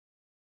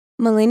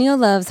Millennial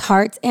Love's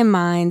hearts and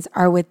minds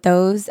are with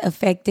those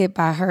affected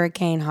by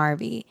Hurricane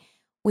Harvey.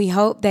 We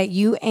hope that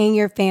you and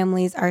your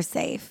families are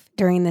safe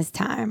during this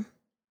time.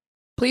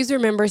 Please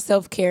remember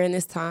self-care in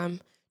this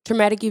time.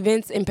 Traumatic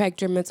events impact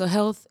your mental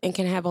health and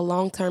can have a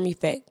long-term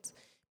effect.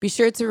 Be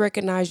sure to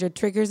recognize your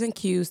triggers and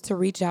cues to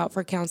reach out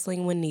for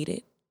counseling when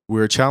needed.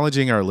 We're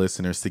challenging our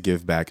listeners to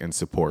give back and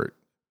support.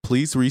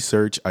 Please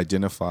research,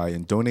 identify,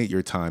 and donate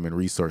your time and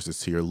resources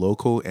to your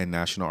local and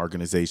national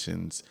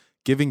organizations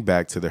giving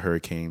back to the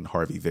Hurricane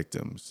Harvey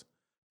victims.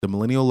 The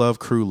Millennial Love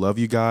crew love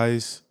you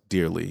guys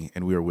dearly,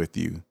 and we are with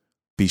you.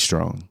 Be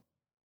strong.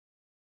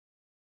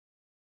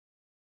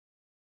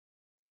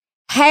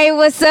 Hey,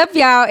 what's up,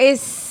 y'all? It's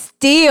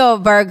still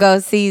Virgo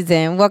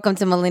season. Welcome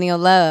to Millennial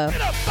Love.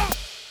 Get up,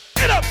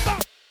 get up,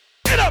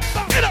 get up,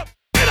 get up,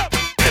 get up,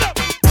 get up.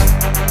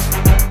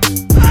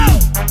 Oh!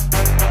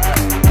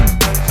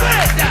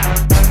 Spread that.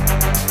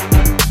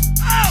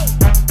 Oh!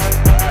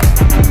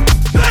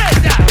 Spread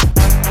that.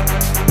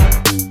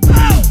 Oh!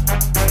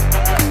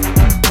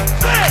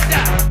 Spread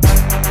that.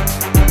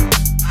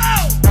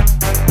 Oh!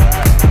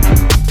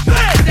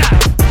 Spread that.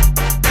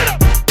 Get up.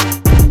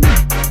 Get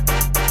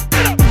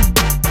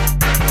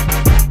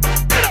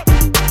up.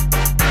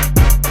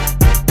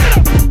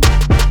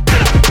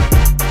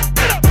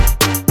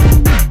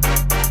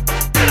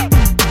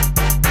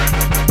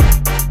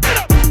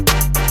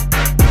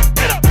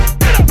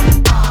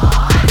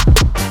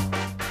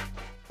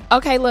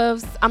 Okay,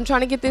 loves, I'm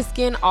trying to get this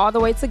skin all the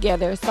way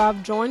together, so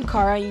I've joined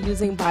Cara in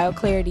using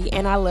BioClarity,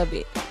 and I love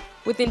it.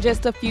 Within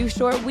just a few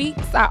short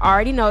weeks, I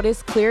already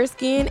noticed clearer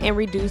skin and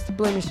reduced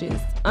blemishes,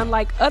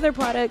 unlike other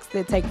products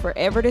that take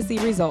forever to see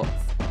results.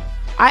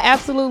 I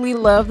absolutely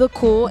love the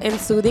cool and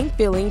soothing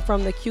feeling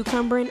from the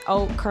cucumber and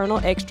oat kernel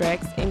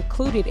extracts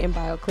included in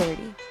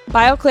BioClarity.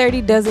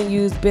 BioClarity doesn't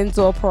use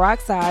benzoyl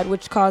peroxide,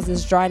 which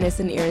causes dryness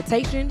and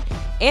irritation,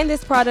 and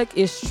this product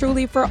is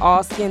truly for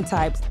all skin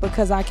types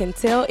because I can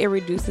tell it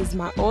reduces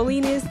my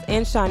oiliness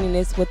and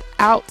shininess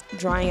without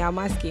drying out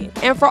my skin.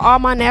 And for all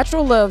my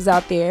natural loves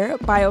out there,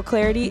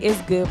 BioClarity is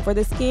good for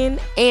the skin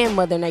and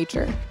Mother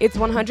Nature. It's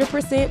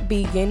 100%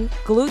 vegan,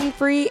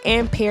 gluten-free,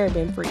 and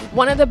paraben-free.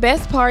 One of the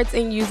best parts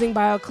in using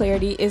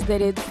BioClarity is that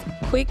it's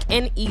quick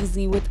and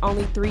easy with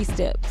only 3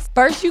 steps.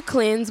 First, you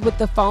cleanse with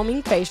the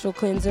foaming facial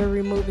cleanser,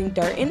 removing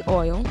dirt and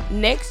oil.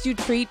 Next, you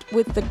treat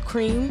with the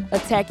cream,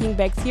 attacking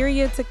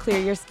bacteria to clear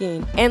your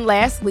skin. And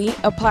lastly,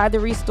 apply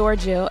the Restore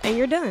Gel and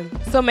you're done.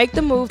 So make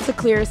the move to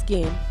clear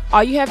skin.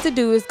 All you have to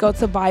do is go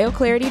to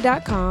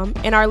bioclarity.com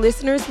and our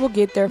listeners will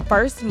get their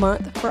first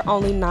month for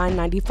only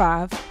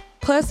 $9.95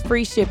 plus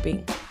free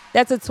shipping.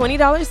 That's a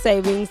 $20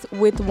 savings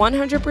with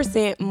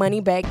 100%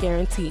 money back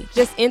guarantee.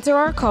 Just enter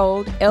our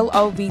code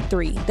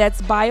LOV3.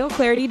 That's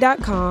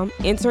bioclarity.com,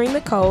 entering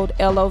the code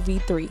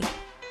LOV3.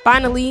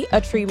 Finally,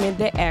 a treatment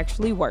that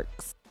actually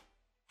works.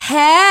 Hey!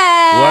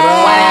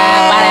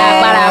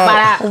 What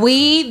up?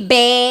 We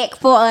back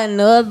for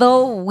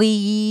another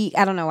week.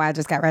 I don't know why I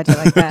just got ratchet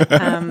like that.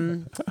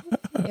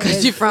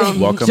 Because you're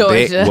from Welcome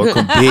Georgia. back.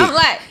 Welcome back. I'm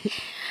like,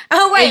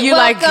 oh wait, you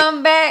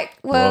welcome back.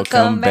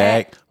 Welcome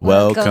back.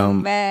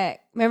 Welcome back.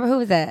 Remember who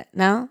was that?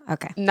 No?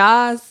 Okay.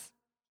 Nas.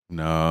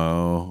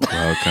 No.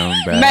 Welcome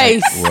back.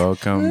 Mace.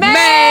 Welcome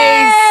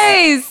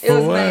Mace! It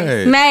was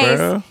What, Mace.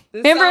 bro?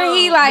 Remember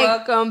he like,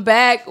 welcome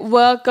back,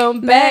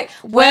 welcome back,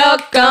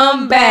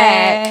 welcome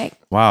back.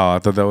 Wow, I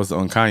thought that was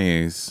on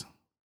Kanye's.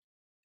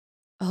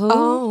 Who?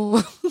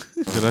 Oh.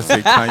 Did I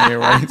say Kanye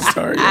right?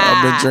 Sorry,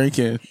 I've been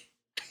drinking.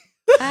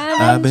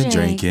 I've been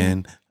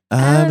drinking.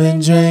 I've been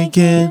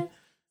drinking.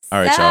 All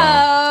right,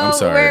 y'all. I'm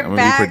sorry. I'm going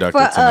to be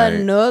productive for tonight.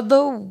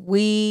 another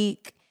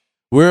week.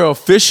 We're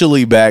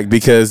officially back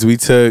because we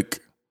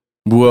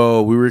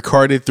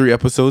recorded 3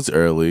 episodes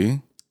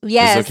early.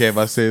 Yes. It's okay if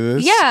I say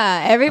this?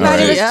 Yeah, everybody All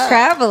right. was Yeah.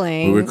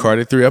 traveling. We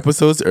recorded 3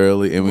 episodes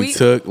early and we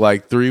took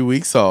like 3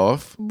 weeks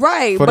off.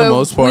 Right, For but the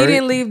most part. we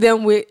didn't leave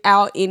them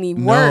without any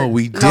work. No,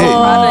 we didn't.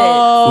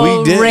 Oh,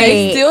 We didn't. They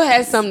Ray. still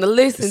had something to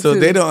listen So to.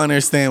 they don't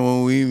understand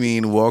when we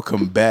mean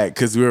welcome back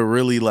because we're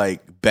really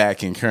like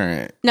back and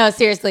current. No,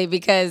 seriously,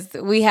 because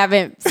we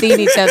haven't seen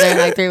each other in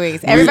like 3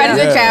 weeks. Everybody's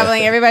been Yeah.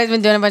 traveling. Everybody's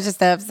been doing a bunch of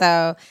stuff.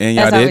 So And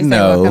y'all that's why we didn't say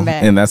know. welcome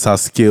back. And that's how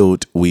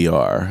skilled we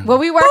are. Well,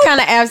 we were kind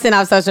of absent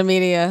off social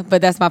media,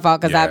 but that's my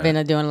fault because Yeah. I've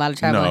been doing a lot of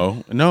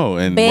traveling. No,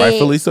 and Babe.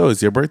 rightfully so.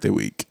 It's your birthday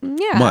week.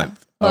 Yeah.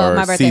 Month. Well, or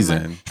my birthday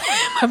season. month.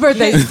 My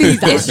birthday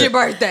season. It's your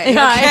birthday.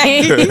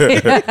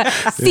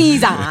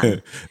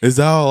 Season. It's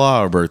all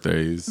our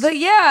birthdays. But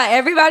yeah,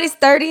 everybody's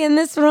 30 in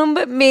this room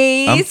but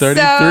me. I'm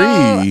 33.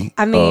 So,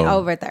 I mean, Oh,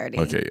 over 30.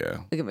 Okay, yeah.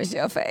 Look at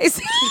Michelle's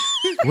face.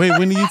 Wait,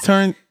 when do you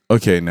turn?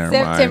 Okay, never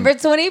September mind.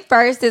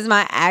 21st is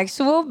my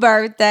actual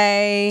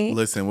birthday.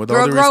 Listen, with Girl,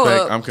 all due grow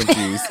respect, up. I'm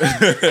confused.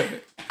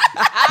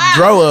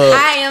 Grow up.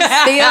 I am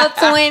still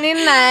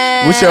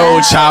 29. What's your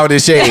old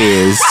childish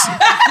ass?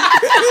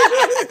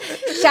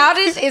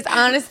 Childish is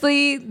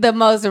honestly the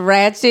most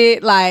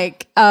ratchet,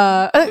 like,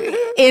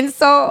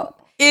 insult.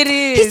 It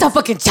is. He's so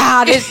fucking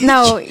childish.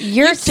 No,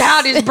 you're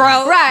childish,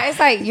 bro. Right. It's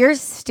like, you're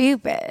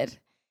stupid.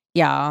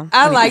 y'all.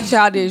 I like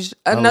childish.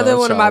 Another love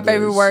one of my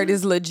favorite childish. words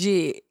is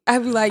legit. I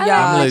be like, I y'all.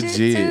 I'm like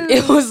legit. too.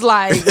 It was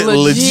like legit.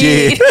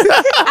 Legit.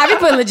 I be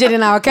putting legit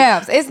in all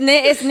caps. It's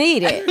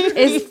needed.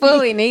 It's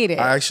fully needed.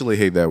 I actually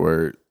hate that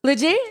word.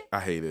 Legit. I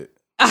hate it.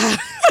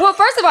 Well,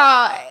 first of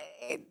all,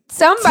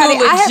 somebody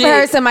Too I have legit.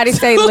 heard somebody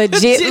say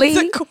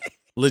legitly.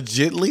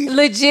 Legitly?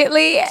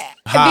 Legitly,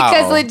 How?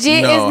 because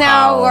legit No, is now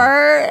how? a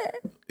word.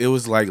 It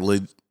was like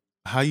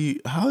how do you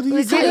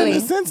say that in a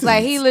sentence?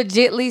 Like he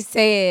legitly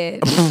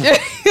said.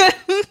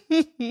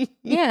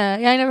 Yeah,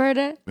 y'all never heard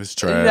that? It's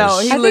trash. No,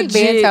 he I think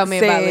Ben legit told me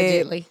about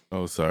said- legitly.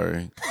 Oh,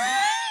 sorry.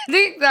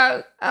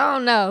 I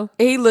don't know.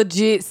 He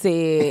legit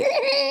said,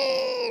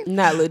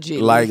 not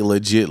legit. Like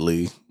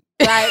legitly.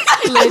 Like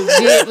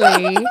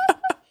legitly.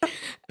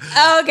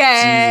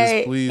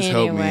 Okay. Jesus, please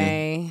help me.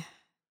 Anyway,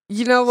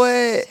 You know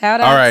what?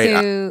 shout out All right,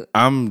 to.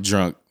 I'm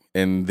drunk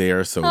and they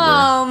are sober.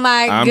 Oh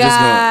my I'm god! just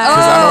gonna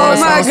because I don't want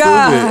to Oh my sound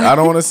God. stupid. I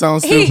don't want to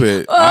sound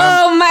stupid.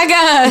 Oh my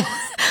god!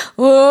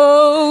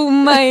 Oh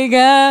my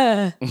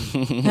god!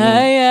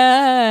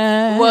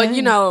 Well,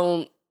 you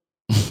know,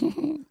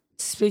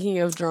 speaking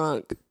of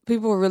drunk,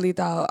 people really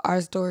thought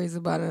our stories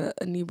about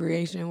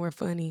inebriation were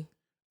funny.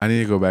 I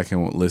need to go back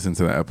and listen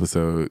to the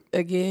episode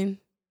Again,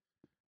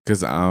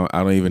 because I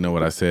don't even know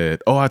what I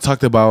said. Oh, I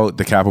talked about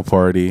the Kappa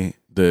party,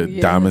 the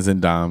Yeah. Diamonds and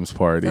Dimes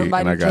party,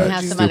 Somebody and I drugged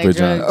got you. Somebody stupid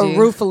drugged drunk. a you.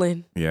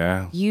 roofling.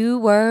 Yeah, You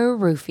were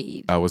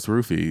roofied. I was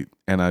roofied,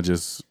 and I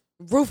just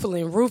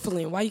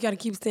Roofling. Why you got to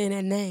keep saying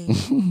that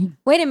name?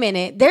 Wait a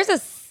minute.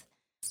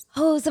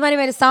 Somebody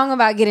made a song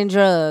about getting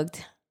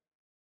drugged.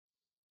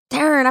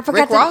 Darn, I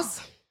forgot. Rick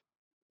Ross?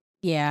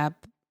 Yeah,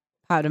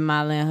 popped a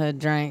mile in her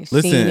drink. She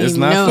listen. didn't It's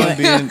even not know fun it.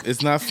 being.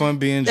 It's not fun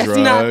being That's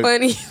drugged. not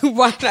funny.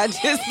 Why did I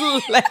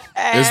just laugh?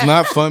 It's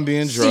not fun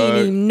being She didn't drugged.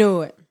 even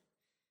know it.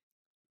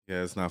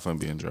 Yeah, it's not fun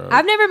being drugged.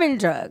 I've never been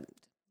drugged,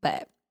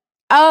 but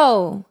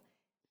how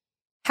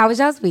was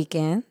y'all's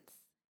weekend?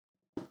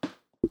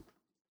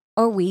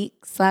 Or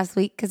weeks last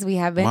week? Because we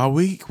have been.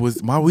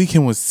 my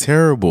weekend was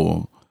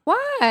terrible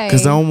Why?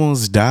 because I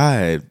almost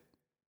died.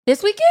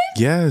 This weekend?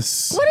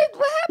 Yes. What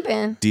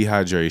happened?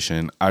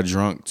 Dehydration. I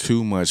drunk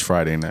too much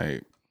Friday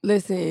night.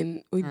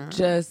 Listen, we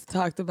just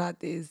talked about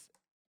this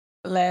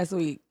last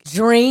week.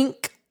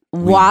 Drink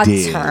We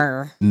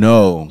water.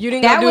 No. You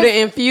didn't That go do was- the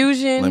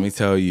infusion? Let me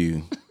tell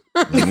you.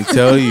 Let me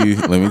tell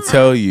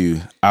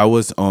you. I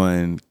was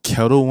on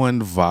Kettle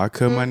One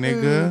vodka, my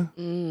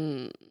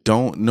nigga.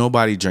 Don't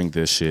nobody drink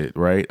this shit,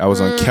 right? I was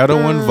on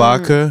Kettle One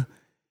vodka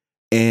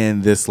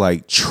and this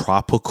like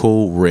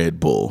tropical Red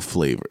Bull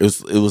flavor.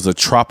 It was a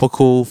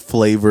tropical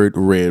flavored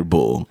Red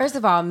Bull. First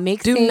of all,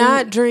 mixing. Do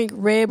not drink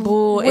Red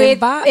Bull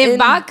with and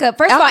vodka.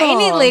 First of all,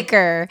 any alcohol.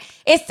 liquor,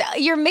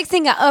 You're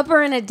mixing an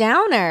upper and a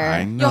downer.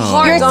 I know.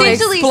 heart You're gonna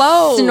essentially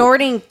explode.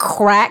 snorting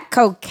crack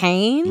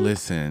cocaine.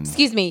 Listen.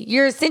 Excuse me.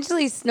 You're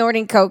essentially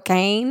snorting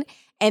cocaine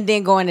and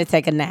then going to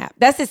take a nap.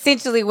 That's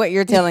essentially what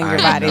you're telling your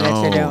I body that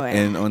you're know. doing.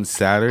 And on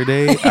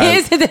Saturday,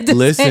 Isn't it the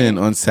listen, same?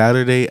 on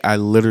Saturday, I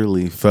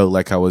literally felt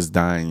like I was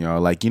dying, y'all.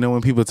 Like, you know,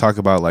 when people talk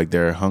about like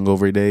their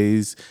hungover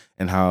days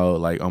and how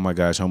like, oh my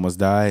gosh, I almost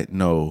died.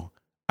 No,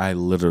 I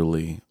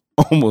literally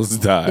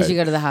almost died. Did you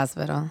go to the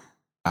hospital?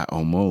 I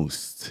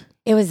almost.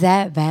 It was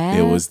that bad?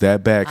 It was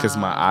that bad because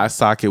my eye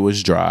socket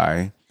was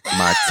dry.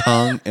 My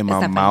tongue and my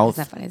It's not funny. mouth It's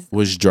not funny.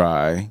 was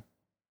dry.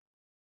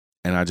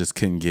 And I just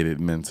couldn't get it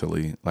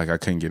mentally. Like I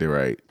couldn't get it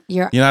right.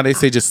 You know how they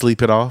say just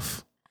sleep it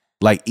off?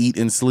 Like eat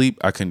and sleep?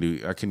 I couldn't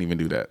even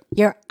do that.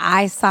 Your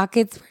eye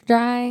sockets were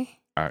dry?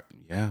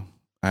 Yeah.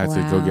 I had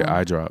to go get Wow.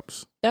 eye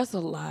drops. That's a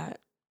lot.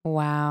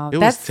 Wow. It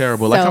That's was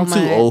terrible. Like so I'm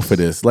too much. old for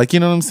this. Like, you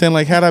know what I'm saying?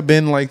 Like had I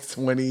been like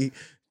 20,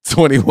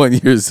 21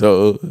 years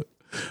old,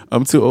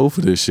 I'm too old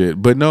for this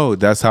shit. But no,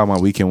 that's how my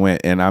weekend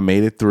went. And I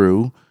made it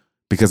through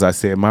because I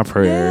said my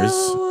prayers.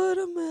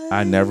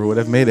 I never would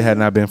have made it had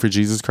not been for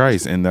Jesus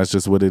Christ. And that's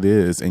just what it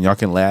is. And y'all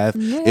can laugh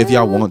if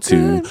y'all want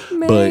to,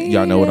 but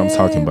y'all know what I'm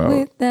talking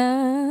about.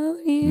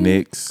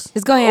 Knicks.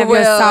 Just go ahead and have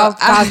your soft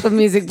gospel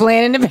music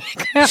playing in the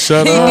background.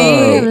 Shut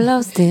We've up.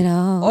 lost it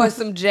all. Or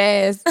some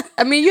jazz.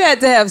 I mean, you had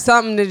to have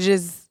something to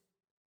just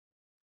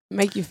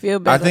make you feel I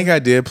better. think I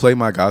did play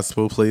my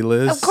gospel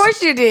playlist. Of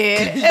course you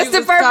did. You It's the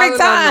was perfect calling on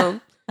time.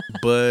 them.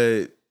 But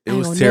it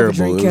was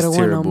terrible. It was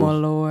terrible.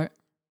 Lord.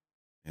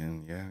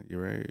 And yeah,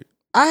 you're right.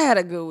 I had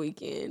a good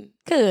weekend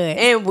Good.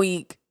 and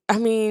week. I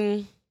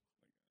mean,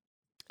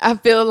 I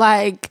feel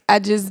like I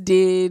just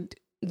did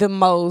the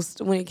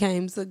most when it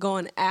came to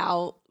going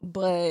out,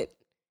 but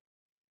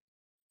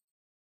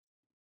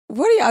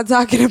what are y'all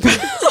talking about?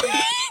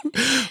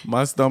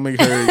 My stomach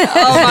hurt.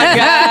 Oh my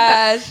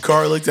gosh.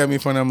 Car looked at me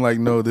funny. I'm like,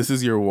 no, this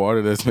is your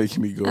water that's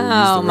making me go use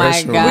Oh the my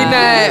restroom.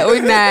 God.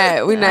 We're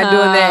not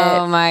doing that.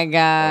 Oh my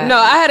God. No,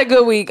 I had a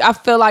good week. I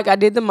feel like I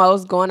did the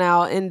most going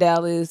out in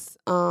Dallas.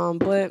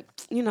 But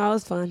you know, it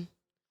was fun.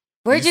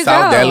 Where'd you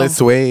South go? Dallas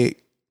swag.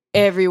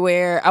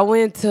 Everywhere. I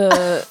went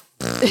to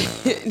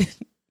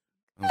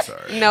I'm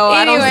sorry. No,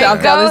 I don't Anyway, South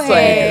go Dallas swag.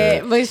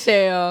 ahead,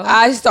 Michelle.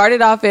 I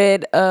started off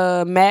at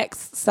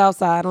Max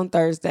Southside on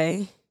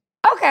Thursday.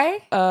 Okay.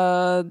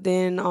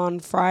 Then on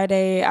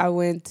Friday, I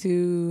went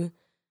to,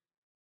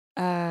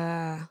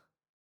 I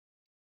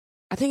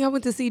think I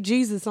went to see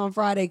Jesus on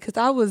Friday because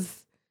I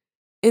was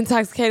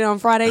intoxicated on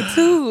Friday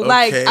too.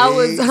 Like I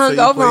was Okay, hung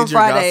so you over on played your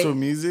Friday. gospel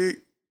music?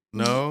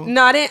 No,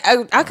 No, I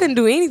didn't. I couldn't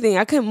do anything.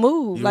 I couldn't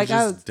move. you Like were I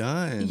just was.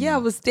 done. Yeah, I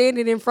was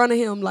standing in front of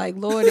him like,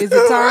 Lord, is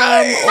it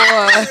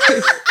time?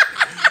 Or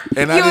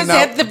and You was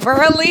at the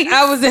pearly.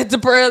 I was at the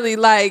pearly,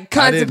 like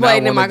I did not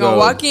contemplating, am wanna I gonna go.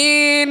 walk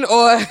in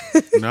or?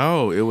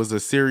 No, it was a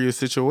serious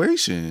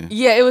situation.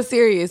 Yeah, it was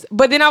serious.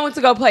 But then I went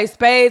to go play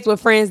spades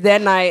with friends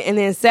that night, and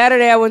then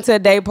Saturday I went to a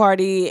day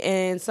party,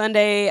 and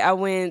Sunday I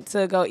went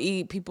to go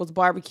eat people's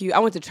barbecue. I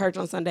went to church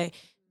on Sunday.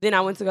 Then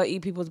I went to go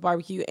eat people's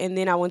barbecue, and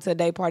then I went to a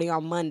day party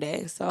on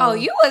Monday. So Oh,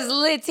 you was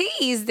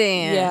litties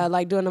then. yeah,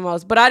 like doing the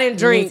most. But I didn't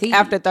drink Litty.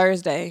 after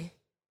Thursday,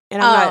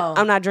 and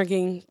I'm not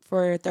drinking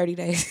for 30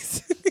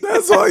 days.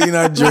 That's why you're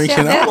not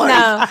drinking. I'm like,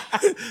 no.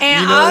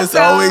 And you know, also, it's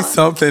always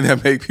something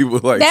that make people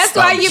like. that's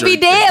stop why you drinking.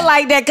 be dead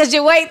like that, because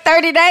you wait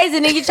 30 days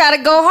and then you try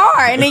to go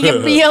hard. And then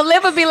your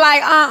liver be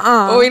like,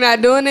 Or we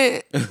not doing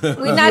it.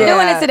 we not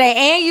doing it today.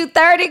 And you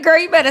 30, girl,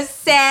 you better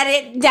set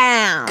it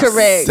down.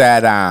 Correct.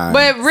 Sat on.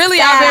 But really,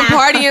 I've been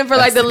partying for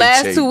like the That's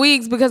last the 2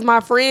 weeks because my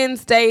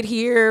friends stayed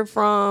here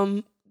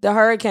from the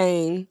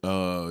hurricane.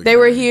 Oh, They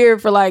were here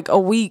for like a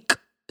week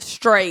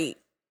straight,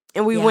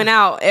 and we Yeah. went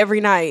out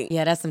every night.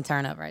 Yeah, that's some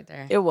turn up right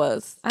there. It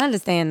was. I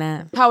understand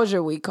that. How was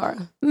your week,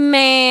 Cara?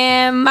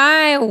 Man,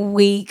 my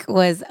week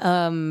was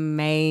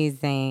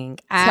amazing.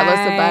 Tell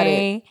us about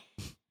it.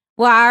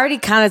 Well, I already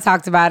kind of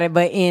talked about it,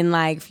 but in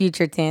like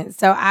future tense.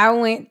 So I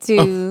went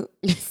to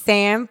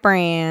San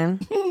Fran,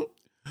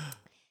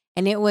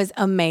 and it was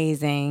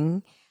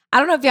amazing. I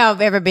don't know if y'all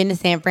have ever been to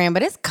San Fran,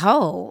 but it's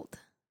cold.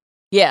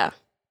 Yeah.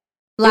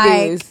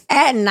 Like is.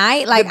 at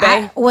night, like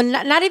The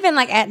bay? not even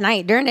like at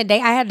night. During the day,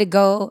 I had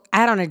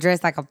on a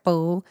dress like a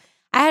fool.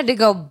 I had to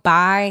go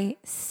buy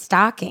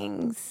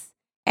stockings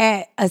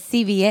at a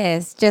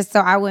CVS just so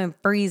I wouldn't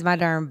freeze my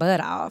darn butt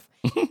off.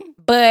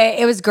 But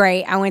it was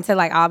great. I went to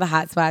like all the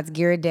hot spots,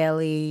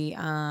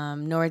 Ghirardelli,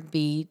 North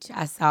Beach.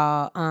 I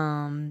saw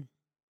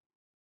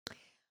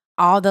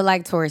all the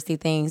like touristy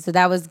things. So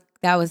that was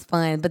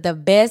fun. But the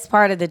best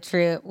part of the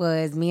trip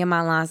was me and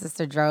my line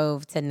sister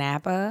drove to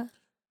Napa.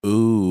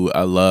 Ooh,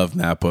 I love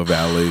Napa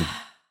Valley.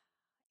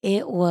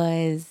 It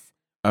was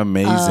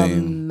Amazing.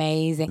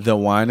 amazing. The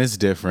wine is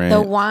different.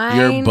 The wine-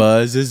 Your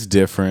buzz is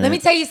different. Let me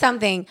tell you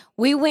something.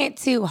 We went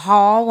to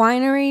Hall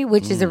Winery,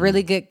 which is a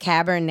really good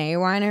Cabernet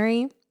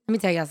winery. Let me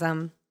tell y'all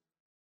something.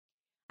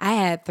 I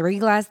had 4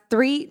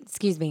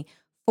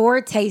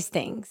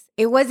 tastings.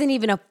 It wasn't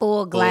even a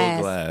full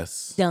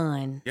glass.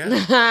 Done.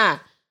 Yeah.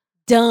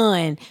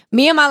 Done.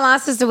 Me and my line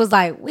sister was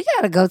like, we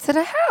got to go to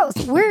the house.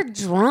 We're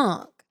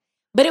drunk.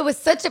 But it was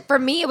for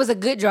me, it was a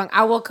good drunk.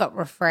 I woke up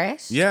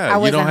refreshed. Yeah. I You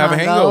wasn't don't have a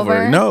hangover.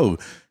 hungover. No. You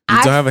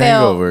I don't have a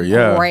felt hangover.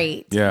 Yeah.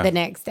 great Yeah. the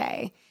next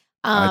day.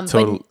 I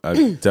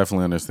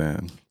definitely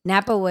understand.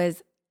 Napa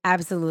was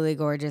absolutely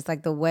gorgeous.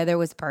 Like the weather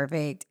was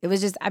perfect. It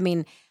was just, I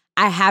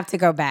have to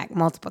go back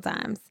multiple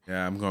times.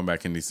 Yeah, I'm going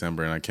back in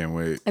December and I can't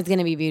wait. It's going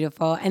to be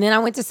beautiful. And then I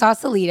went to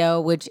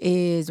Sausalito, which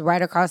is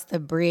right across the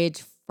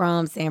bridge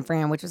from San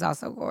Fran, which was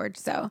also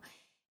gorgeous. So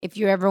if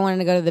you ever wanted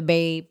to go to the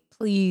Bay,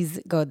 please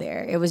go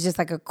there. It was just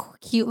like a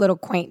cute little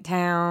quaint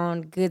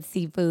town, good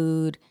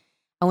seafood.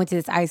 I went to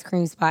this ice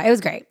cream spot. It was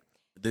great.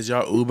 Did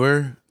y'all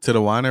Uber to the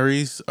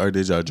wineries or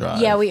did y'all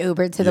drive? Yeah, we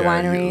Ubered to the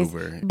Yeah, you wineries.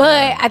 Ubered. But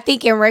Yeah. I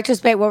think in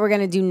retrospect, what we're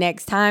going to do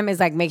next time is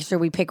like make sure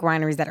we pick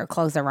wineries that are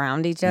close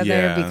around each other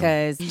Yeah.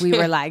 because we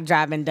were like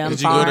driving dumb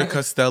Did you far. go to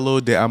Castello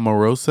de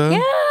Amorosa?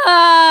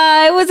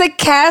 Yeah, it was a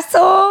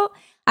castle.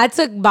 I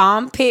took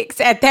bomb pics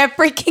at that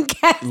freaking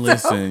castle.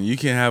 Listen, you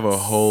can have a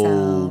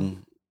whole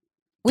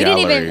We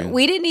gallery.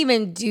 we didn't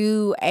even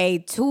do a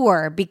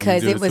tour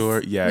because You it did a was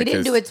tour? Yeah, we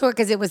didn't 'cause- do a tour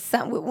because it was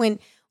when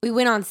we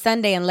went on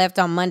Sunday and left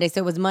on Monday, so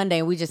it was Monday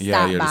and we just Yeah,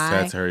 stopped you just by.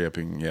 had to hurry up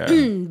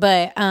and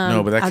But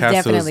no, but that I'll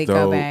castle definitely is dope.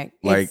 go back.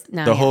 Like It's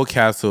nice. the whole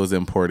castle is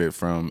imported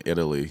from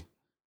Italy.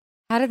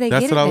 How did they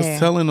That's get what it I was there?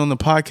 telling on the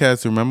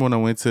podcast. Remember when I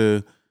went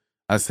to?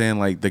 I was saying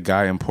like the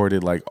guy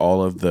imported like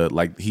all of the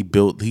like he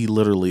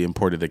literally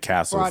imported a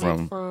castle Brought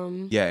from it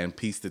from. yeah and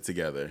pieced it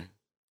together.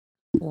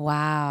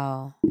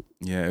 Wow.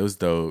 Yeah, it was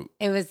dope.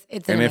 It's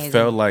And amazing.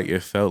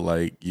 it felt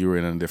like you were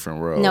in a different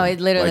world. No, it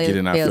literally like you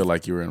did not feels- feel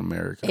like you were in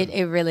America.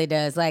 It really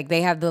does. Like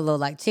they have the little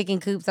like chicken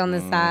coops on the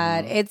Mm-hmm.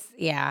 side. It's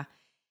yeah.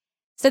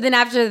 So then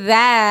after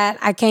that,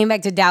 I came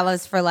back to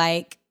Dallas for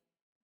like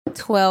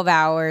 12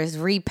 hours,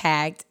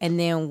 repacked, and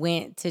then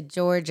went to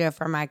Georgia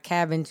for my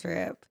cabin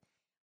trip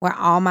where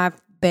all my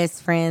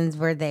best friends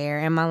were there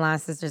and my line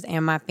sisters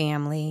and my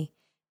family,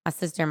 my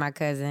sister and my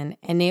cousin.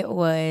 And it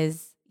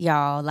was,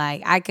 y'all,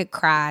 like I could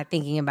cry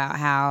thinking about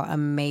how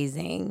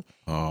amazing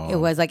it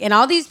was. Like, and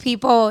all these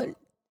people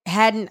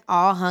hadn't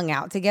all hung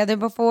out together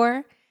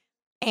before.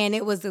 And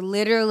it was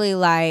literally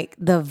like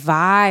the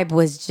vibe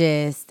was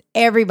just,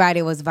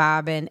 everybody was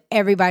vibing.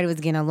 Everybody was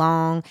getting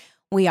along.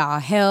 We all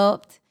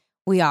helped.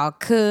 We all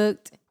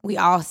cooked. We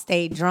all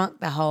stayed drunk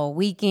the whole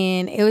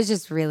weekend. It was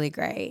just really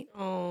great.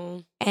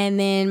 Oh. And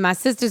then my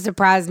sister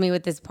surprised me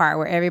with this part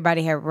where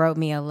everybody had wrote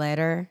me a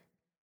letter.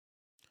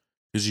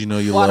 Because you know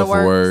you Lot love of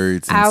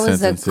words. words I and was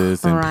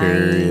sentences and crying.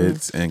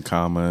 periods and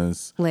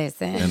commas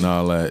Listen. and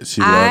all that.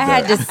 She I loved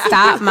had that. to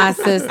stop my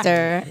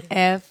sister.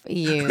 F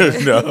you.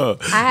 No,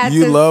 I had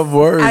you to- love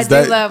words. I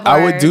do love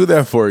I would do words.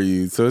 that for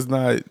you. So it's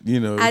not,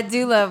 you know. I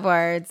do love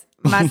words.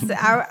 I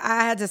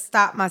had to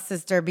stop my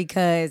sister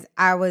because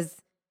I was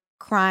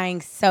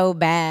crying so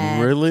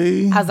bad.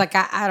 Really? I was like,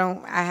 I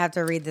have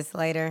to read this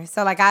later.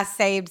 So like I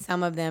saved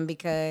some of them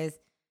because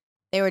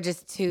they were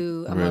just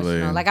too emotional.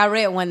 Really? Like I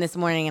read one this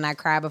morning and I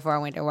cried before I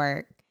went to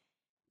work.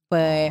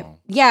 But Oh.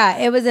 yeah,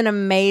 it was an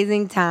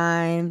amazing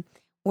time.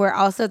 We're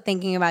also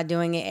thinking about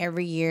doing it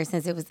every year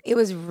since it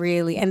was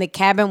really, and the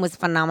cabin was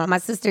phenomenal. My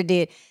sister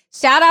did.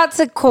 Shout out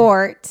to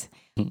Court.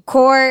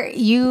 Court,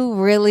 you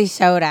really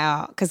showed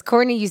out because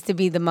Courtney used to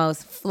be the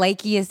most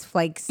flakiest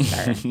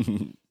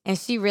flakester. And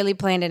she really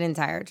planned an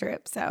entire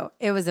trip. So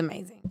it was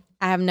amazing.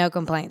 I have no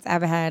complaints.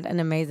 I've had an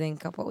amazing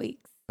couple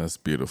weeks. That's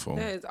beautiful.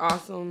 That is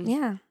awesome.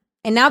 Yeah.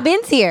 And now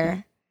Ben's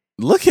here.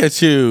 Look at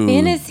you.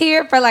 Ben is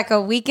here for like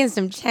a week and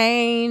some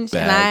change.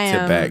 And I Back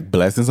am, to back.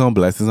 Blessings on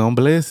blessings on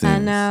blessings.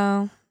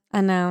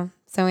 I know.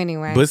 So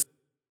anyway. But,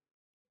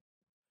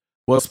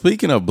 well,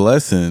 speaking of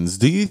blessings,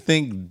 do you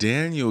think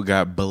Daniel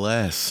got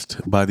blessed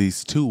by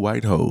these two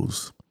white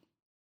hoes?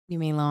 You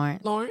mean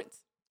Lawrence? Lawrence?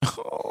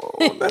 Oh,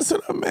 that's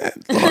what I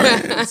meant.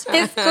 Lawrence.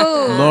 It's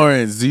cool.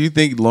 Lawrence, do you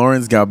think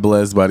Lawrence got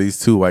blessed by these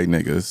two white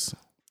niggas?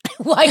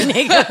 White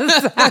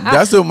niggas.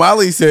 That's what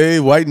Molly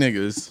said, white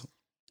niggas.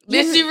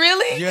 Did she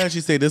really? Yeah,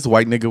 she said this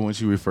white nigga when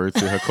she referred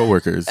to her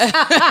coworkers.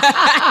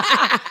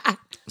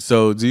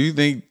 So do you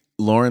think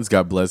Lawrence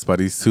got blessed by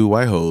these two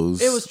white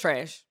hoes? It was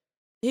trash.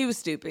 He was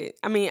stupid.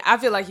 I mean, I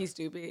feel like he's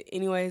stupid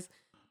anyways.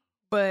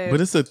 But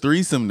it's a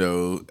threesome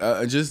though.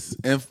 Just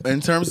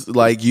in terms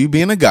like you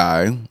being a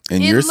guy and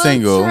it you're looked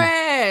single.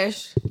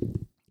 trash.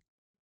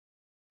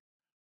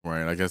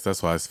 Right, I guess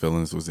that's why his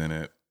feelings was in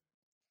it.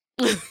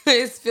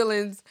 His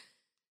feelings.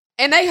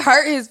 And they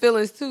hurt his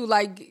feelings too.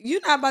 Like,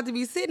 you're not about to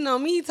be sitting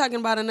on me talking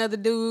about another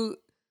dude.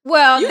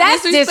 Well, You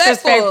that's disrespectful.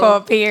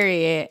 disrespectful,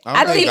 period.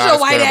 I don't Get think your guys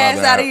white care about ass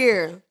that. out of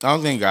here. I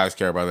don't think guys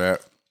care about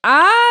that.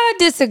 I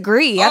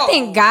disagree. I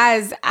think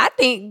Oh.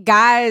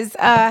 guys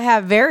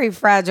have very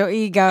fragile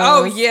egos.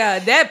 Oh, yeah.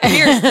 That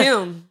pierced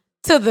him.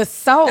 To the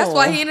soul. That's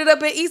why he ended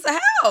up at Issa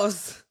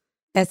House.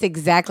 That's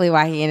exactly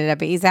why he ended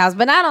up at East House.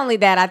 But not only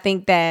that, I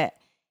think that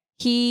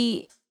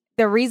the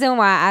reason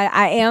why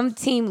I am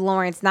Team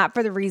Lawrence, not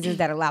for the reasons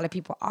that a lot of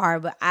people are,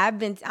 but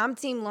I'm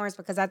Team Lawrence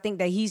because I think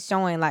that he's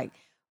showing like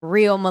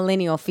real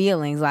millennial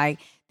feelings. Like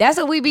that's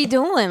what we be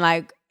doing.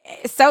 Like,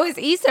 so is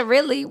Issa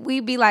really. We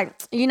be like,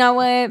 you know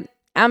what?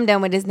 I'm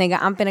done with this nigga.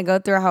 I'm finna go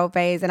through a whole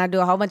phase and I do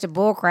a whole bunch of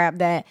bull crap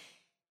that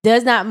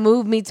does not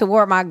move me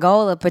toward my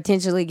goal of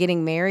potentially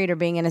getting married or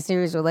being in a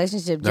serious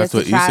relationship. That's just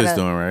what to try Issa's to,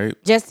 doing,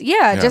 right?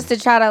 just to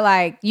try to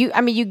like you. I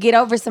mean, you get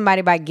over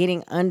somebody by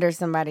getting under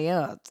somebody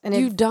else, and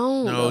You it's,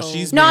 don't. No, though.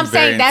 she's no. being I'm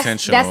saying very that's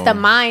the intentional.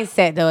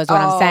 mindset, though. Is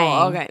what I'm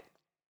saying. Okay.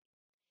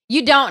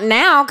 You don't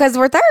now because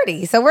we're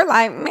 30, so we're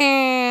like,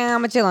 man, I'm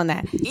gonna chill on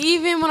that.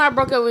 Even when I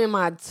broke up in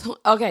my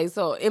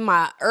in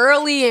my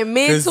early and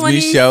mid Because 20s,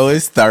 Michelle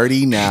is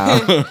 30 now.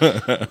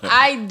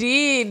 I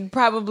did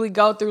probably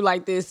go through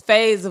like this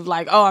phase of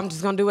like, oh, I'm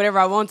just gonna do whatever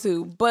I want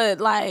to.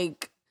 But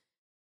like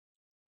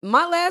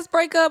my last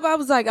breakup, I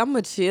was like, I'm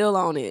gonna chill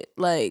on it,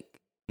 like,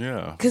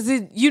 Yeah. because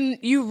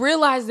you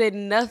realize that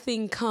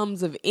nothing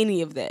comes of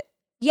any of that.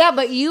 Yeah,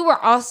 but you were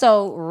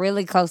also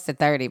really close to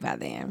 30 by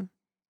then.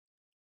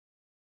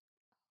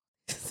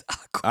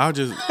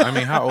 I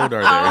mean, how old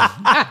are they?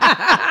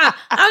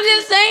 I'm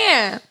just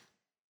saying.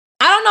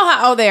 I don't know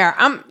how old they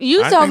are.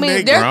 You I told think me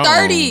they They're grown.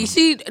 30.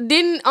 She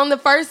didn't on the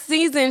first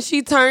season.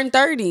 She turned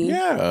 30.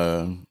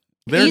 Yeah.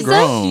 They're Issa?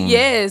 grown.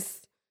 Yes,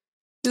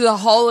 she's a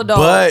whole adult.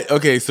 But,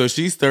 okay, so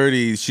she's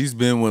 30. She's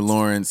been with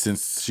Lawrence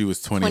since she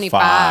was 25.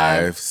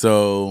 25.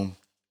 So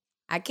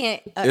I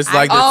can't. it's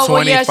like the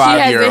well, yeah,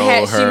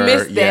 25-year-old she her.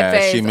 missed that yeah,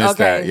 phase. she missed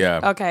Okay. that.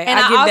 Yeah. Okay. And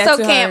I give that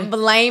also to can't her.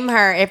 blame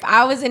her if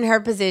I was in her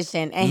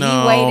position and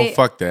No, he waited.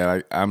 fuck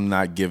that. I'm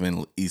not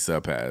giving Issa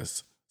a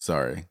pass.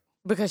 Sorry.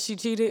 Because she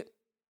cheated.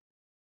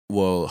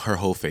 Well, her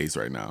whole phase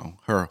right now.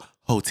 Her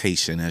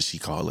hotation, as she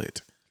call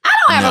it. I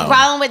don't have No. a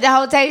problem with the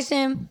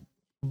hotation.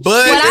 But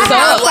What I it's have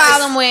not a like-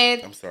 problem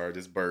with. I'm sorry,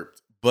 this burped.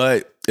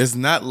 But it's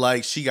not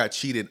like she got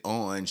cheated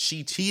on.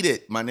 She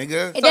cheated, my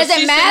nigga. It doesn't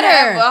she matter.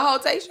 shouldn't have a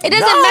hotation. It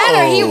doesn't No.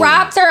 matter. He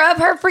robbed her of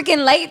her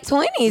freaking late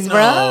 20s, bro.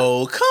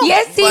 No, come on.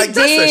 Yes, he like,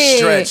 That's a did.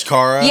 stretch,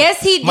 Cara.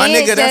 Yes, he My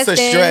did, nigga, that's a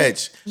Justin.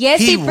 stretch. Yes,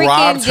 he freaking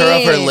robbed her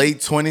of her did. late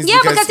 20s. Yeah,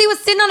 because he was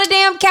sitting on a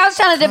damn couch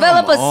trying to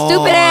develop a Come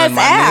stupid ass on,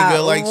 my app.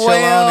 nigga, like, chill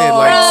Well, on it.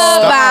 Like,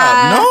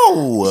 bye. stop.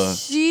 No.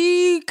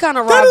 She kind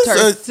of That robbed is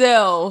a-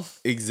 herself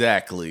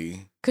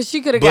Exactly. because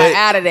she could have But got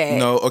out of that.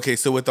 No, okay,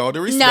 so with all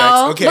the respect,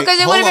 No, okay, because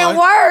it hold would have been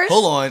on. worse.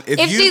 Hold on.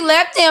 If she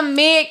left him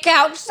mid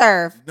couch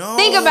surf. No.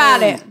 Think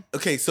about it.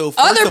 Okay, so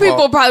first Other of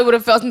people all, probably would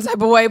have felt some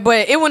type of way,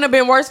 but it wouldn't have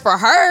been worse for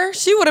her.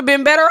 She would have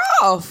been better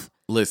off.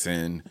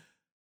 Listen,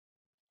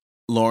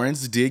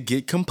 Lawrence did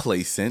get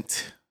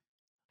complacent.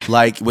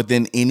 Like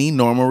within any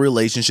normal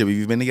relationship, if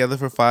you've been together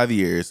for 5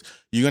 years,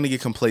 you're going to get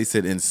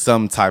complacent in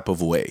some type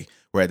of way.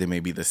 Whether it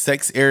may be the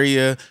sex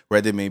area,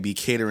 whether it may be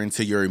catering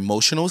to your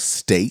emotional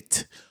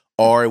state,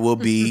 or it will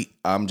be,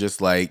 I'm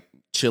just like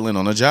chilling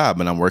on a job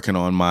and I'm working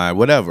on my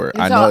whatever.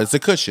 And I so know it's a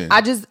cushion.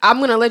 I'm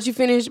going to let you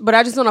finish, but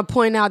I just want to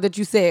point out that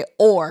you said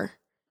or.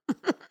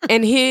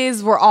 And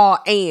his were all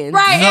and.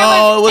 Right.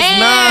 No, it was and.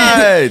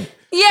 not.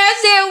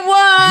 Yes, it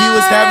was. He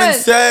was having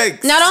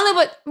sex. Not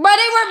only, but they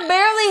were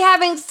barely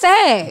having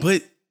sex.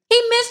 But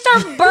He missed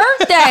her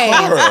birthday.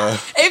 Cara,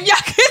 If y'all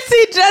could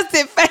see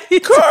Justin's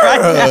face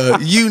Cara,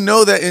 you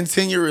know that in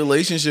 10-year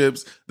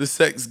relationships, the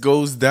sex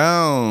goes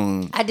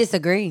down. I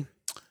disagree.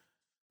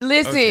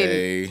 Listen,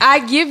 Okay. I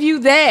give you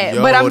that,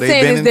 Yo, but I'm they've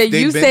saying been is that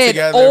they've you been said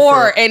together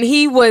or, for- and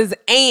he was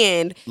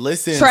and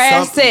Listen,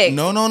 trash sex.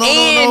 No,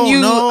 and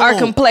you are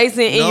complacent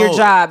in your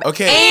job.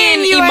 Okay.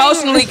 And You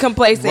emotionally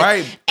complacent.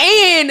 Right.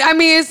 And I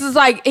mean, it's just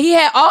like he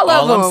had all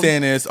of them. All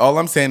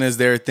I'm saying is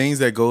there are things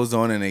that goes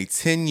on in a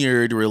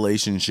 10-year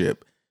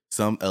relationship.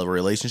 A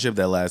relationship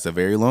that lasts a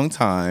very long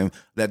time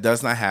that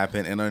does not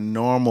happen in a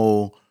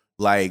normal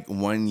like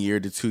 1 year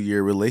to 2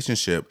 year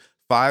relationship.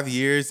 5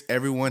 years,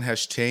 everyone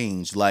has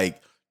changed.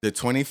 Like the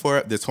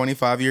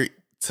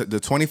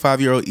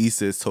 25-year-old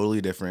Issa is totally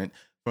different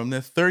from the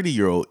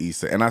 30-year-old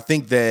Issa. And I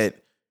think that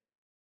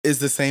is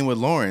the same with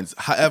Lawrence.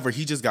 However,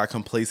 he just got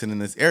complacent in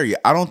this area.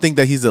 I don't think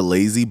that he's a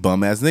lazy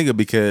bum ass nigga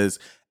because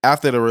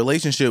after the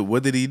relationship,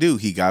 what did he do?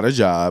 He got a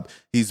job.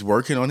 He's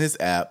working on his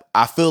app.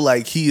 I feel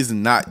like he is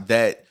not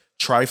that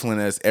trifling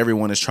as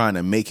everyone is trying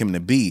to make him to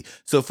be.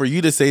 So for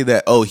you to say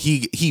that, oh,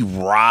 he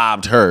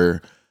robbed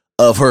her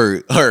of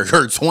her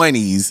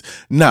 20s,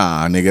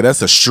 nah, nigga,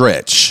 that's a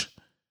stretch.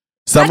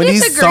 Some of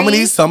these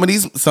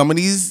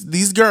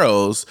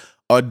girls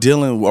are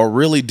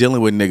really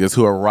dealing with niggas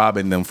who are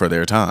robbing them for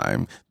their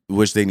time,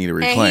 which they need to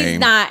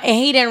reclaim. And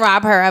he didn't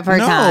rob her of her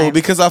time. No,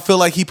 because I feel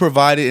like he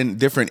provided in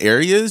different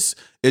areas.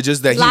 It's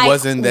just that he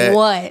wasn't that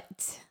what?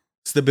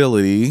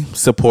 Stability,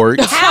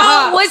 support.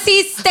 How was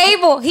he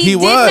stable? He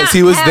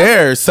was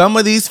there. Some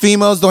of these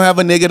females don't have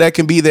a nigga that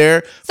can be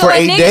there for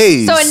 8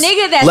 days. So a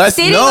nigga that's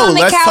sitting on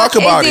the couch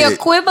is the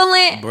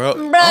equivalent?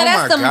 Bro,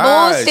 that's some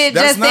bullshit,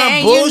 that's Justin, not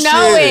and bullshit. you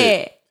know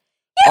it.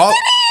 Yes,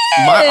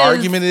 it is. My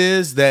argument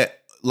is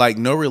that like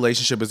no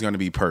relationship is going to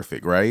be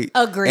perfect, right?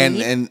 Agreed.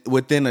 And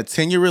within a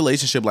 10-year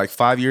relationship, like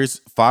 5 years,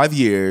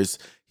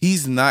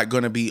 he's not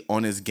going to be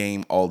on his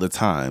game all the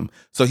time.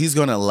 So he's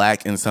going to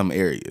lack in some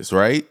areas,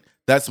 right?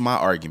 That's my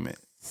argument.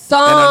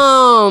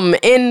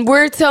 And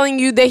we're telling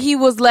you that he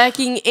was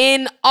lacking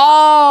in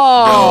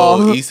all.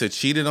 No, Issa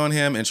cheated on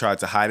him and tried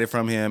to hide it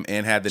from him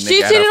and had the nigga.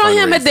 She cheated on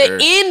him at the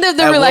end of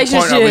the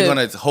relationship. What point are we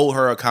going to hold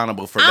her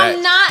accountable for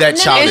that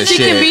childish and she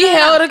shit? can be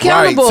held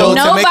accountable. Right.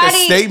 So to make a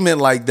statement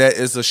like that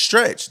is a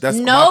stretch. That's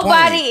nobody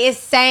my point. is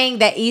saying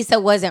that Issa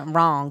wasn't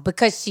wrong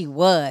because she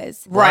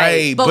was.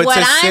 Right. But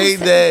to say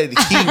that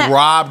he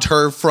robbed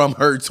her from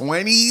her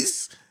 20s.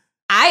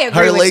 I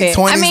agree her with late it.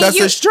 20s, that's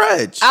a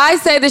stretch. I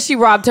say that she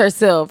robbed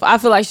herself. I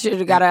feel like she should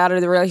have got out of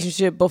the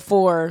relationship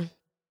before,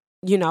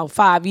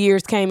 5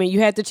 years came and you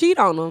had to cheat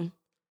on them.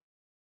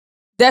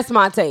 That's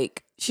my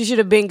take. She should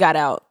have been got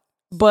out.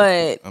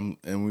 But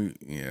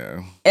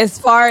as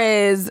far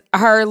as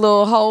her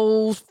little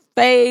whole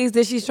phase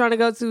that she's trying to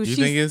go to, you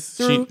think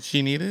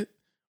she needed?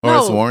 Or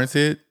No. it's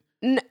warranted?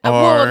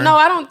 Well, no,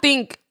 I don't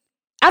think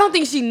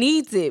she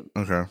needs it.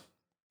 Okay.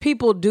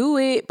 People do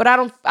it, but I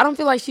don't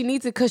feel like she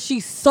needs it because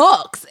she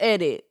sucks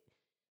at it.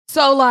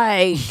 So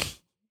like,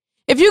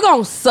 if you're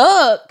gonna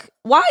suck,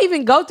 why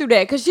even go through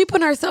that? Because she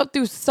put herself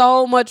through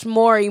so much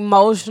more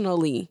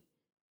emotionally.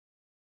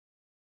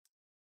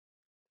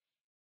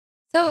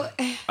 So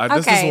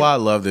This is why I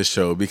love this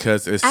show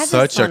because it's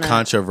such a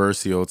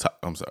controversial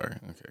I'm sorry.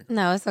 Okay.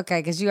 No, it's okay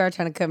because you are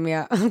trying to cut me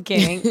out. I'm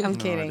kidding. I'm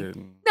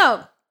kidding.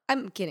 No,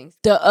 I'm kidding.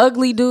 The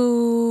ugly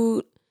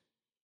dude,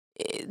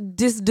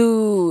 this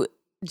dude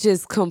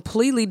just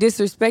completely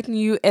disrespecting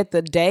you at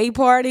the day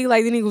party.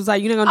 Like then he was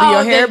like, "You're not gonna do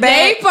your hair the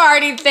back." day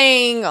party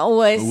thing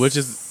was which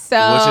is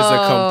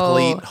a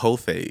complete hoe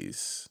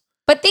phase.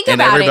 But think about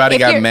it. And everybody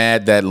got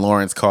mad that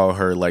Lawrence called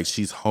her like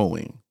she's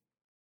hoeing.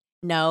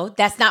 No,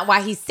 that's not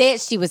why he said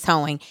she was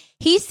hoeing.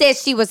 He said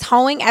she was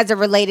hoeing as it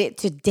related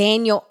to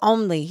Daniel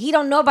only. He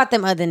don't know about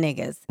them other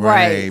niggas.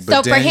 Right.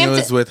 But so Daniel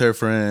is with her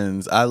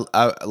friends. I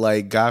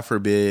like, God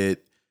forbid.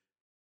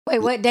 Wait,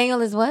 what?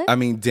 Daniel is what? I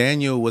mean,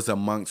 Daniel was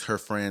amongst her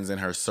friends in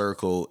her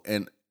circle.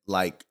 And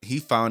like, he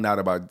saw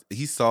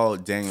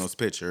Daniel's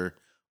picture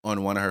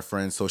on one of her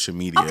friends' social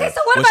media. Okay,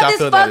 so what about this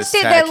fuck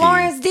shit that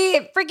Lawrence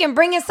did? Freaking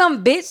bringing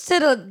some bitch to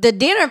the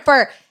dinner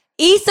for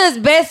Issa's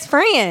best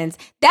friends.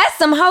 That's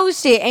some hoe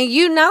shit, and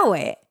you know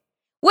it.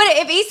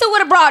 If Issa would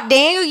have brought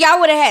Daniel,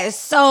 y'all would have had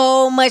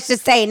so much to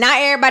say.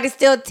 Not everybody's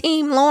still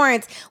Team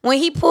Lawrence. When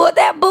he pulled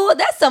that bull,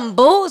 that's some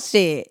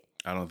bullshit.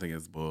 I don't think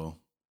it's bull.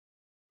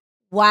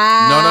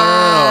 Wow. No.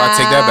 I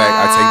take that back.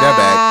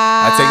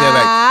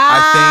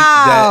 I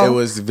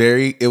think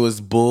that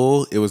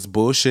it was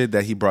bullshit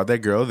that he brought that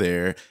girl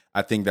there.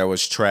 I think that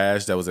was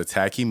trash. That was a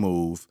tacky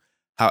move.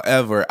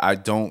 However, I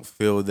don't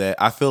feel that.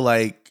 I feel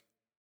like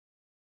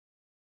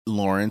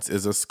Lawrence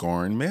is a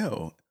scorned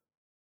male.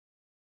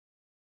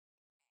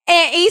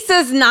 And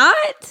Issa's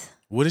not?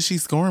 What is she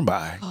scorned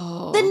by?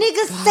 Oh, The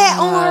nigga sat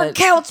on her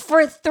couch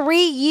for 3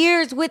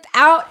 years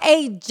without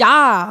a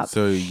job.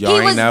 So y'all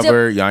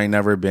ain't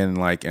never been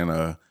like in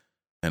a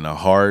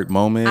hard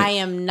moment. I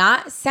am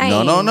not saying.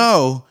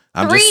 No.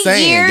 I'm 3 just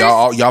saying, years?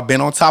 y'all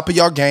been on top of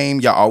y'all game.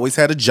 Y'all always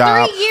had a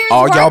job. 3 years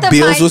All worth y'all of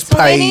bills my was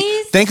paid.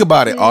 20s? Think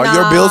about it. All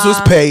your bills was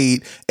Nah.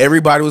 paid.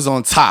 Everybody was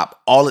on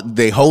top.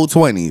 They whole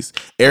 20s.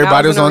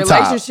 Everybody was in a on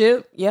top.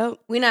 relationship. Yep.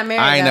 We not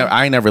married.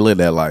 I ain't never lived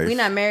that life. We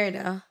not married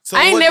though. So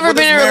I ain't what- never what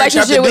been does in a marriage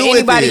have to relationship with do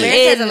anybody it?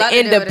 Marriage has a lot to do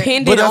with it.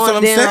 independent But that's what on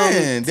I'm them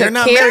saying. They're to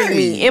not carry married.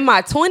 me in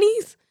my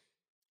 20s.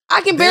 I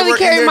can They barely were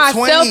in carry their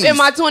myself 20s. in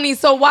my 20s,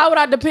 so why would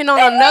I depend on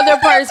another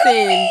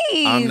person?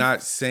 I'm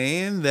not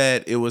saying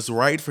that it was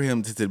right for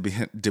him to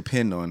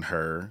depend on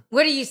her.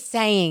 What are you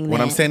saying? What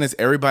then? I'm saying is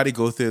everybody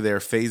go through their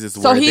phases.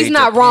 So where he's they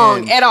not depend.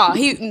 wrong at all.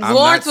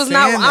 Lawrence was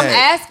not. saying I'm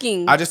that.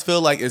 asking. I just feel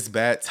like it's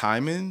bad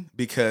timing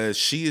because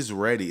she is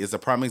ready. It's a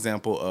prime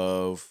example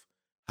of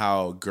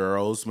how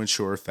girls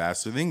mature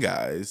faster than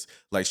guys.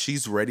 Like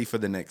she's ready for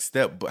the next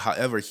step. But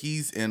however,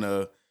 he's in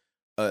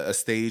a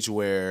stage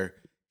where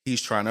he's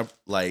trying to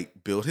like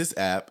build his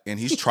app and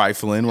he's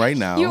trifling right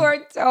now. You are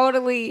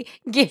totally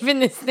giving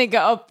this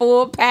nigga a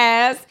full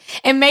pass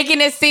and making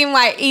it seem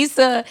like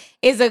Issa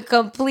is a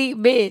complete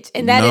bitch,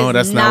 and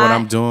that's not what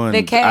I'm doing.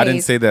 The case. I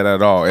didn't say that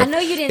at all. I know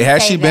you didn't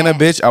Had say she been a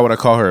that. bitch, I would have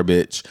called her a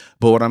bitch.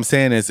 But what I'm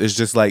saying is, it's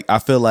just like I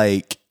feel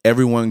like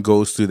everyone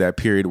goes through that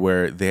period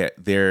where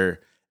they're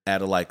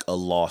at a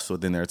loss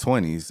within their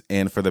 20s,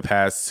 and for the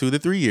past 2 to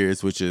 3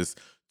 years, which is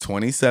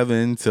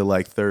 27 to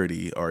like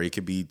 30, or it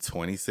could be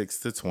 26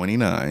 to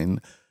 29.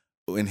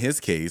 In his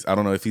case, I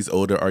don't know if he's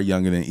older or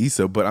younger than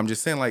Issa, but I'm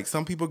just saying like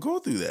some people go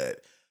through that.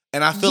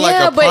 And I feel like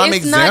a prime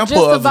it's not example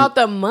just of about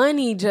the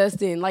money,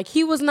 Justin. Like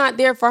he was not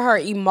there for her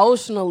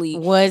emotionally.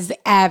 was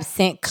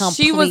absent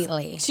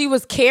completely. She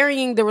was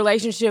carrying the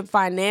relationship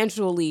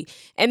financially.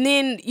 And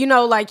then,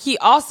 like he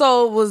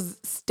also was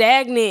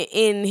stagnant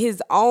in his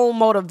own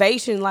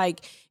motivation.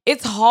 Like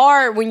it's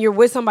hard when you're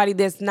with somebody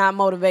that's not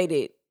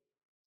motivated.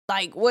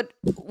 Like what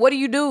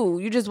do?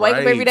 You just wake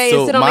up every day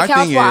and sit on the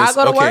couch while I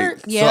go to work?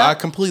 So I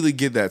completely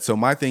get that. So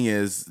my thing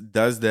is,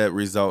 does that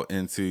result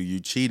into you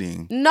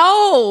cheating?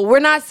 No, we're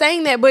not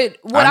saying that. But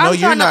what I know I'm you're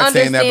trying to not understand,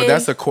 saying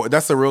that, but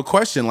that's a real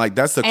question. Like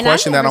that's a And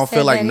question I that I never don't feel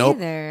said like that nope.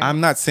 either.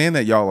 I'm not saying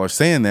that y'all are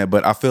saying that,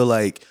 but I feel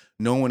like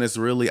no one is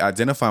really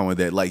identifying with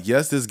that. Like,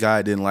 yes, this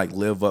guy didn't like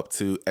live up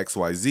to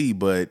XYZ,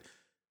 but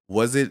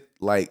was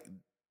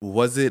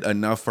it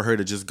enough for her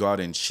to just go out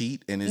and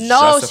cheat? And it's no,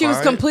 justified? she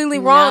was completely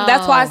wrong. No.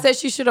 That's why I said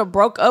she should have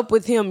broke up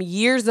with him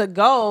years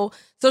ago,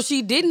 so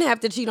she didn't have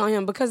to cheat on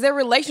him because their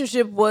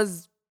relationship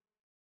was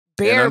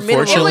bare And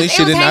minimum. unfortunately, it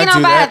she was did hanging not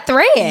on do by that. a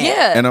thread.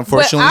 Yeah, And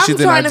unfortunately, but she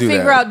did I'm trying not to do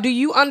figure that. out: do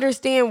you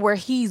understand where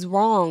he's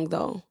wrong,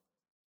 though?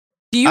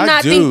 Do you I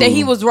not think that do.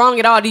 he was wrong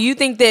at all? Do you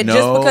think that just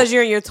No. because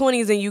you're in your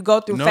 20s and you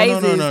go through No,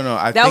 phases, no.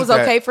 I that think was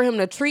okay for him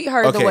to treat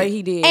her the Okay. way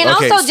he did? And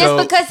Okay, also, so-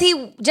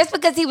 just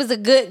because he was a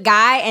good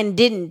guy and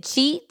didn't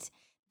cheat,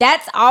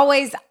 that's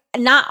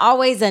not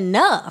always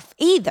enough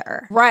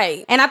either.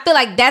 Right. And I feel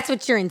like that's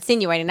what you're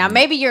insinuating. Now,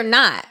 maybe you're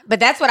not, but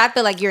that's what I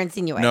feel like you're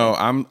insinuating. No,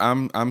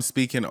 I'm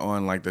speaking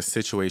on like the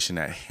situation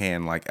at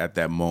hand, like at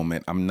that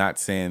moment. I'm not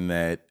saying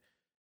that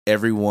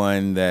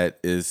everyone that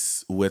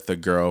is with a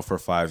girl for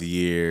 5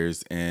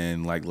 years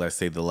and like let's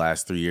say the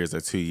last 3 years or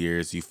 2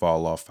 years you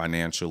fall off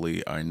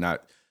financially or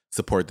not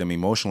support them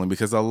emotionally,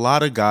 because a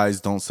lot of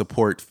guys don't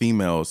support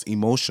females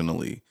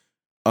emotionally.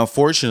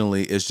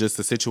 Unfortunately, it's just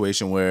a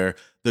situation where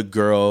the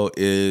girl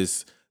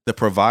is the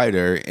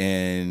provider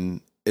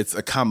and it's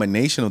a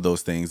combination of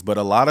those things. But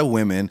a lot of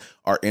women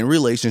are in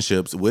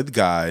relationships with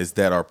guys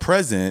that are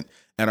present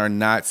and are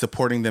not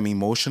supporting them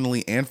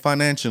emotionally and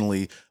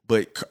financially,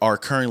 but are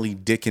currently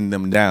dicking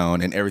them down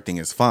and everything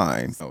is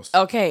fine.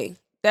 Okay.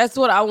 That's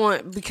what I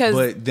want because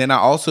But then I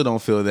also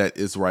don't feel that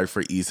it's right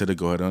for Issa to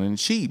go ahead on and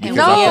cheat. Because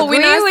No, I feel- we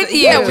agree with you.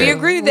 Yeah, we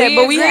agree with that. We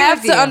But we agree have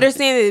with to you.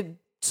 understand that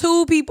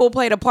two people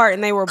played a part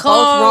and they were both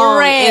wrong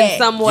in Correct.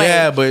 some way.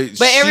 Yeah, but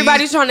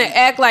everybody's trying to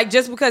act like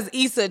just because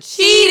Issa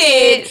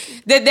cheated,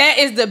 that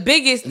is the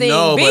biggest thing.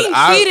 No, but Being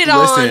cheated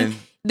on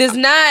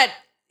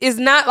is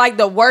not like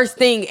the worst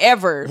thing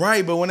ever.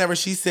 Right, but whenever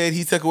she said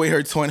he took away her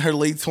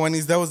late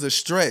 20s, that was a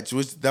stretch.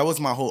 That was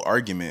my whole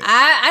argument.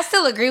 I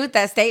still agree with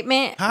that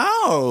statement.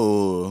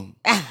 How?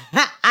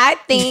 I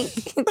think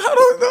I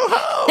don't know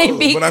how. But I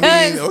mean,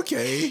 Because-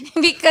 okay.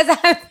 because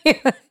I feel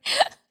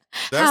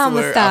That's how I'm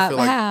where gonna stop. I feel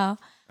like. How?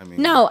 I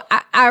mean, No,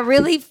 I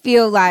really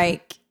feel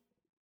like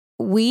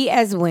we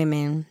as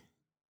women,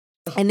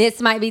 and this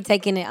might be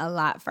taking it a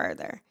lot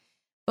further,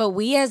 but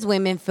we as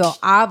women feel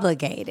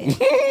obligated.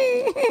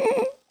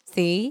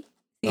 See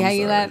I'm how you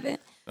sorry. laughing?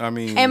 I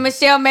mean, And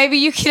Michelle, maybe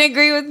you can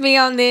agree with me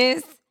on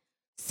this.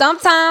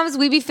 Sometimes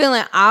we be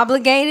feeling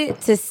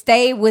obligated to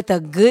stay with a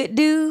good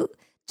dude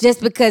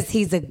just because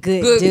he's a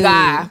good dude.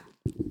 guy.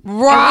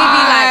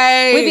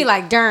 Right. And we be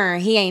like, darn,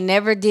 he ain't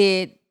never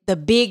did the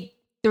big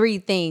 3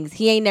 things.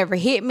 He ain't never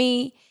hit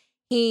me.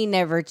 He ain't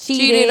never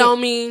cheated on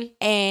me.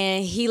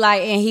 And he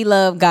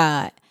loved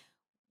God.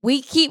 And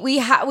he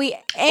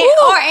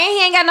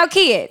ain't got no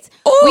kids.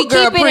 Ooh, we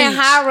girl, keep it in preach.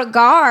 high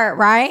regard,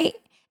 right?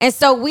 And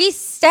so we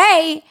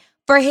stay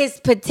for his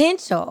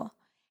potential.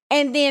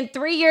 And then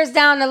 3 years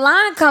down the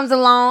line comes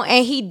along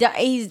and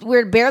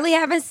we're barely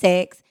having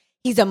sex.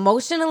 He's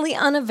emotionally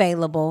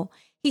unavailable.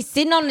 He's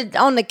sitting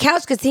on the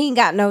couch because he ain't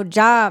got no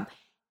job.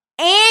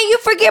 And you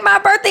forget my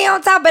birthday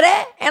on top of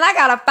that. And I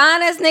got a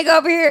fine ass nigga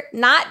over here.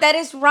 Not that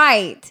it's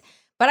right.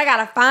 But I got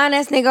a fine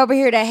ass nigga over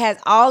here that has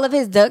all of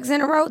his ducks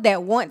in a row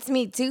that wants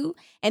me too.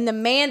 And the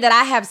man that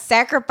I have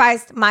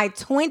sacrificed my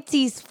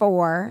 20s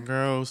for.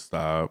 Girl,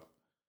 stop.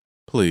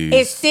 Please.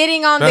 Is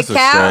sitting on That's the a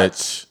couch.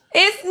 stretch.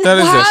 That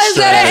is a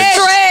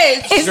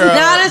stretch. It's Girl,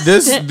 not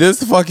a stretch.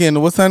 this fucking,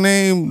 what's her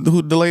name?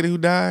 The lady who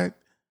died?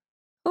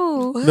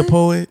 Ooh. The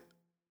poet.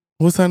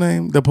 What's her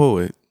name? The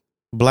poet.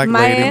 Black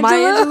lady. Maya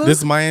Angelou?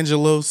 This Maya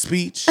Angelou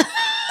speech.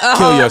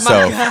 Kill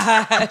yourself.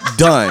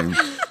 Done.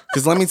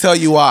 Because let me tell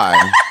you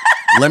why.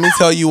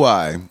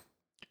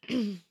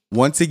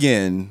 Once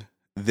again,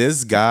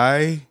 this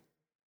guy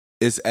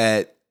is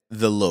at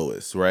the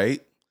lowest,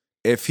 right?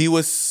 If he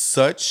was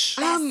such,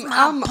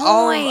 I'm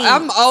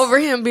over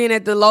him being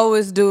at the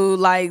lowest, dude.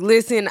 Like,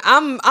 listen,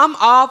 I'm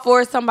all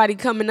for somebody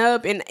coming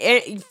up and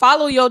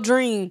follow your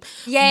dream.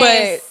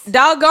 Yes. But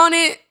doggone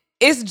it,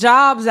 it's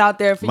jobs out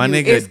there for my you.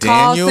 nigga It's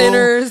Daniel. call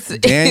centers.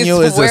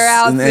 Daniel it's is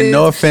warehouses. and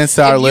no offense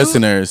to our If you-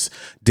 listeners,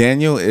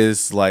 Daniel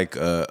is like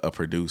a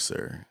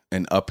producer,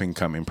 an up and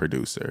coming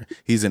producer.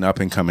 He's an up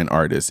and coming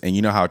artist, and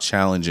you know how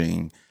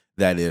challenging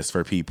that is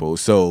for people.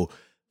 So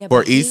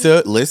for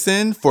Issa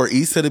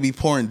to be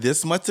pouring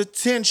this much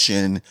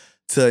attention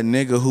to a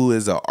nigga who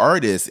is an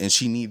artist and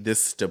she need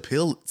this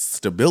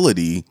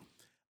stability,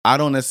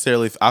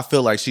 I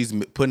feel like she's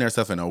putting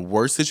herself in a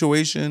worse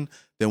situation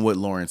than what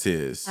Lawrence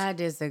is. I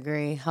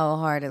disagree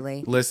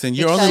wholeheartedly. Listen,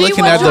 you're Because only she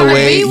looking at the wasn't way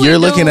trying to be you're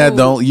with looking at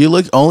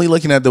dude. only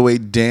looking at the way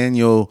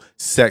Daniel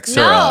sexed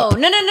her up.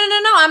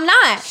 No, I'm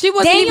not. She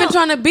wasn't even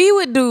trying to be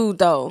with dude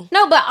though.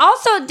 No, but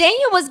also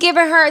Daniel was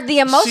giving her the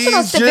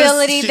emotional She's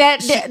stability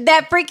just-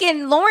 that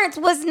freaking Lawrence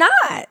was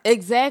not.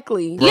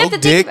 Exactly. You have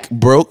Broke to think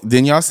dick,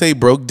 didn't y'all say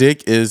broke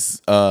dick is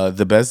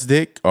the best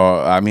dick?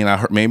 Or I mean,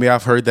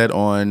 I've heard that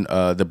on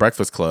the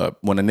Breakfast Club.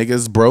 When a nigga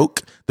is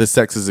broke, the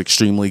sex is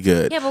extremely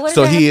good. Yeah, but what does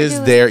so that he have to is do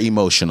with- there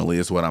emotionally,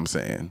 is what I'm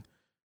saying.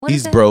 What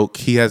He's is that? broke.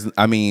 He has.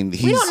 I mean,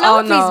 he's. We don't know Oh,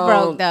 if he's no.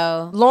 broke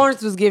though.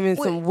 Lawrence was giving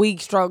some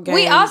weak stroke games.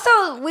 We also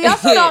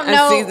don't in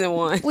know season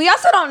 1. We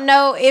also don't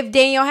know if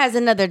Daniel has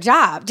another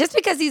job. Just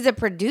because he's a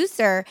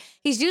producer,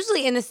 he's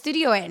usually in the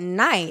studio at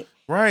night.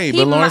 Right, He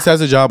but Lawrence mi-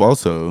 has a job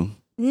also.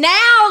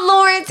 Now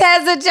Lawrence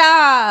has a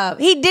job.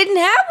 He didn't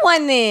have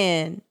one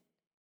then.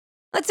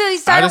 Until he I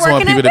started just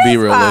want working people at to be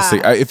Best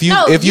realistic. Buy. If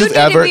No, you you've need to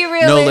ever be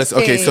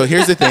okay. So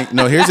here's the thing.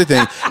 No, here's the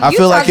thing. I You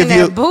feel like if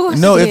talking that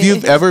bullshit. if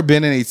you've ever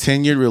been in a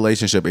tenured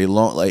relationship, a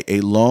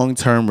long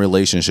term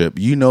relationship,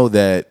 you know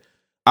that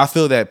I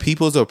feel that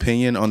people's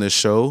opinion on the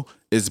show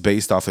is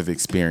based off of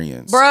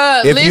experience.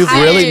 Bruh, if you've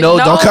listen, really no.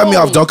 don't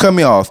cut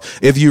me off.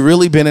 If you've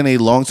really been in a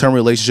long term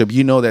relationship,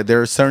 you know that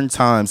there are certain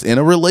times in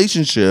a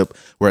relationship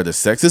where the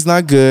sex is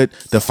not good,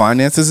 the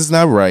finances is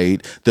not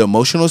right, the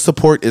emotional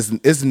support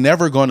is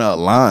never gonna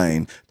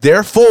align.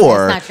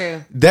 Therefore, That's not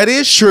true. that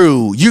is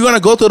true. You're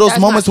gonna go through those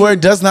That's moments not where it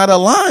does not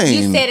align.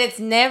 You said it's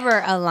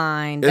never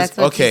aligned. That's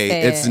what okay. you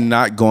said. It's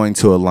not going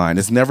to align.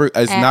 It's not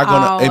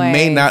gonna. It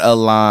may always. not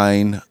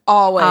align.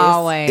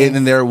 Always. And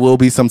then there will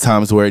be some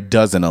times where it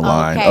doesn't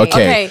align. Okay.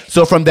 Okay.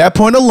 So from that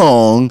point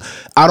along,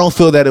 I don't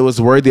feel that it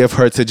was worthy of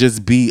her to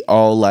just be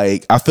all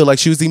like, I feel like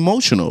she was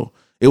emotional.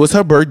 It was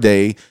her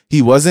birthday.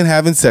 He wasn't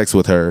having sex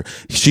with her.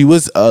 She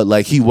was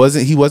he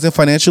wasn't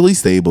financially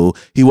stable.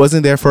 He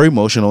wasn't there for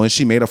emotional, and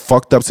she made a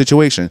fucked up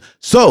situation.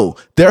 So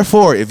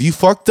therefore, if you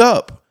fucked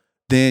up,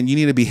 then you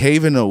need to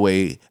behave in a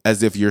way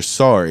as if you're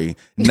sorry,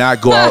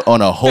 not go out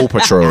on a whole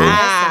patrol.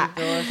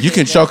 You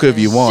can choke if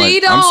you want.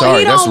 I'm sorry,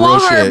 He that's don't real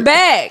want her shit.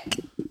 back.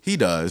 He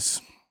does.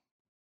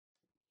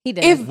 He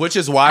does. Which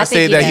is why I I say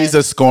think he that does. he's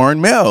a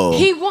scorned male.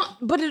 He want,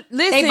 but listen,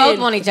 They both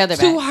want each other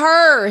To back.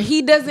 her,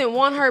 he doesn't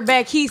want her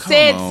back. He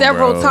said on,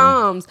 several bro.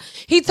 times.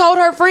 He told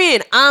her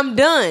friend, "I'm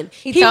done."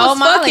 He told was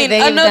Molly fucking that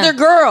he was another done.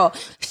 girl.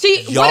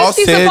 Y'all what is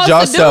she said supposed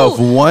yourself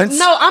to do? once.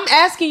 No, I'm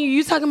asking you.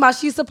 You talking about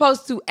she's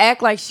supposed to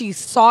act like she's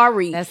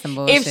sorry? That's some If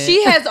bullshit.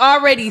 she has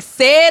already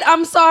said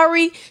I'm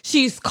sorry,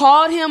 she's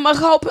called him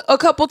a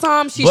couple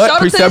times. She showed But up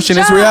to his perception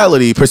is job.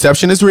 reality.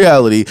 Perception is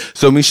reality.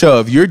 So, Michelle,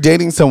 if you're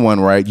dating someone,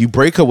 right, you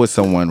break up with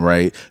someone,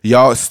 right,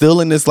 y'all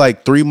still in this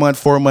like 3 month,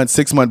 4 month,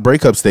 6 month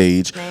breakup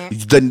stage.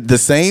 The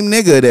same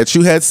nigga that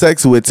you had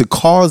sex with to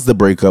cause the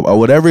breakup or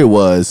whatever it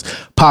was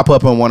pop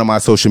up on one of my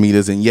social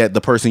medias, and yet the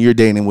person you're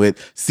dating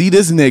with see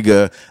this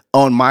nigga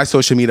on my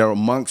social media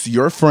amongst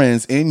your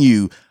friends and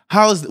you.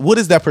 What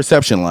is that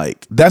perception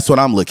like? That's what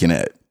I'm looking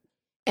at.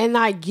 And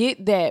I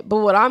get that, but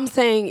what I'm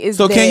saying is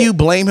So that can you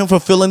blame him for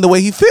feeling the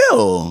way he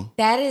feel?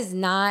 That is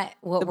not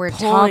what we're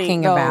point,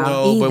 talking though. about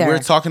No, either. but we're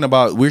talking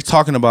about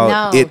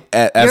No, it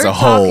as you're a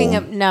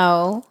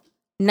whole.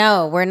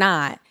 No, we're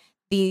not.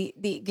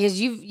 Because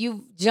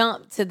you've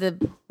jumped to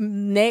the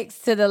next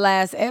to the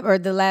last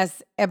the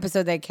last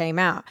episode that came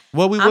out.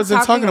 Well, we I'm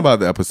wasn't talking about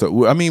the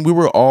episode. I mean, we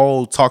were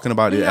all talking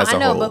about it as a I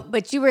know, whole.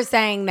 but you were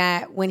saying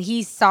that when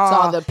he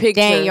saw the picture.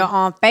 Daniel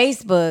on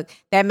Facebook,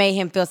 that made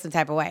him feel some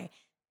type of way.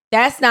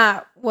 That's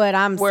not what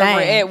I'm where saying.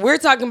 we're at. We're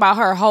talking about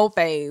her whole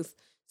phase.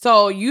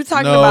 So you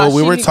talking No, about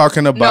we were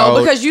talking about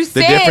because you the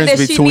said difference that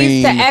she between-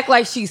 needs to act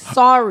like she's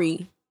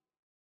sorry.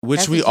 which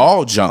That's we what you-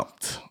 all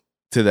jumped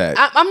to that.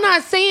 I'm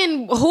not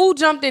saying who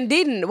jumped and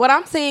didn't. What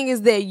I'm saying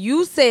is that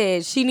you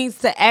said she needs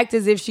to act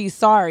as if she's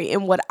sorry.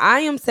 And what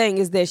I am saying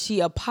is that she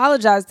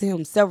apologized to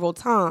him several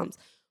times.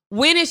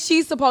 When is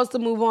she supposed to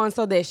move on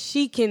so that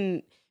she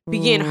can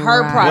begin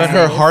her Right. process? But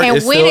her heart And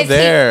is when still is he-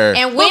 there.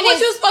 and But when what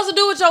is- you supposed to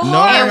do with your no,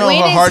 heart? And no,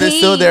 when her is heart is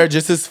still he- there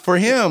just as for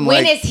him.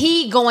 When like, is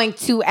he going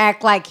to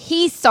act like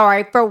he's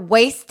sorry for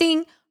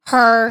wasting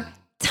her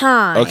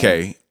time?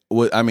 okay,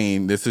 I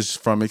mean, this is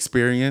from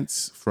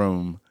experience,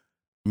 from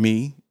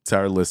me to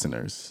our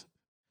listeners.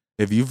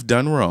 If you've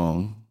done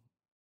wrong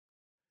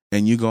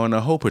and you go on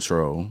a hoe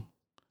patrol,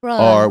 Bruh.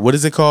 or what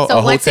is it called? So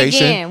a once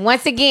hotation?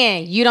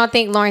 again, you don't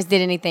think Lawrence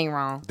did anything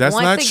wrong. That's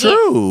Once not again-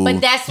 true.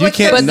 But that's You what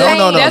can't- you're no, saying.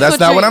 no, that's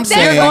not what I'm you're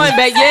saying. Going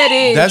back. Yeah, it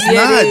is. That's Yeah,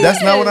 not- it is.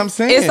 that's not what I'm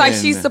saying. It's like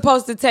she's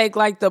supposed to take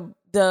like the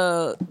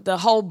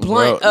whole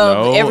blunt Well,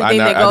 of no, everything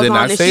that I goes did on,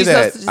 not and say she's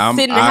that. supposed to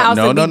sit in the house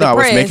no, and no, be no. I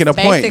was depressed, making a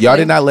point. Y'all basically.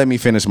 did not let me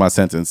finish my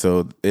sentence,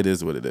 so it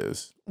is what it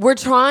is. We're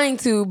trying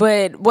to,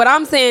 but what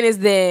I'm saying is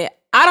that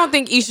I don't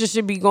think Isha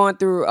should be going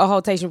through a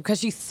hotation because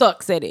she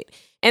sucks at it.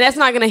 And that's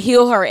not going to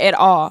heal her at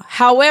all.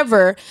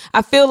 However,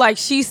 I feel like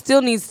she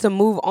still needs to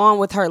move on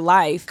with her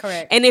life.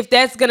 Correct. And if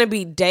that's going to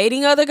be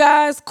dating other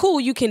guys,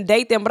 cool, you can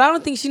date them. But I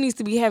don't think she needs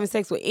to be having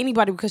sex with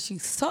anybody because she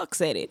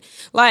sucks at it.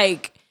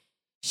 Like,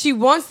 she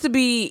wants to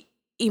be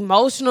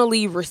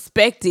emotionally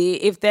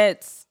respected, if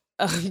that's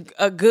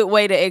a good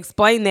way to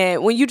explain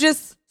that, when you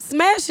just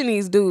smashing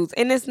these dudes.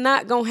 And it's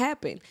not going to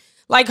happen.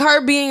 Like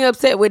her being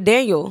upset with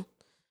Daniel.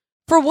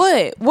 For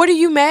what? What are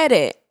you mad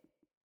at?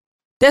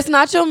 That's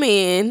not your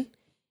man.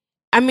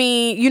 I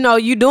mean, you know,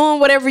 you doing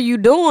whatever you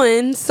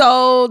doing,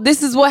 so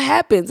this is what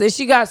happens. And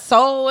she got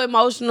so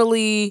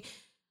emotionally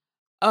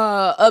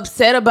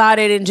upset about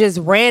it and just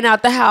ran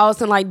out the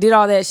house and like did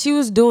all that. She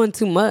was doing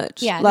too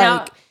much. Yeah. Like,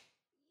 Now,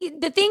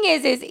 the thing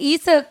is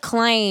Issa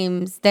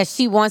claims that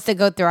she wants to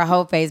go through a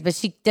whole phase, but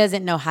she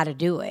doesn't know how to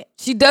do it.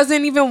 she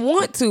doesn't even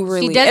want to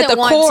really. She doesn't at the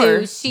want core.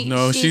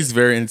 to. She's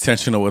very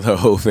intentional with her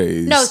whole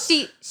phase. No,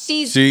 she's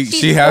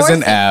She has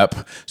an forcing-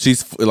 app.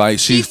 She's like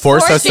she She's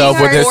forced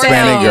herself with forcing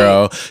Hispanic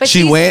herself. girl. But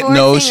She she's went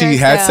forcing she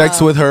had sex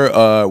herself. with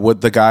her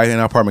with the guy in an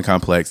apartment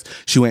complex.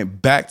 She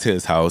went back to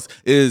his house.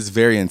 It is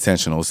very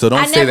intentional. So don't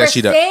I say never that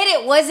she said does.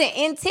 it wasn't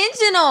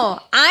intentional.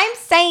 I'm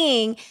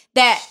saying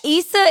that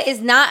Issa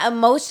is not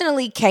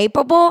emotionally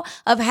capable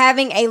of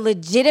having a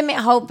legitimate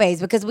whole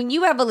phase, because when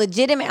you have a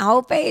legitimate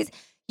whole phase,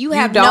 you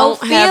have no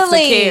don't have to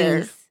care.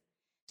 feelings.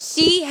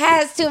 She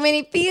has too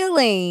many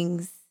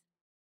feelings.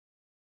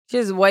 She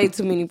has way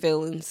too many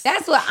feelings.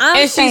 That's what I'm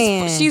and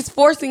saying. she's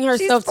forcing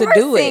herself to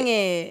do forcing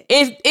it.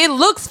 it. It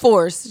looks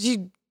forced.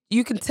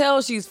 You can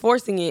tell she's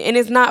forcing it, and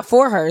it's not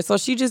for her. So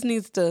she just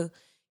needs to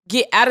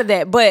get out of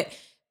that. But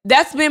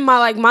that's been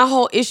my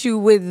whole issue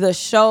with the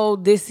show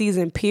this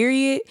season,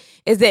 period,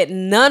 is that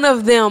none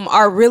of them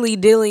are really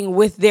dealing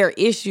with their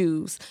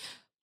issues.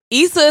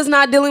 Issa is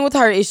not dealing with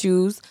her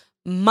issues.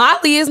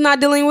 Molly is not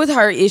dealing with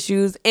her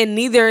issues, and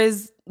neither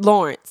is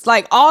Lawrence.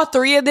 Like, all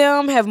three of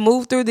them have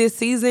moved through this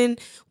season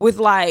with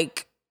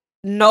like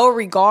no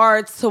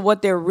regards to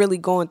what they're really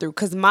going through.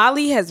 Because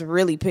Molly has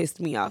really pissed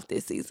me off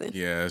this season.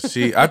 Yeah,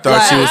 I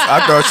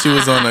thought she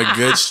was on a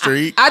good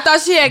streak. I thought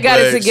she had got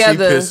it but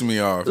together. She pissed me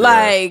off.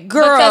 Like,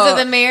 girl. Because of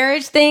the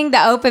marriage thing,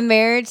 the open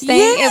marriage thing.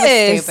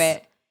 Yes. It was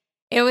stupid.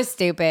 It was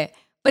stupid.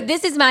 But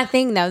this is my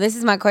thing, though. This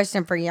is my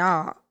question for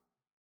y'all.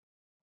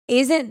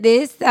 Isn't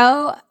this,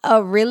 though,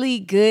 a really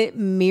good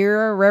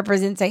mirror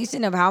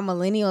representation of how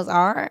millennials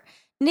are?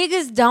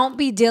 Niggas don't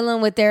be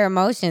dealing with their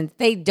emotions.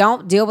 They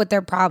don't deal with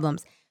their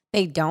problems.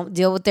 They don't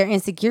deal with their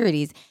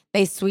insecurities.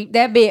 They sweep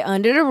that bit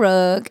under the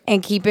rug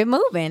and keep it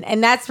moving.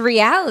 And that's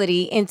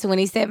reality in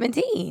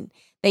 2017.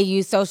 They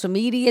use social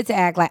media to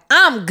act like,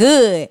 I'm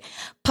good.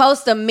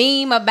 Post a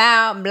meme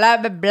about blah,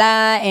 blah,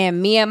 blah, and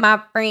me and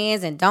my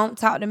friends, and don't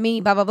talk to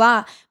me, blah, blah,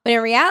 blah. But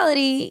in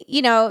reality,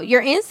 you know,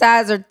 your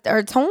insides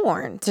are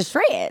torn to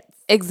shreds.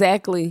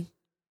 Exactly.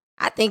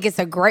 I think it's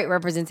a great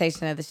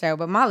representation of the show,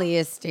 but Molly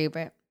is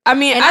stupid. I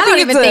mean, And I I don't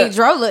think even think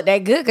Dro looked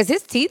that good because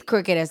his teeth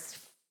crooked as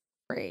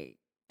freak.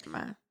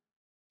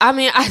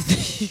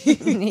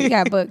 He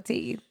got buck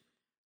teeth.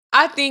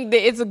 I think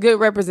that it's a good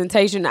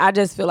representation. I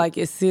just feel like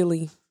it's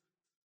silly.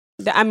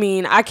 I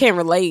mean, I can't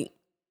relate.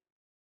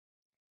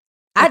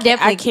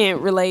 I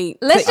can't relate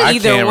Let's to just-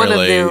 either one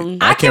relate. of them.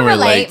 I can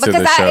relate to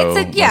the show.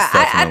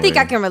 I think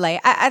I most can relate.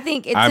 I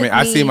think it's. I mean,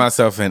 I see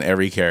myself in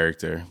every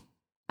character.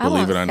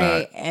 Believe it or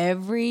not,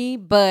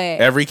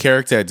 every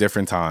character at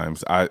different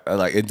times. I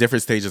like in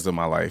different stages of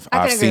my life. I can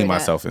I've agree seen with that.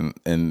 myself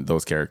in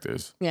those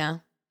characters. yeah.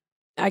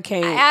 I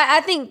can't. I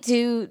think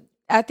too.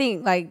 I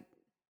think like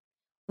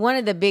one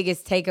of the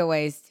biggest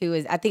takeaways too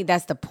is I think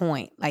that's the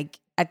point. Like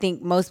I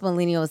think most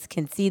millennials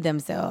can see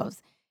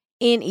themselves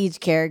in each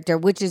character,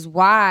 which is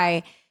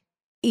why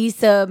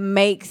Issa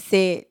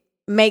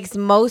makes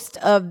most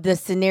of the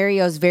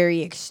scenarios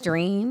very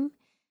extreme.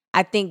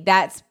 I think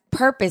that's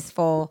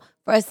purposeful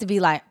for us to be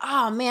like,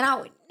 oh man, I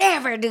would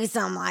never do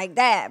something like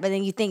that. But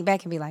then you think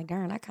back and be like,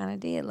 darn, I kind of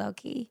did low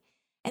key.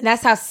 And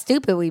that's how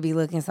stupid we be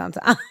looking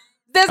sometimes.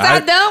 That's how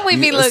dumb we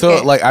be looking.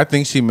 So like I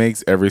think she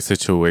makes every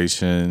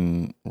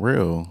situation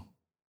real.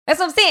 That's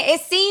what I'm saying.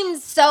 It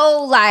seems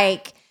so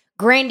like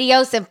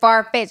grandiose and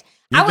far fetched.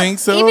 You think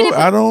so?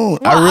 I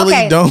don't. I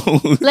really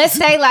don't. Let's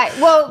say like,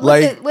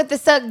 with the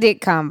suck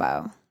dick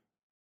combo.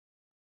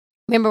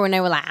 Remember when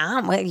they were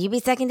like, you be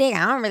sucking dick?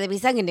 I don't really be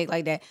sucking dick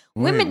like that.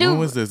 Women do. When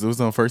was this? It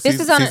was on first This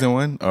season, was on season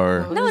 1?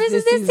 Or No, this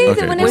is this season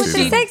Okay, when they this went to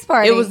the season. sex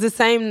party. It was the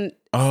same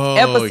oh,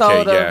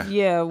 episode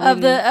okay, of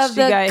of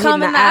the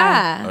cum in the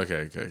eye.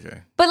 Okay.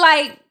 But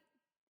like,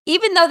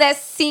 even though that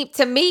seemed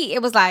to me,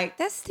 it was like,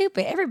 that's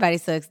stupid. Everybody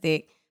sucks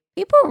dick.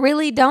 People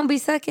really don't be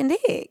sucking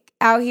dick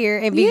out here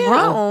and be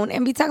grown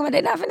and be talking about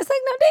they not finna suck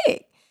no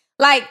dick.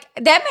 Like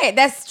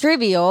that's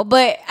trivial.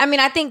 But I mean,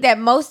 I think that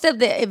most of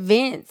the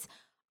events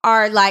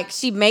are like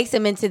she makes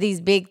them into these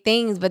big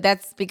things, but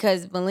that's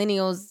because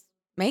millennials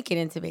make it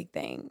into big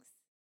things.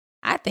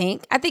 I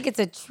think it's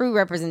a true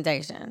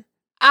representation.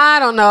 I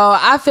don't know.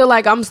 I feel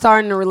like I'm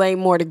starting to relate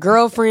more to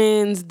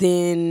Girlfriends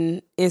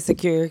than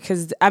Insecure.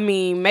 Because, I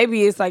mean,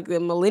 maybe it's like the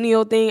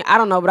millennial thing. I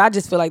don't know. But I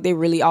just feel like they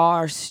really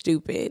are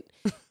stupid.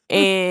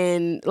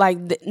 And, like,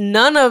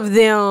 none of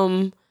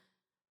them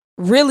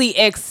really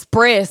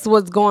express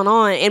what's going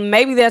on. And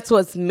maybe that's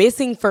what's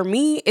missing for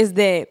me is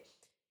that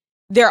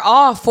they're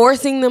all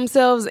forcing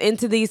themselves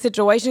into these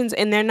situations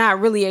and they're not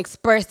really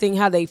expressing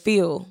how they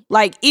feel.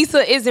 Like,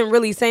 Issa isn't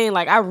really saying,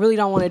 like, I really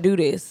don't want to do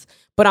this,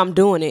 but I'm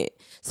doing it.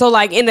 So,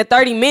 like, in the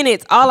 30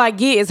 minutes, all I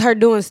get is her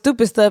doing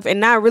stupid stuff and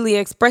not really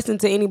expressing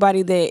to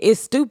anybody that it's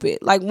stupid.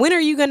 Like, when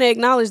are you going to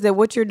acknowledge that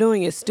what you're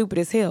doing is stupid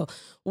as hell?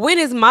 When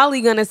is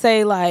Molly going to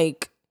say,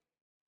 like,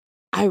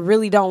 I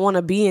really don't want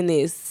to be in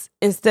this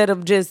instead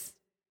of just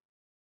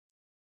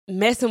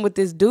messing with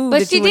this dude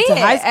that you went to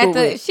high school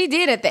with? She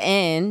did at the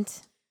end.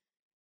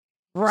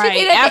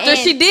 Right. After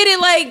she did it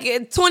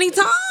like 20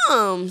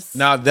 times.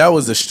 Now, that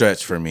was a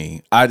stretch for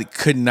me. I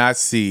could not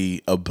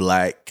see a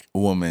black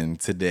woman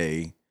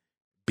today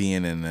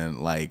being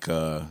in like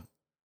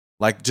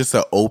just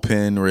an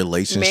open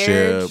relationship.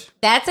 Marriage.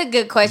 That's a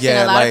good question.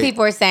 Yeah, a lot like- of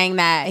people are saying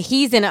that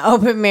he's in an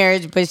open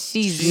marriage, but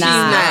she's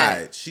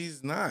not.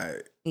 She's not.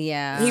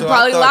 Yeah. He So I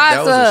probably thought lied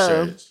that to was a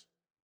her. stretch.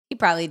 He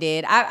probably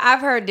did.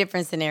 I've heard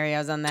different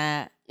scenarios on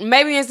that.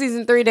 Maybe in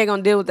season 3 they're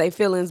gonna deal with their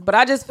feelings, but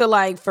I just feel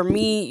like for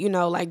me, you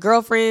know, like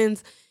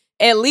Girlfriends,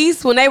 at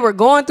least when they were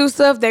going through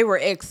stuff, they were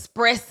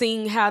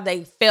expressing how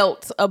they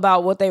felt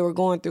about what they were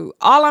going through.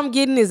 All I'm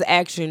getting is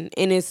action,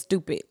 and it's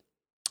stupid.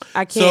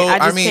 I can't. So I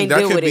just mean, can't that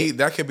deal could with be it.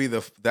 that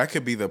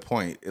could be the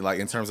point. Like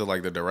in terms of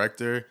like the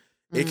director,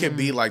 it could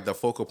be like the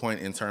focal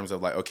point in terms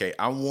of like, okay,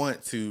 I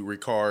want to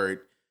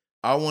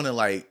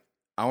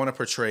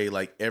portray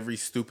like every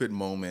stupid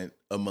moment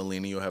a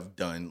millennial have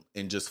done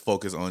and just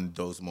focus on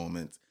those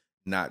moments,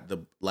 not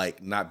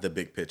the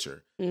big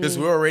picture. Because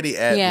we're already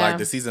at like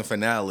the season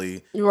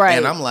finale, Right.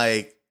 And I'm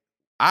like,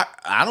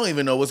 I don't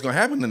even know what's gonna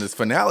happen in this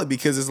finale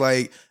because it's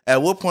like,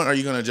 at what point are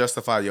you gonna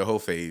justify your whole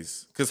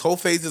phase? Because whole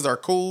phases are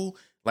cool,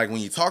 like when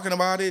you're talking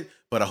about it,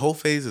 but a whole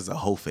phase is a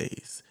whole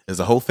phase. There's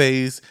a whole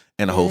phase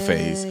and a whole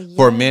phase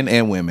for men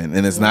and women,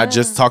 and it's not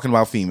just talking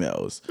about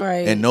females.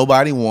 Right. And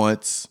nobody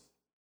wants.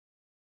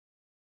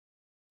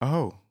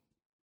 Oh,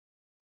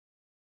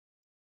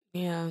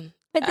 Yeah.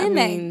 But I then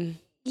mean,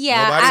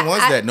 nobody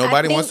wants that.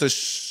 Nobody think- wants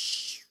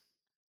to.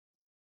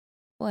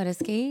 What, a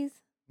skis?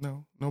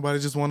 No, nobody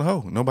just want a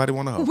hoe. Nobody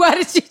want a hoe. Why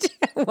did you?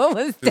 What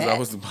was Because that? I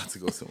was about to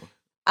go somewhere.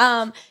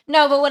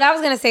 No, but what I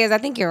was gonna say is I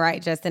think you're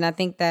right, Justin. I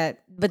think but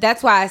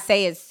that's why I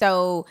say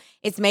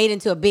it's made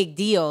into a big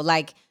deal.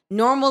 Like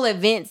normal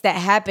events that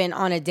happen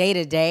on a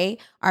day-to-day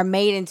are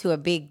made into a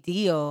big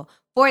deal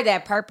for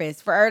that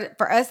purpose. For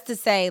us to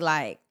say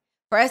like,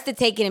 for us to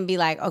take it and be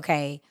like,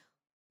 okay,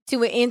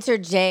 to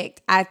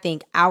interject, I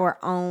think our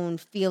own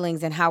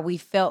feelings and how we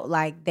felt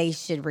like they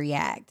should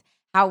react,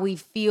 how we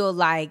feel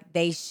like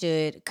they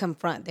should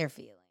confront their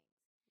feelings.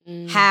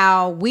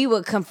 How we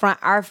would confront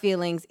our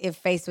feelings if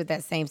faced with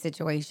that same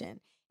situation.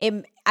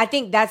 I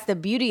think that's the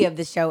beauty of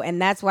the show, and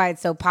that's why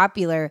it's so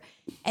popular,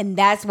 and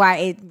that's why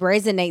it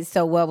resonates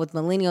so well with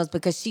millennials,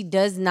 because she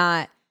does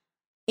not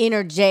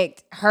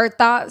interject her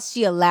thoughts.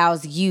 She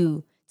allows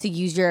you to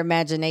use your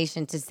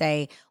imagination to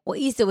say, well,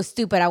 Issa was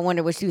stupid. I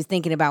wonder what she was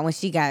thinking about when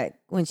she got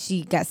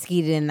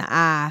skeeted in the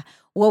eye.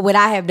 What would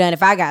I have done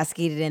if I got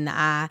skeeted in the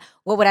eye?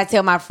 What would I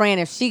tell my friend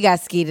if she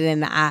got skeeted in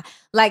the eye?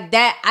 Like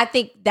that, I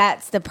think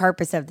that's the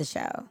purpose of the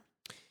show.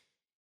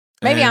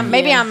 Maybe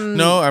I'm.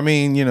 No, I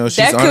mean, she's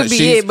that on could it. be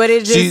She's- it, but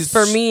it she's- just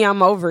for me,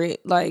 I'm over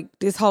it. Like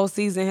this whole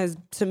season has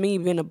to me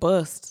been a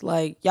bust.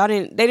 Like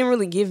they didn't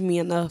really give me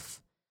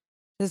enough.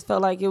 Just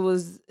felt like it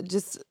was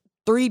just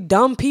 3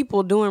 dumb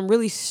people doing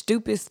really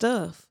stupid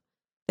stuff.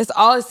 That's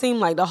all it seemed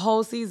like the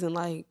whole season.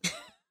 Like,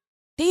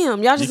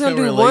 damn, y'all You just gonna can't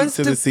do relate one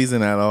to the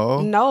season at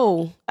all.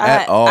 No,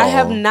 At all. I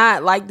have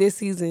not liked this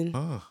season.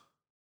 Oh,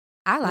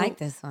 I like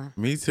this one.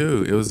 me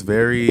too. It was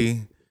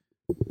very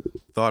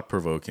thought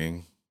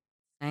provoking,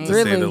 to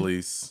say the Really?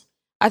 least.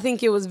 I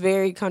think it was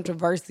very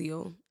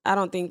controversial. I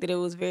don't think that it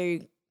was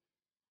very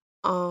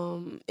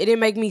it didn't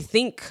make me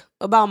think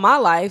about my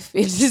life.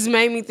 It just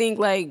made me think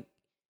like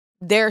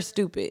they're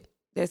stupid.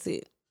 That's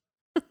it.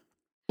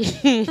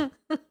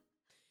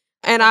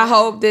 And I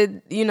hope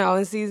that,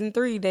 in season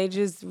 3 they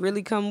just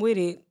really come with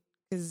it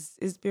cuz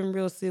it's been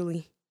real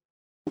silly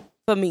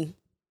for me.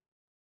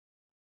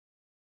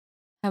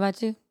 How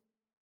about you?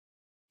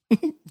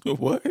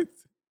 What?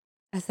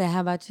 I said,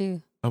 how about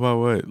you? About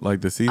what?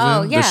 Like the season?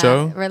 Oh, yeah. The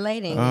show?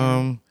 Relating.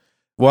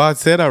 Well, I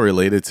said I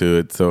related to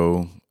it,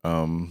 so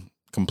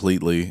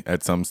completely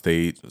at some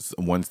stage,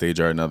 one stage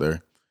or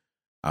another.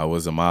 I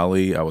was a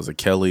Molly, I was a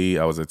Kelly,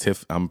 I was a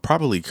Tiff. I'm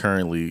probably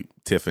currently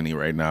Tiffany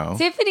right now.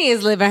 Tiffany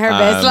is living her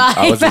best life.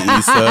 I was a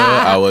Issa,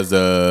 I was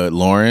a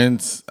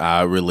Lawrence.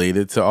 I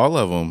related to all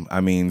of them.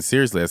 I mean,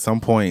 seriously, at some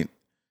point,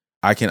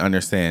 I can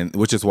understand,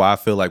 which is why I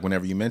feel like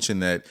whenever you mention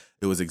that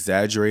it was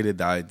exaggerated,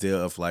 the idea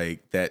of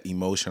like that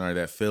emotion or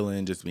that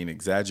feeling just being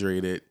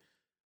exaggerated,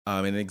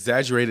 and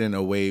exaggerated in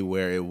a way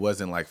where it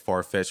wasn't like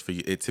far-fetched for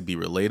it to be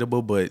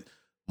relatable, but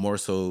more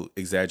so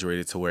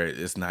exaggerated to where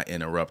it's not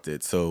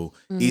interrupted. So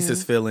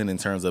Issa's feeling in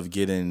terms of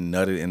getting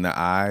nutted in the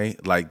eye,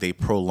 like they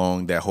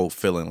prolonged that whole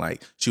feeling.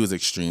 Like she was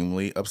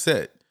extremely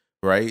upset,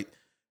 right?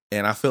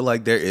 And I feel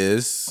like there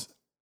is,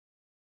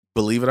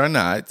 believe it or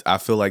not, I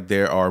feel like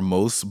there are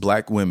most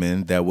black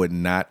women that would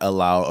not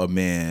allow a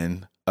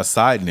man, a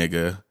side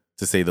nigga,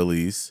 to say the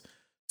least,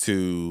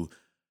 to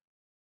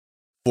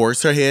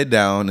force her head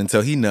down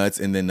until he nuts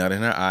and then nut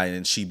in her eye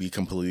and she be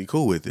completely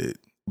cool with it.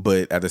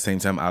 But at the same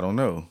time, I don't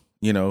know.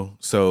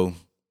 So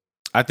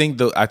I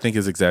think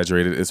it's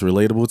exaggerated. It's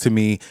relatable to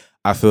me.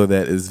 I feel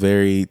that it's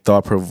very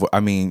thought provoking. I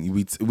mean,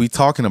 we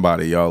talking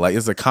about it, y'all. Like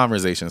it's a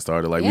conversation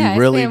starter. Like Yeah, we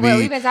really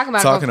we've been talking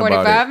about it for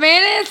 45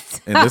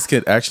 minutes. And this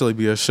could actually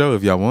be a show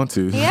if y'all want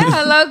to.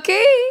 Yeah, low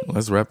key.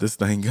 Let's wrap this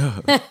thing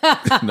up.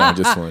 No,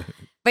 just one.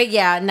 But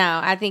yeah,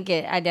 no, I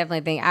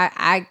definitely think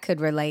I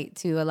could relate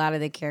to a lot of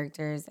the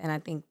characters, and I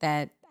think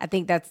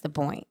that's the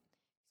point.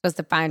 Supposed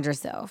to find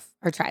yourself,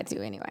 or try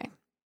to anyway.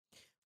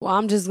 Well,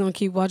 I'm just gonna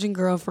keep watching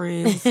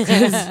Girlfriends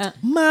because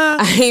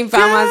I ain't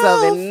found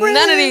myself in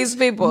none of these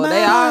people.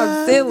 They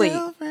are silly.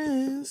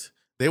 Girlfriends.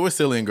 They were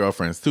silly in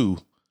Girlfriends too.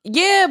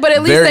 Yeah, but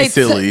at least Very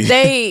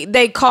silly.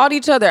 they called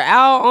each other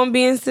out on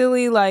being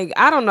silly. Like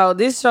I don't know,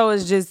 this show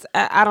is just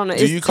I don't know.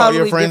 Do you call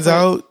your friends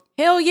out?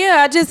 Hell yeah,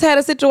 I just had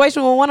a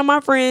situation with one of my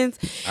friends,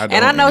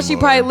 and I know she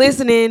probably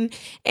listening,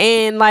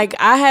 and like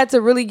I had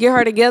to really get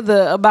her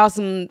together about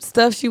some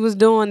stuff she was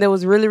doing that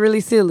was really,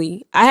 really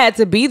silly. I had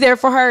to be there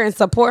for her and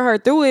support her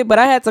through it, but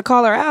I had to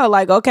call her out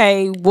like,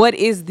 okay, what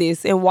is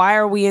this, and why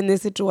are we in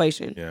this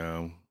situation?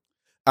 Yeah.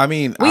 I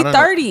mean, we I don't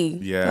 30. know.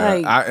 Yeah,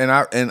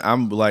 like,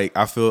 I'm like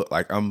I feel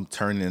like I'm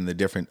turning in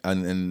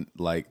in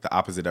like the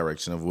opposite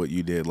direction of what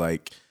you did.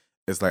 Like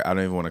it's like I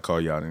don't even want to call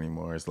you out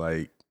anymore. It's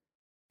like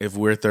if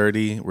we're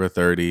 30, we're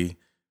 30.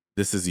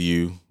 This is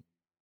you.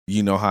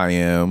 You know how I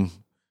am.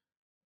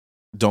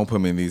 Don't put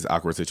me in these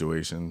awkward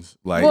situations.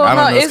 Like I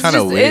don't know. It's kind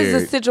of weird.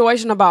 It's a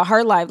situation about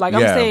her life. Like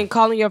I'm saying,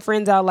 calling your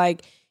friends out,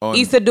 like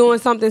Issa doing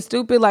something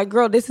stupid. Like,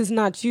 girl, this is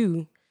not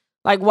you.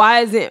 Like, why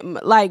is it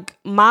like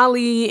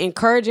Molly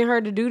encouraging her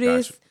to do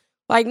this? Gotcha.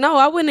 Like, no,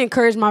 I wouldn't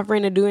encourage my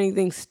friend to do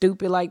anything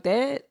stupid like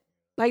that.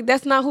 Like,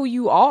 that's not who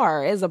you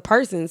are as a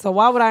person. So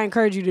why would I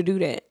encourage you to do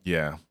that?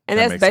 Yeah. And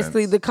that's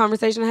basically the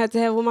conversation I had to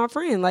have with my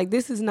friend. Like,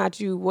 this is not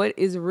you. What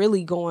is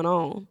really going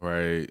on?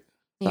 Right.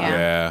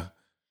 Yeah.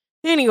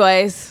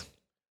 Anyways.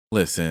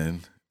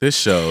 Listen, this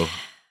show,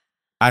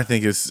 I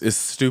think it's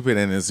stupid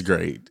and it's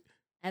great.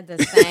 At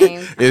the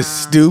same time. It's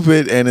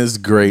stupid and it's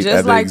great Just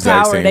at the like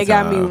exact Power, same they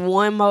got time. me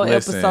one more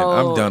Listen, episode.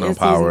 I'm done on in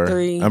Power. Season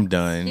 3. I'm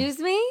done. Excuse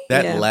me?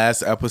 That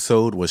last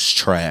episode was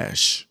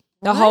trash.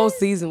 The whole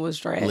season was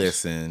trash.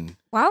 Listen,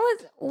 Why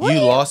was what? you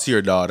lost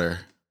your daughter.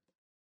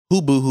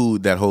 Who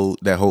boo-hooed that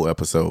whole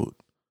episode?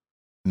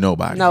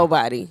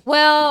 Nobody.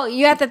 Well,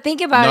 you have to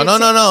think about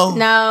it.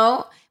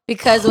 No,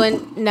 because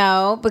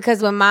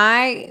when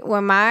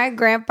my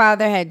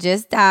grandfather had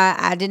just died,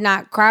 I did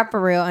not cry for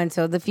real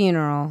until the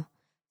funeral.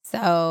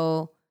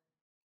 So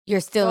you're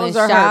still Those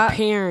in are shock. her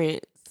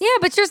parents. Yeah,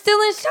 but you're still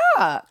in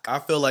shock. I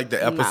feel like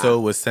the episode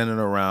was centered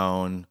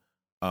around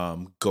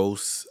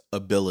Ghost's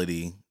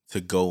ability to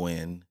go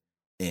in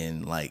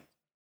and like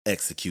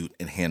execute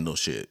and handle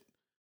shit,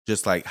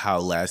 just like how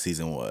last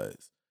season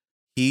was.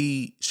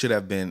 He should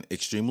have been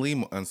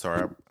extremely. I'm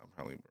sorry, I'm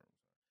probably.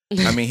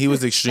 I mean, he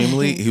was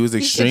extremely. You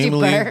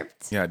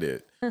burped. Yeah, I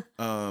did.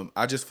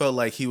 I just felt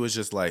like he was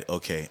just like,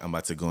 okay, I'm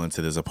about to go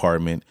into this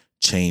apartment,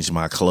 change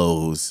my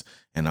clothes,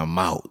 and I'm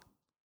out.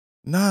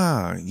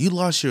 Nah, you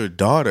lost your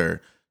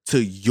daughter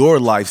to your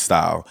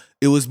lifestyle.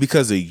 It was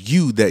because of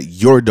you that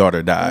your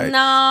daughter died.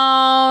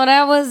 No,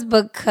 that was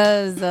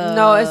because of...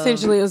 No,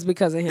 essentially it was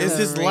because of him. It's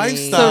his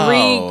lifestyle.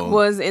 Tariq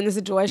was in the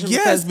situation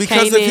Yes,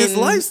 because of his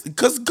life.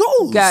 Because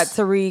Ghost got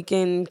Tariq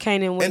and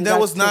Kanan went and that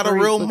was not a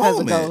real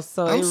moment. Ghost,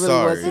 so I'm it really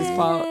sorry. was his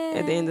fault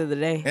at the end of the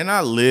day. And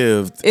I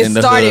lived It in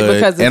the started hood,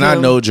 because of and I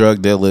him. know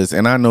drug dealers,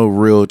 and I know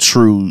real,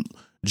 true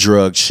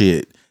drug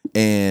shit,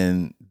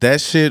 and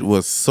that shit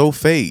was so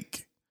fake.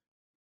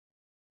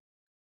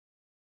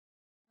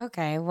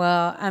 Okay,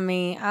 well, I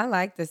mean, I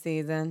like the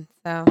season,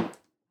 so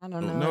I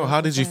don't know. No, how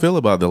did you feel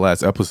about the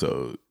last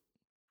episode?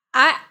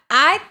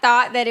 I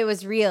thought that it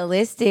was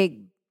realistic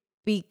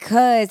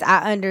because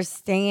I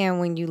understand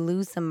when you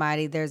lose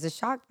somebody, there's a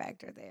shock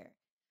factor there.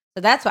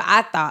 So that's what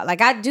I thought. Like,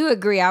 I do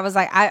agree. I was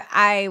like,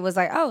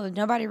 oh,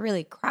 nobody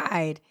really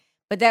cried.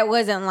 But that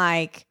wasn't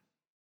like,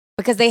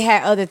 because they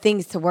had other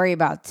things to worry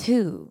about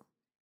too.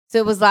 So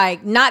it was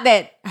like, not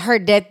that her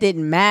death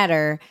didn't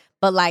matter,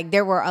 but like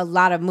there were a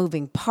lot of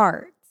moving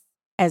parts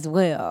as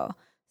well.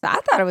 So I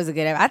thought it was a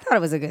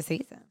good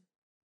season.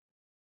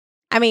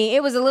 I mean, I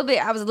was a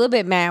little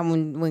bit mad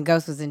when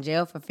Ghost was in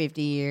jail for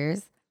 50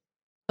 years.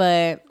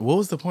 But What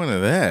was the point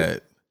of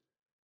that?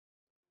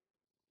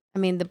 I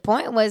mean, the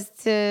point was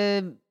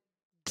to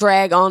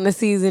Drag on the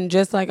season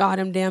just like all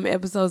them damn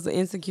episodes of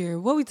Insecure.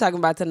 What we talking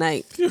about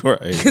tonight?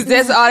 Right. Because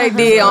that's all they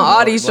did on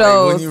all these Like,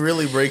 shows. when you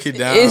really break it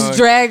down, It's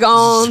drag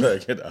on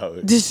drag it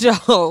out. the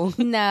show.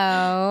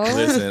 no.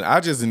 Listen, I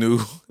just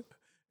knew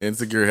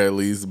Insecure had at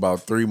least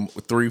about 4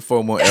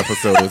 more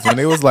episodes. When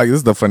it was like, this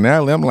is the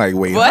finale, I'm like,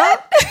 wait,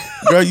 What?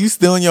 girl, you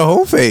still in your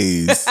whole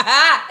phase.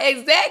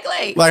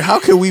 Exactly. Like, how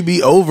can we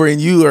be over and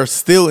you are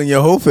still in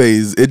your whole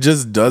phase? It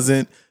just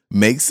doesn't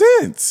make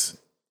sense.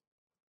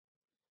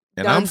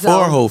 And I'm for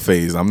a whole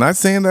phase. I'm not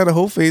saying that a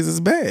whole phase is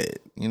bad,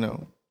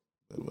 but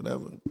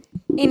whatever.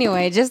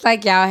 Anyway, just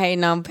like y'all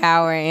hating on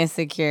Power and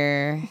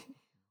Insecure,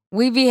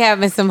 we be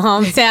having some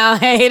hometown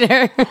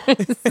haters.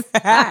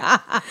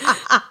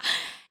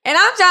 And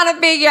I'm trying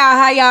to figure out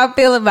how y'all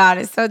feel about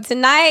it. So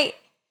tonight,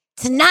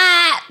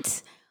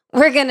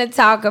 we're going to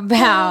talk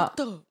about...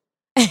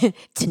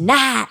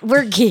 Tonight,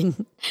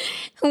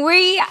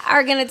 we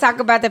are going to talk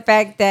about the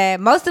fact that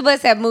most of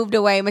us have moved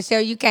away.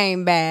 Michelle, you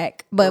came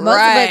back, but most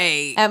of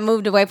us have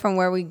moved away from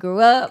where we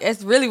grew up.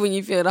 It's really when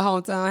you feel the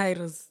hometown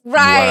haters.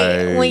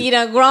 Right. When you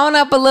done grown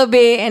up a little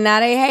bit and now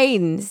they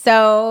hating.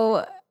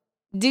 So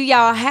do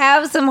y'all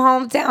have some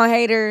hometown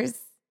haters?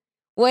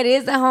 What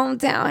is a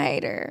hometown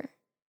hater?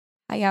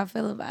 How y'all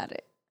feel about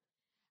it?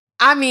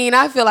 I mean,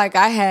 I feel like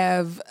I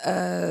have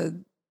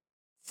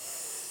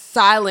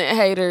silent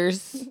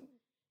haters.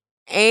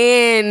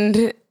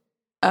 And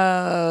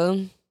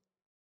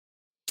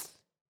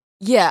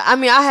yeah, I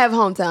mean, I have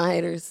hometown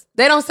haters.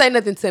 They don't say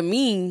nothing to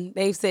me.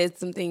 They've said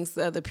some things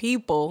to other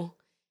people,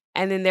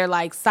 and then they're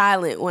like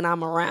silent when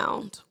I'm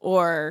around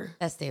or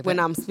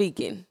when I'm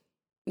speaking.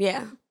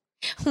 Yeah.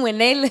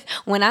 When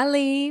I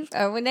leave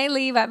or when they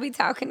leave, I be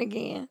talking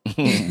again.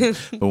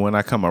 But when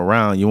I come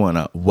around, you want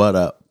to what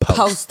up?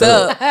 Post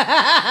up.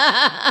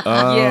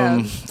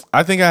 Yeah.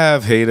 I think I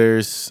have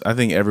haters. I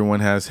think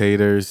everyone has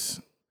haters.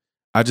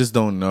 I just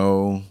don't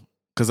know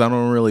because I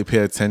don't really pay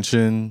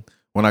attention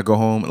when I go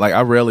home. Like,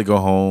 I rarely go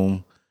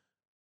home.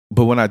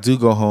 But when I do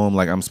go home,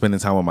 like, I'm spending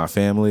time with my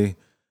family.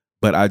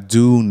 But I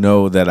do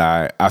know that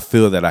I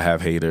feel that I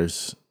have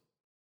haters.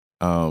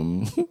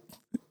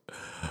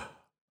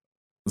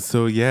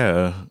 So,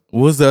 yeah.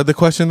 What was the other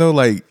question, though?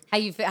 Like, how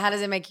you feel? How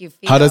does it make you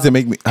feel? How does it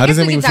make me? How does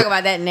it make me talk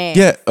about that next.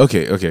 Yeah.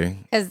 Okay.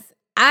 Because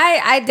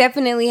I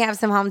definitely have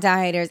some hometown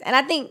haters. And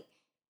I think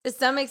to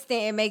some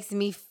extent it makes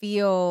me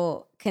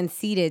feel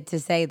conceited to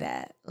say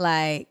that.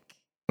 Like,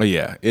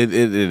 yeah, it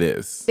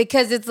is.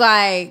 Because it's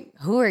like,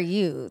 who are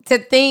you to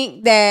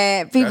think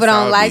that people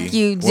don't like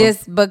you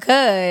just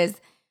because?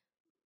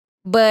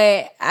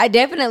 But I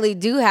definitely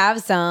do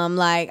have some.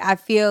 Like, I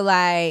feel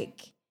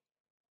like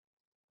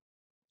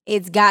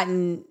it's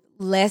gotten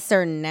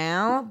lesser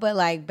now, but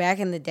like back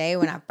in the day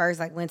when I first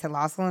like went to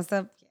law school and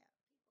stuff,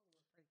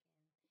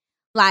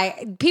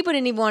 like people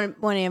didn't even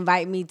want to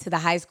invite me to the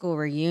high school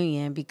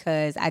reunion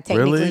because I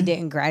technically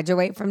didn't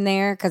graduate from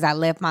there because I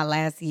left my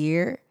last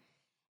year.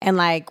 And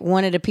like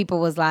one of the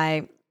people was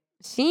like,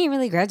 she ain't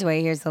really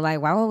graduate here, so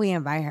like why would we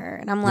invite her?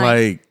 And I'm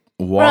like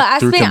walk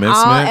through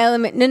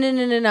commencement?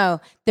 No.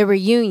 The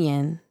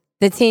reunion,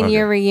 the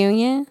 10-year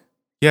reunion.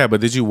 Yeah,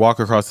 but did you walk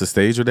across the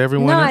stage with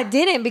everyone? No, I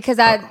didn't because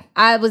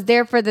I was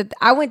there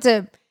I went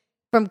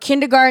from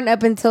kindergarten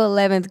up until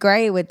 11th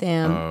grade with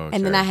them,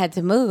 and then I had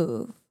to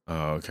move.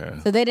 Oh, okay.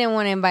 So they didn't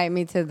want to invite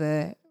me to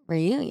the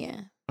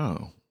reunion.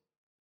 Oh.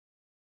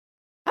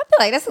 I feel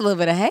like that's a little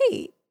bit of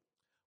hate.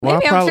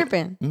 Maybe I'm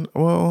tripping.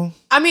 Well,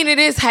 I mean, it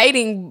is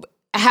hating,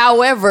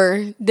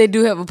 However, they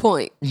do have a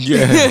point.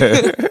 Yeah.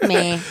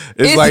 Man.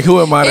 It's like,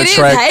 who am I to it is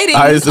track? hating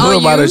Who on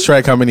am I you. to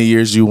track how many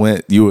years you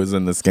was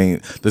in the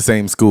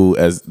same school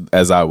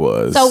as I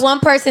was? So one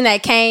person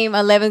that came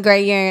 11th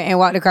grade year and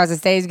walked across the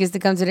stage gets to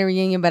come to the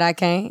reunion, but I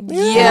can't.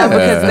 Yeah,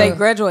 because they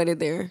graduated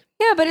there.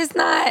 Yeah, but it's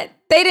not.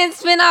 They didn't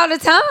spend all the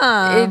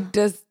time. It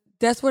does.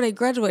 That's where they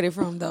graduated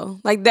from, though.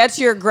 Like, that's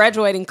your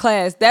graduating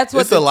class. That's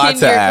what it's the a lot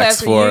 10-year to class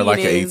ask for, reunion like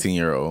an is.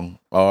 18-year-old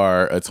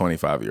or a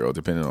 25-year-old,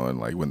 depending on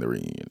like when the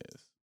reunion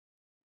is.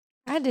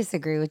 I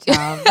disagree with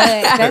y'all, but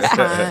that's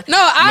fine. No,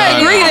 I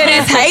agree no.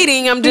 that it's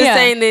hating. I'm just Yeah.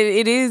 saying that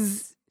it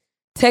is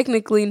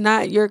technically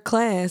not your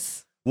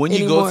class. When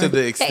you anymore. go to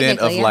the extent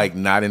of Technically, yeah. like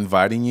not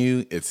inviting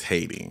you, it's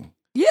hating.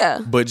 Yeah.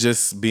 But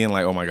just being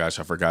like, oh my gosh,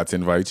 I forgot to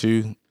invite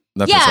you.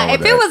 Nothing's wrong Yeah,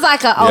 with if it that. was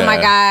like oh my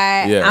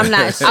Yeah. God, Yeah. I'm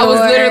not sure. I was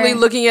literally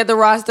looking at the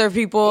roster of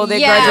people that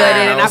Yeah.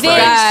 graduated, and I I was like,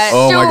 forgot.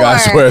 oh my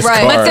gosh, where's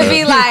Right. Cara? But to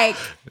be like,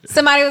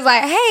 somebody was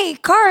like, hey,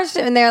 Cara,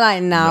 and they're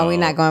like, no, we're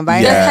not going by.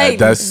 Yeah, That's hating.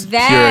 that's pure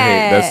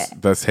That-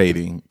 hate. That's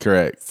hating.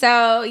 Correct.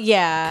 So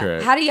yeah,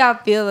 Correct. how do y'all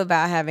feel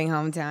about having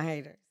hometown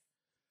haters?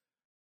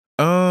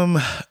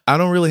 I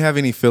don't really have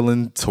any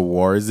feeling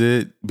towards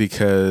it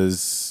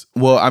because,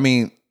 well, I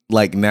mean,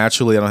 like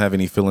naturally, I don't have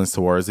any feelings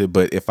towards it.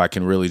 But if I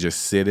can really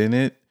just sit in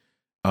it,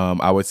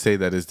 I would say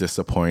that is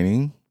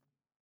disappointing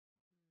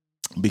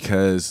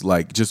because,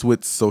 like, just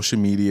with social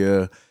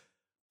media,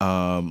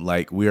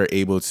 like we are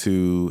able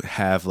to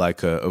have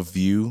like a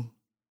view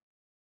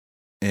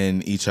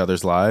in each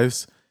other's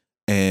lives,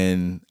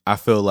 and I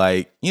feel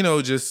like, you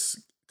know, just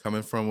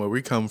coming from where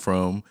we come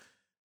from.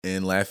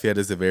 And Lafayette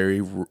is a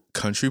very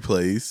country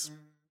place.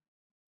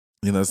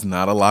 You know, there's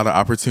not a lot of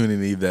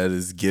opportunity that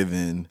is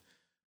given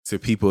to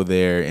people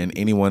there. And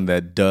anyone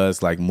that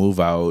does like move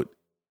out,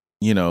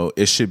 you know,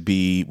 it should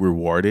be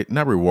rewarded.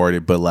 Not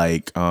rewarded, but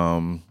like,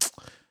 what's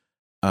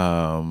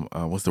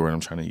the word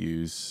I'm trying to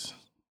use?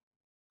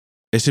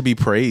 It should be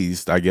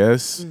praised, I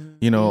guess,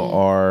 you know,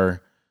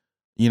 or,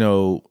 you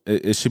know,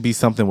 it should be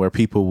something where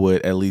people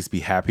would at least be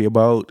happy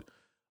about.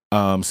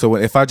 So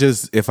if I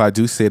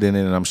do sit in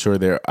it, and I'm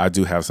sure I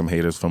do have some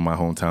haters from my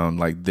hometown,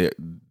 like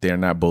they're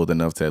not bold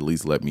enough to at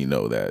least let me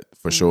know that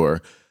for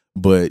sure.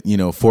 But, you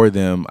know, for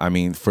them, I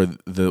mean, for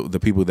the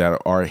people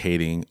that are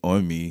hating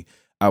on me,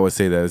 I would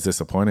say that it's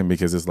disappointing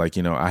because it's like,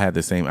 you know, I had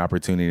the same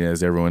opportunity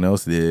as everyone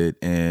else did.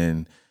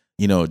 And,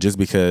 you know, just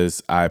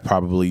because I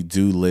probably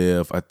do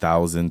live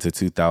 1,000 to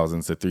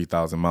 2,000 to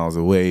 3,000 miles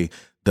away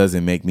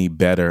doesn't make me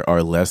better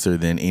or lesser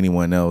than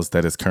anyone else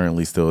that is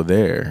currently still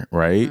there,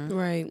 right?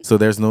 Right. So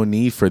there's no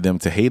need for them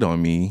to hate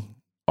on me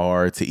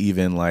or to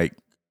even like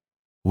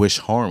wish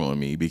harm on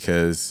me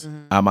because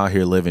I'm out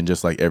here living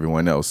just like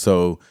everyone else.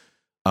 So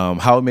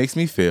how it makes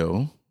me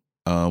feel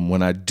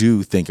when I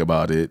do think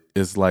about it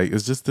is like,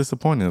 it's just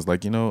disappointing. It's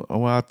like, you know, oh,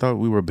 well, I thought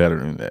we were better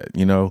than that,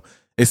 you know,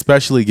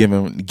 especially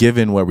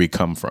given where we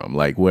come from,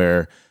 like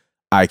where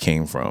I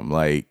came from.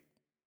 Like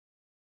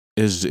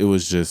it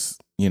was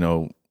just, you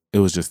know, it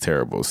was just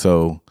terrible.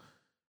 So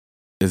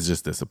it's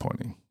just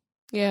disappointing.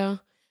 Yeah.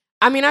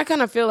 I mean, I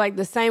kind of feel like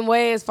the same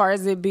way as far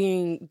as it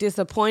being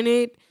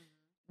disappointing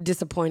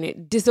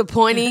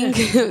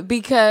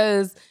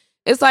because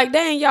it's like,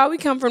 dang, y'all, we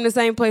come from the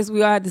same place.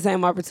 We all had the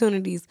same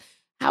opportunities.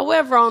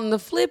 However, on the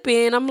flip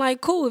end, I'm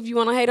like, cool, if you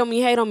want to hate on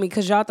me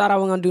because y'all thought I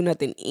wasn't going to do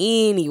nothing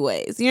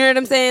anyways. You know what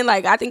I'm saying?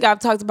 Like, I think I've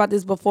talked about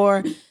this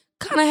before.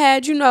 Kind of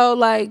had, you know,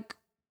 like,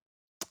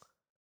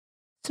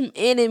 some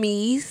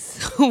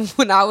enemies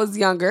when I was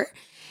younger.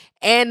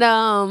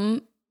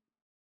 And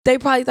they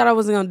probably thought I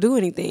wasn't going to do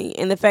anything.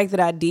 And the fact that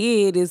I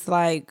did is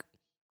like,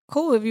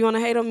 cool, if you want to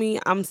hate on me,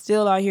 I'm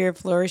still out here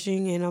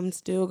flourishing and I'm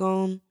still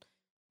going to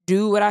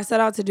do what I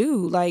set out to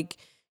do. Like,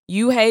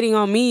 you hating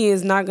on me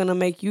is not going to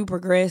make you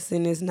progress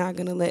and it's not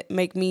going to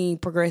make me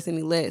progress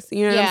any less.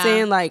 You know what I'm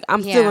saying? Like,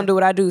 I'm still going to do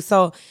what I do.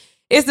 So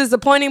it's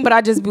disappointing, but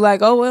I just be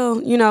like, oh,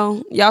 well, you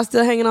know, y'all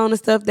still hanging on to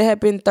stuff that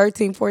happened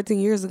 13, 14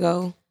 years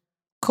ago.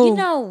 Cool. You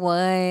know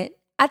what?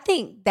 I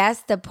think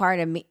that's the part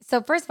of me.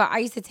 So first of all, I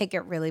used to take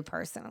it really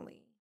personally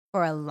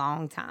for a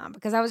long time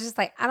because I was just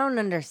like, I don't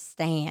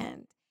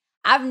understand.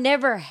 I've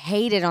never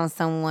hated on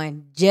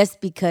someone just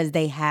because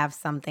they have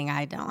something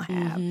I don't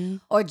have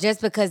or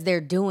just because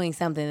they're doing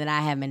something that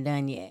I haven't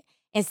done yet.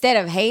 Instead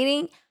of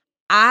hating,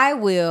 I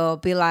will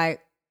be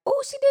like,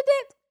 oh, she did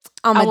that.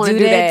 I'm going to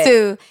do that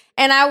too.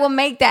 And I will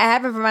make that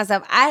happen for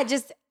myself.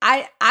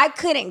 I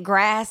couldn't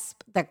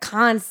grasp the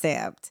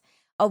concept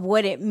of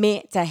what it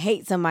meant to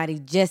hate somebody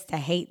just to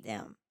hate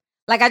them.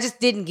 Like, I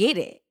just didn't get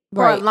it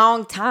for a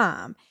long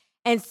time.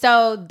 And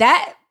so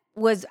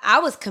I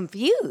was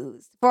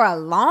confused for a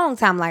long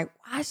time. Like,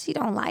 why she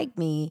don't like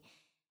me?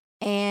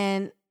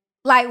 And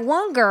like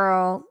one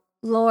girl,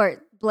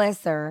 Lord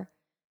bless her,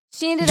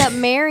 she ended up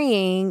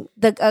marrying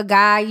a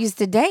guy I used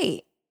to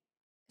date.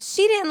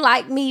 She didn't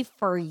like me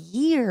for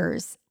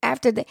years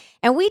after that.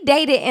 And we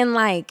dated in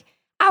like,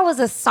 I was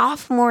a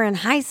sophomore in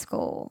high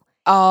school.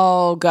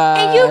 Oh, gosh.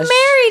 And you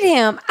married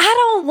him. I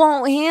don't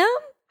want him.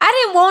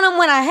 I didn't want him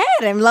when I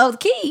had him, low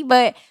key,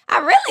 but I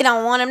really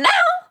don't want him now.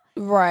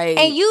 Right.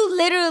 And you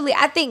literally,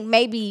 I think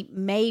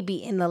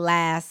maybe in the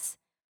last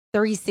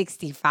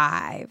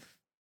 365.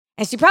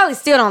 And she probably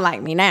still don't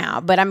like me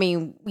now, but I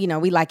mean, you know,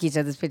 we like each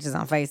other's pictures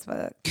on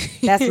Facebook.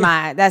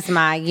 That's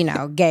my, you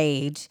know,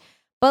 gauge.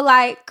 But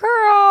like,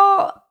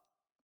 girl,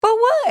 for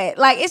what?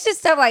 Like, it's just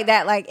stuff like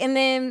that. Like, and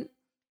then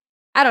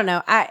I don't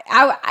know.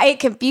 It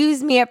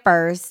confused me at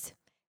first.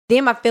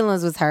 Then my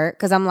feelings was hurt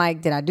because I'm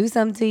like, did I do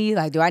something to you?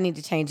 Like, do I need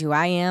to change who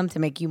I am to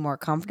make you more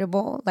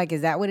comfortable? Like,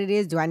 is that what it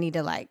is? Do I need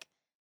to like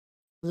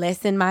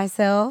lessen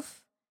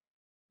myself?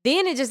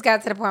 Then it just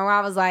got to the point where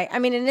I was like, I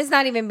mean, and it's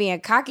not even being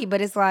cocky,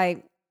 but it's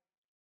like,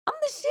 I'm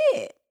the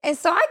shit. And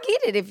so I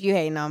get it if you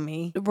hating on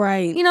me.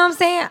 Right. You know what I'm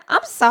saying?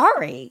 I'm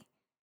sorry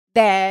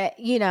that,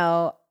 you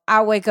know,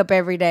 I wake up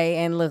every day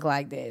and look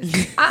like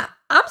this.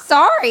 I'm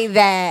sorry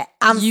that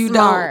I'm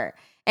smart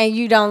and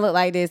you don't look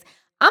like this.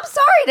 I'm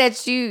sorry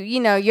that you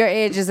know, your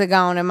edges are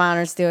gone and mine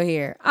are still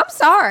here. I'm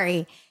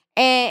sorry.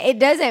 And it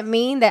doesn't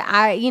mean that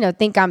I, you know,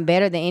 think I'm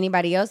better than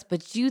anybody else,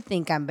 but you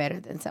think I'm better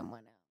than someone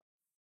else.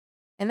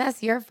 And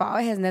that's your fault.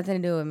 It has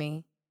nothing to do with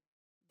me.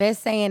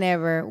 Best saying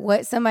ever.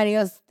 What somebody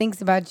else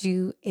thinks about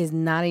you is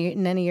none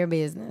of your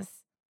business.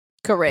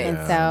 Correct.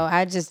 And so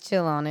I just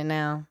chill on it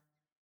now.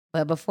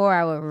 But before,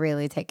 I would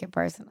really take it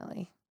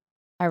personally.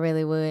 I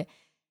really would.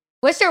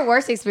 What's your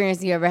worst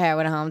experience you ever had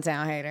with a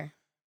hometown hater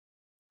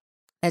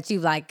that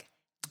you've like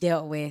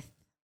dealt with?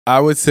 I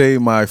would say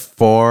my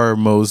far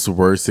most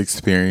worst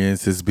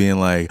experience is being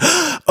like,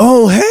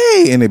 oh,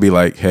 hey. And they'd be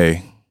like,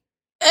 hey.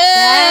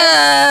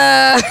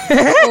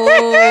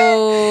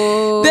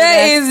 Oh,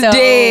 that is so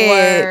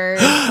dead.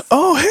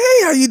 Oh,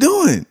 hey, how you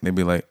doing? They'd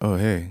be like, oh,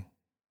 hey.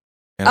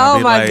 And I'd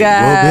be my like,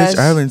 gosh. well, bitch,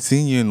 I haven't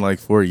seen you in like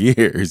 4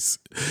 years.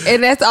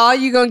 And that's all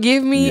you gonna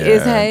give me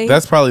is hey.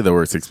 That's probably the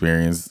worst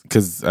experience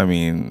because, I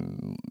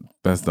mean,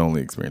 that's the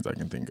only experience I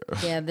can think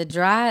of. Yeah, the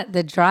dry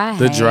The dry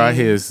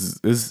hair is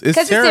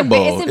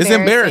terrible. It's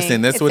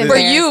embarrassing. That's what it is. For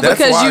you, That's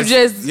because why you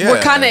just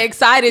were kind of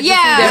excited to see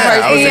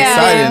that person. I was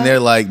excited and they're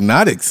like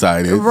not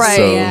excited. Right.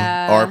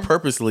 So, or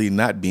purposely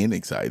not being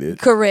excited.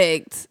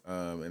 Correct.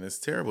 And it's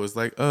terrible. It's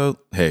like, oh,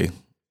 hey.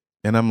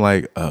 And I'm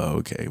like, oh,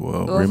 okay.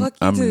 Well,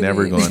 I'm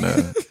never going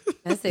to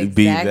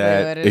be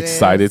that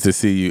excited to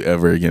see you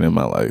ever again in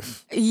my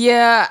life.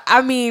 Yeah.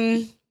 I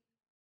mean,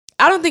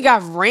 I don't think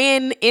I've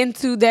ran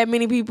into that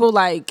many people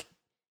like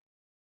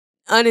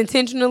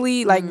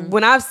unintentionally. Like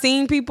when I've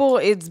seen people,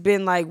 it's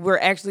been like we're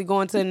actually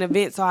going to an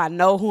event, so I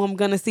know who I'm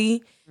gonna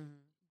see.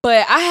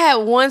 But I had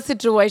one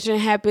situation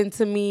happen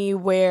to me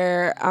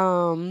where,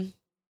 and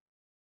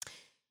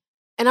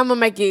I'm gonna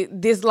make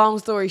it this long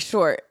story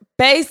short.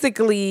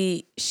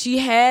 Basically, she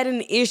had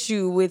an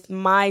issue with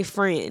my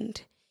friend,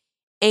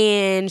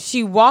 and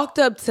she walked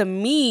up to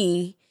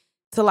me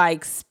to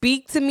like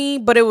speak to me,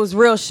 but it was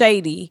real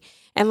shady.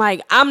 And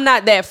like, I'm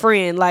not that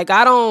friend. Like,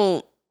 I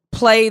don't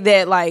play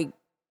that like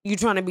you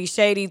trying to be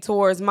shady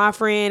towards my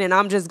friend and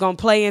I'm just going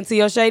to play into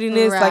your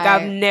shadiness. Right. Like,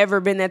 I've never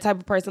been that type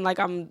of person. Like,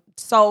 I'm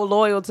so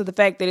loyal to the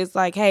fact that it's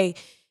like, hey,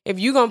 if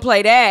you going to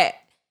play that,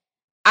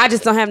 I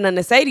just don't have nothing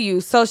to say to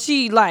you. So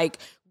she like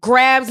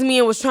grabs me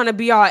and was trying to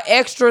be all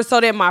extra so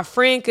that my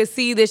friend could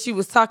see that she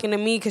was talking to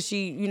me because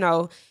she, you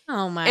know.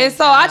 Oh my And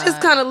so God. I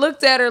just kind of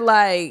looked at her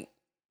like,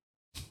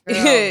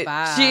 Girl,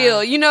 bye.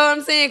 chill. You know what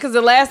I'm saying? Because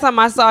the last time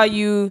I saw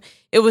you,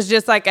 it was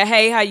just like a,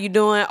 hey, how you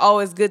doing? Oh,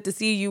 it's good to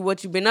see you.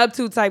 What you been up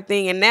to type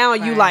thing. And now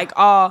you like,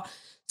 oh.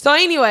 So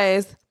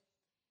anyways,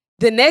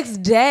 the next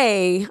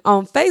day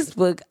on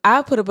Facebook,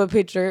 I put up a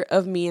picture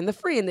of me and the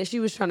friend that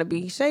she was trying to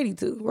be shady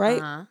to,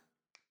 right? Uh-huh.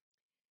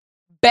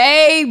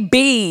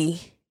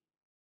 Baby.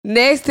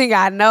 Next thing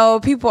I know,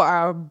 people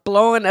are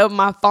blowing up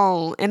my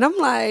phone. And I'm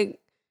like,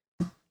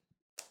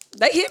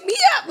 they hit me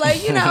up.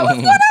 Like, you know,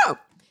 what's going on?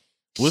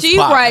 She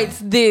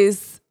writes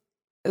this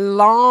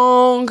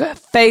long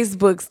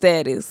Facebook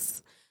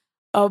status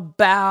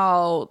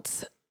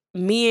about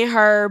me and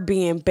her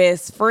being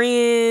best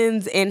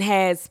friends and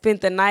had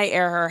spent the night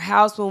at her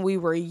house when we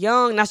were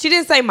young. Now, she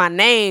didn't say my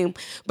name,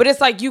 but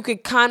it's like you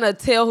could kind of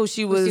tell who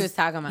she was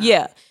talking about.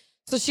 Yeah.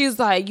 So she was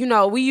like, you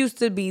know, we used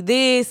to be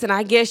this, and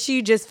I guess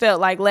she just felt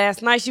like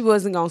last night she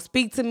wasn't going to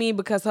speak to me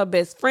because her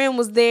best friend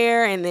was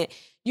there, and then,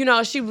 you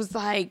know, she was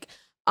like,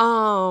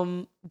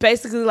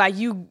 basically like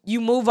you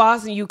move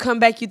off and you come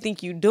back, you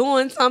think you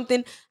doing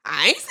something.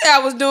 I ain't say I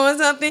was doing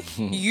something.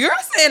 You're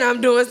saying I'm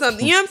doing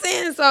something. You know what I'm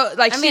saying? So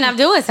like, I'm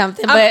doing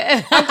something,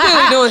 but I'm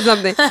clearly doing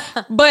something.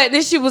 But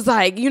then she was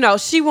like, you know,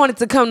 she wanted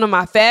to come to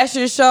my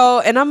fashion show,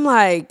 and I'm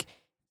like,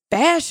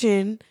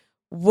 fashion?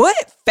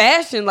 What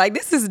fashion? Like,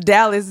 this is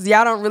Dallas.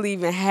 Y'all don't really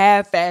even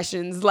have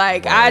fashions.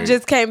 Like, right. I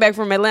just came back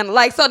from Atlanta.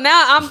 Like, so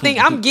now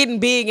I'm getting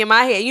big in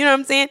my head. You know what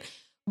I'm saying?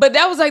 But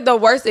that was like the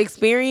worst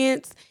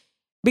experience.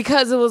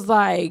 Because it was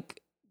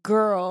like,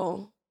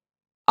 girl,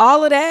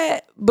 all of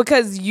that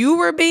because you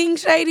were being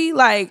shady.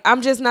 Like,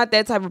 I'm just not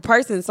that type of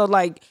person. So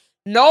like,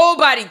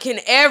 nobody can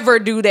ever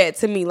do that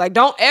to me. Like,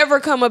 don't ever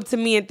come up to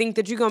me and think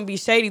that you're going to be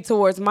shady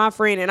towards my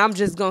friend and I'm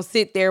just going to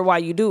sit there while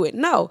you do it.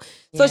 No.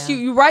 So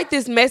you write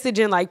this message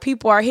and like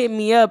people are hitting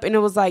me up and it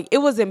was like, it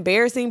was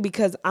embarrassing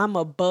because I'm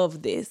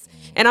above this.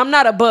 And I'm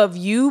not above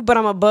you, but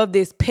I'm above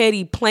this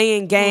petty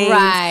playing games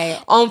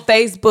on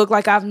Facebook.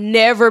 Like, I've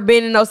never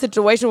been in no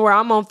situation where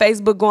I'm on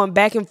Facebook going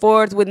back and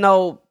forth with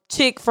no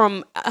chick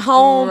from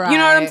home. You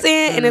know what I'm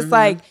saying? And it's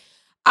like,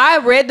 I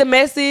read the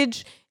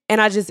message and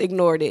I just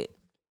ignored it.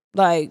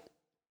 Like,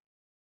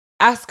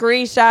 I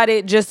screenshot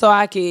it just so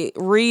I could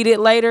read it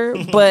later,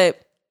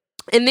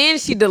 and then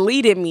she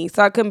deleted me,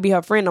 so I couldn't be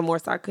her friend no more,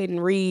 so I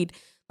couldn't read,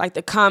 like,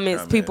 the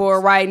comments people were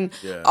writing.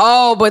 Yeah.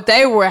 Oh, but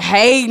they were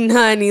hating,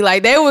 honey.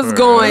 Like, they was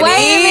going in. Wait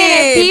a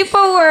minute,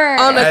 people were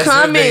on the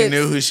comments. They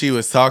knew who she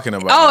was talking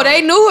about. Oh,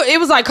 they knew. It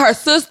was like her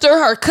sister,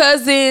 her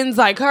cousins,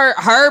 like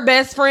her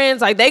best friends.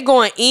 Like, they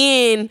going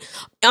in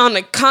on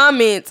the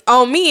comments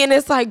on me, and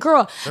it's like,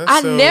 girl,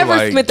 I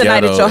never spent the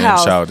night at your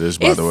house. Childish,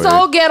 by the way.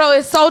 So ghetto,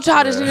 it's so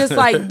childish, and it's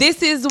like,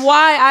 this is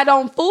why I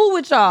don't fool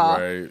with y'all.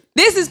 Right.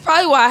 This is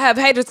probably why I have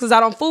haters, because I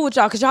don't fool with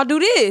y'all, because y'all do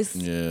this.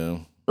 Yeah.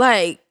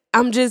 Like,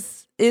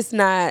 it's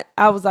not.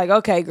 I was like,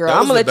 okay, girl,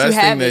 I'm gonna let you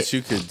have it. The best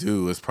thing that you could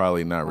do is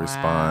probably not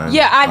respond.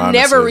 Yeah, I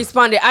never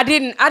responded. I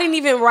didn't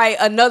even write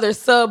another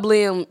sub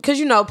limb, because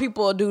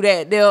people will do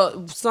that.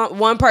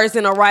 One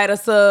person will write a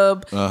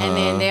sub, and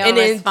then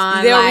they'll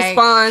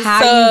respond. How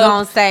sub. You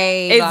gonna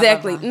say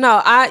exactly? Blah,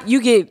 blah, blah. No,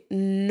 you get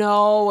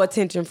no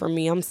attention from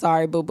me. I'm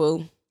sorry, boo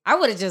boo. I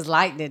would have just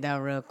liked it though,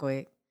 real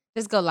quick.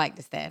 Just go like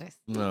the status.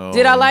 No.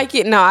 Did I like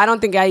it? No, I don't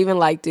think I even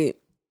liked it.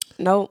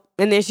 Nope.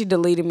 And then she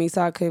deleted me,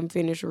 so I couldn't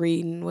finish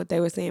reading what they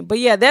were saying. But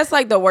yeah, that's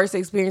like the worst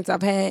experience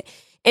I've had.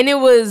 And it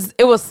was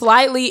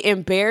slightly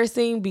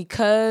embarrassing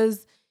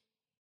because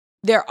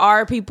there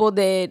are people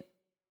that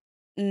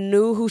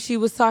knew who she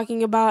was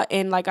talking about.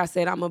 And like I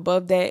said, I'm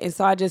above that. And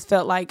so I just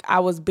felt like I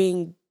was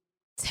being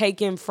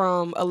taken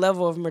from a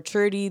level of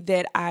maturity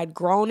that I'd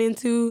grown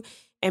into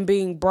and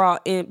being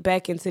brought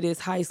back into this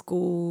high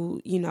school,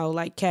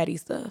 like catty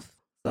stuff.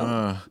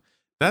 So.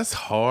 That's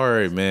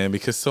hard, man,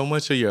 because so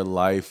much of your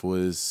life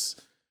was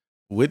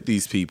with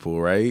these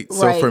people, right?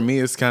 So for me,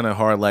 it's kind of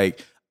hard.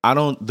 Like,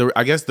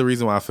 I guess the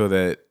reason why I feel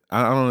that,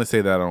 I don't want to say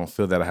that I don't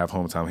feel that I have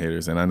hometown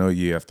haters, and I know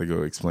you have to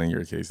go explain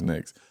your case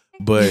next,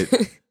 but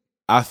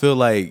I feel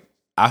like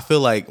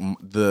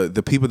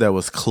the people that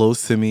was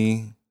close to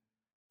me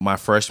my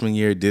freshman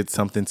year did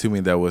something to me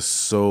that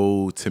was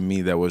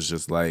that was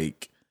just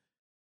like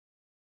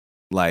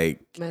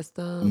messed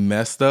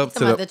up.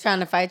 To the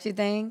trying to fight you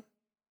thing?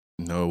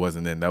 No, it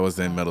wasn't then. That was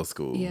in middle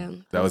school. Yeah.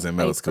 That was in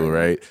middle school,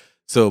 right?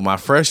 So my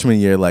freshman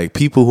year, like,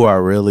 people who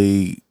are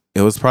really,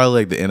 it was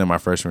probably like the end of my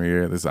freshman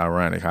year. This is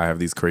ironic how I have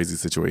these crazy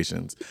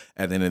situations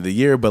at the end of the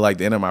year. But like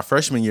the end of my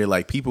freshman year,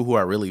 like, people who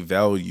are really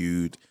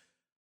valued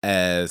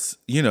as,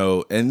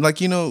 and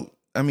like,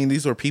 I mean,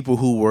 these were people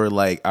who were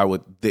like,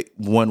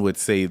 one would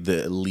say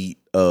the elite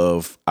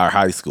of our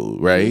high school,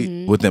 right?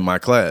 Mm-hmm. Within my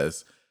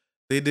class.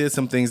 They did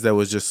some things that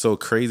was just so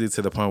crazy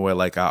to the point where,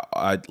 like,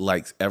 I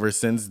like, ever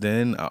since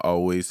then, I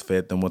always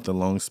fed them with a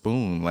long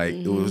spoon. Like,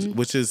 it was,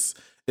 which is,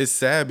 it's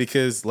sad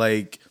because,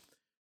 like,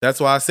 that's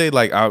why I say,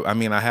 like, I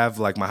mean, I have,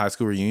 like, my high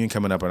school reunion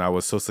coming up and I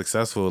was so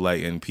successful,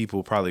 like, and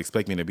people probably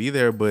expect me to be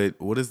there, but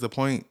what is the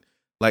point?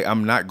 Like,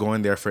 I'm not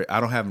going there I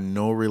don't have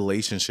no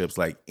relationships,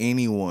 like,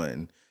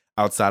 anyone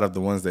outside of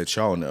the ones that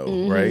y'all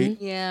know, right?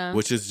 Yeah.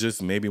 Which is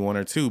just maybe one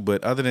or two.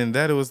 But other than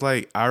that, it was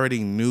like, I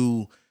already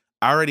knew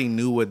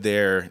what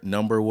their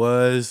number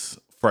was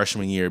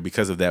freshman year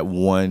because of that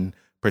one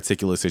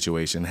particular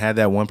situation. Had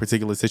that one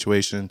particular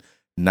situation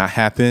not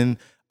happen,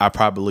 I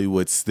probably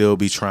would still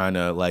be trying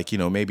to, like,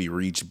 maybe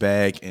reach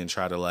back and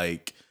try to,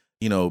 like,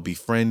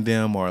 befriend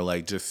them or,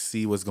 like, just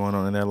see what's going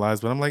on in their lives.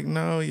 But I'm like,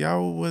 no,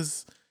 y'all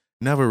was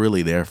never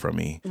really there for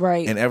me.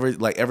 Right. And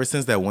ever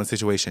since that one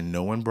situation,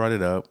 no one brought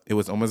it up. It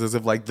was almost as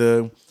if, like,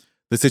 the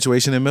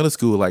situation in middle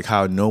school, like,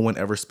 how no one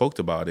ever spoke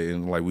about it,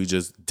 and like, we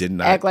just did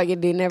not act like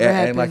it did never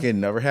happen. Act like it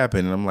never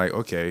happened. And I'm like,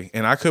 okay.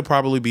 And I could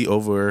probably be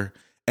over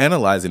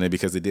analyzing it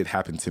because it did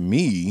happen to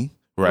me,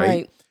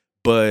 right?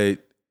 But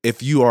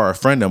if you are a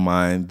friend of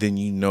mine, then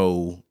you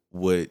know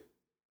what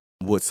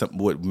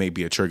may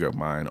be a trigger of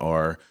mine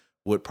or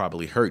would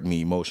probably hurt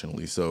me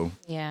emotionally. So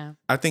yeah,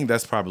 I think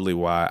that's probably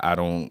why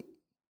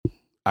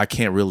I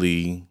can't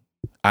really.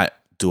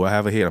 Do I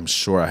have a hater? I'm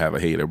sure I have a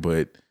hater,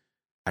 but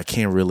I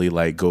can't really,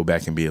 like, go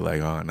back and be like,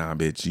 oh, nah,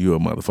 bitch, you a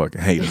motherfucking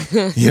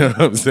hater. You know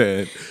what I'm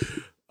saying?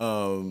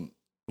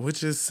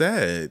 Which is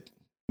sad,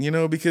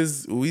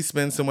 because we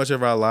spend so much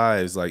of our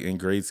lives, like, in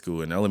grade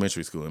school and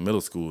elementary school and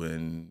middle school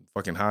and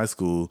fucking high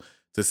school,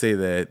 to say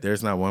that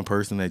there's not one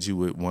person that you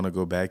would want to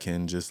go back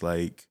and just,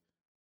 like,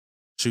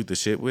 shoot the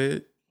shit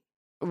with.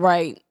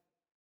 Right.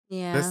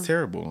 Yeah. That's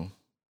terrible.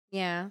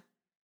 Yeah.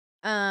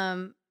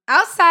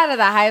 Outside of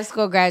the high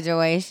school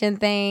graduation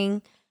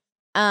thing,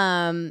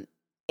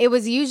 it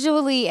was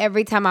usually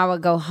every time I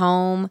would go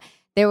home,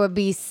 there would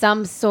be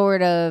some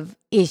sort of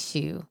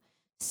issue.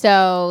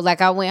 So,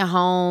 like, I went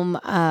home,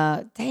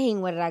 what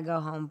did I go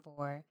home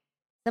for?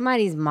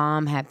 somebody's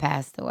mom had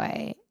passed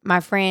away. My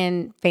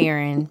friend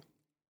Farron,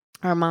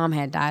 her mom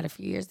had died a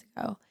few years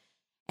ago.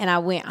 And I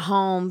went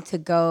home to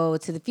go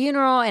to the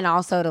funeral and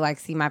also to like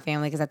see my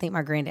family because I think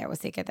my granddad was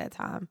sick at that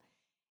time.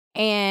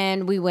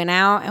 And we went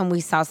out and we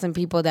saw some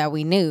people that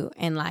we knew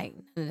and like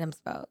none of them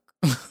spoke.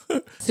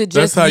 To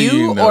just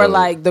you or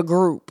like the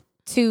group?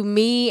 To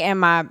me and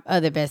my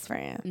other best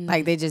friend.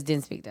 Like they just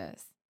didn't speak to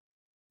us.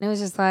 And it was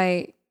just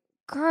like,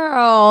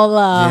 girl.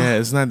 Yeah,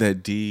 it's not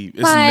that deep.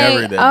 It's like,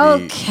 never that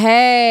deep.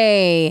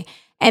 Okay.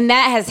 And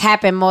that has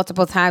happened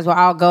multiple times where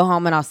I'll go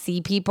home and I'll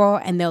see people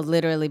and they'll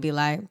literally be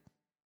like,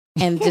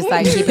 and just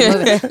like keep it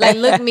moving. Like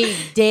look me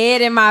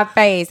dead in my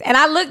face. And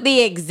I look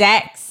the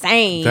exact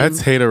same.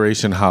 That's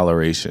hateration,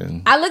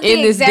 holleration. I look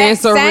in the exact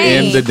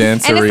same. In the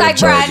dancery. And it's like,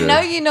 bro, I Georgia. know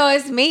you know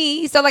it's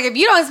me. So like if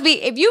you don't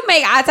speak, if you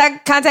make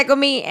eye contact with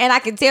me and I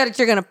can tell that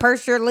you're gonna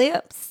purse your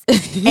lips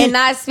and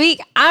not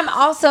speak, I'm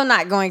also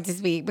not going to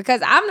speak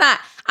because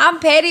I'm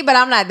petty, but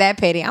I'm not that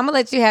petty. I'm gonna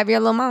let you have your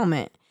little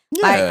moment.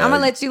 Yeah, like I'm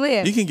gonna let you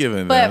live. You can give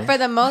in, but for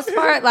the most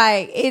part,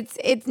 like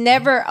it's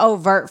never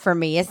overt for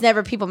me. It's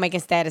never people making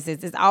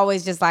statuses. It's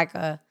always just like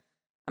I'm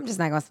just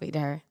not gonna speak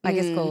to her. Like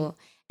it's cool.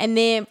 And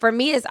then for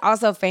me, it's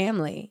also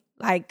family.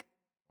 Like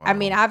I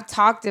mean, I've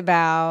talked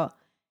about.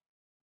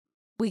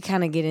 We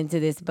kind of get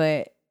into this,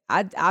 but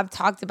I've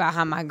talked about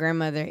how my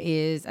grandmother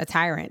is a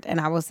tyrant,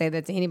 and I will say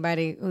that to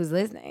anybody who's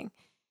listening.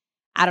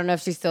 I don't know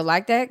if she's still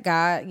like that.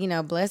 God,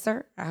 bless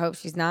her. I hope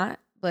she's not.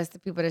 Bless the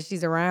people that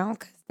she's around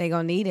because they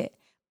gonna need it.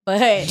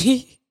 But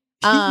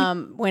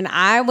when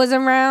I was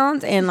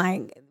around and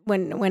like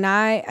when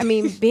I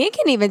mean, Ben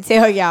can even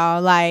tell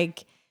y'all,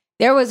 like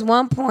there was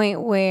one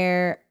point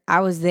where I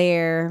was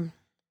there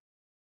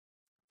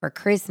for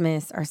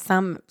Christmas or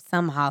some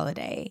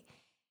holiday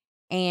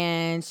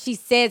and she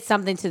said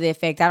something to the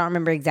effect, I don't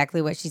remember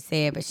exactly what she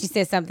said, but she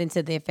said something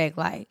to the effect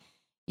like,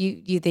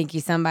 you think you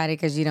somebody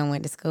because you don't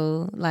went to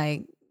school?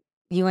 Like,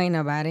 you ain't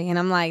nobody. And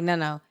I'm like,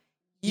 no.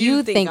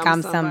 You think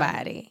I'm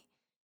somebody.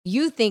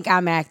 You think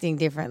I'm acting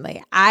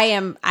differently. I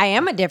am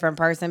a different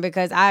person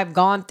because I've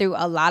gone through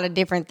a lot of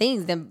different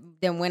things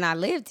than when I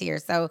lived here.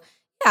 So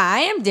yeah,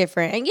 I am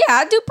different. And yeah,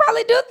 I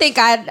probably do think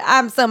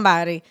I'm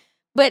somebody.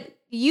 But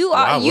you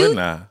are wouldn't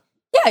I?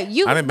 Yeah,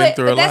 you I done been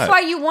through a lot. That's why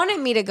you wanted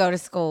me to go to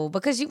school,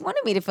 because you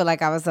wanted me to feel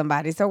like I was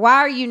somebody. So why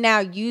are you now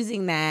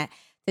using that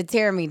to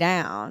tear me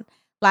down?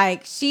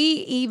 Like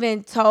she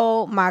even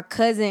told my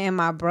cousin and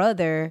my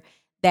brother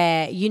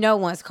that,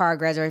 once Cara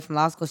graduated from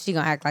law school, she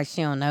gonna act like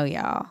she don't know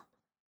y'all.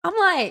 I'm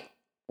like,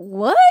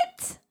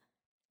 what?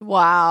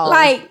 Wow.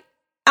 Like,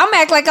 I'm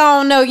act like I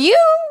don't know you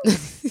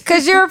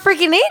because you're a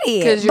freaking idiot.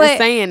 Because you're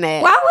saying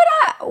that.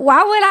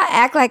 Why would I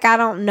act like I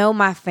don't know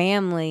my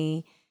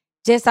family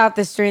just off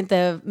the strength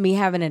of me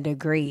having a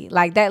degree?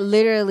 Like that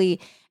literally,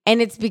 and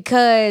it's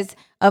because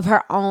of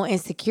her own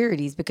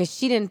insecurities because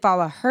she didn't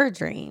follow her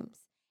dreams.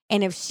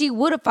 And if she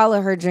would have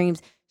followed her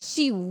dreams,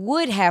 she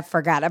would have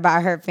forgot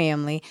about her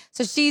family.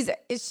 So she's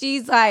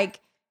like,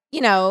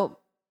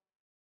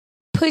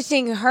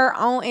 pushing her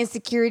own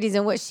insecurities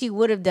and what she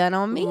would have done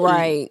on me.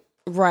 Right.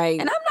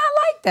 And I'm not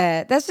like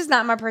that. That's just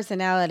not my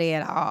personality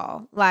at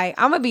all. Like,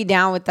 I'm going to be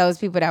down with those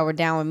people that were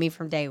down with me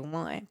from day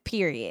one,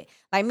 period.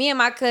 Like, me and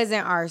my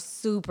cousin are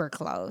super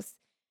close.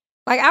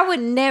 Like, I would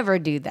never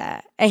do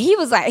that. And he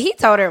was like, he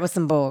told her it was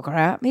some bull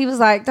crap. He was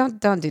like,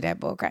 don't do that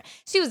bull crap.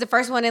 She was the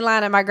first one in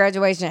line at my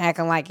graduation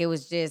acting like it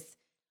was just,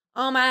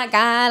 oh my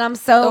God, I'm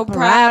so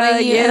proud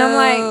of you. And I'm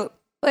like,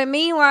 but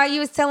meanwhile, you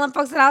was telling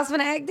folks that I was going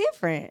to act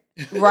different.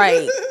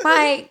 Right.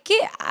 Like,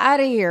 get out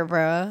of here,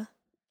 bro.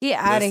 Get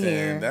out of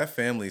here. That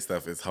family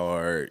stuff is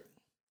hard.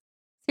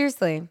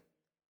 Seriously.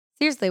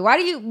 Why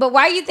do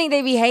you think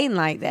they be hating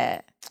like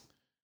that?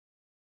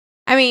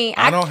 I mean,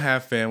 I don't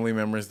have family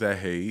members that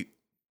hate.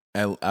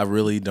 I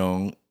really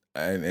don't.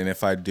 And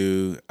if I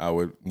do, I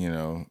would,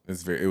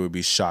 it would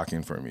be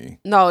shocking for me.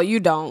 No, you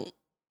don't.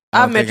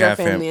 I met your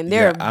family and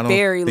they're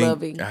very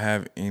loving. I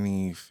have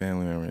any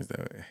family members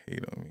that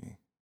hate on me.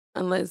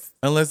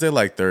 Unless they're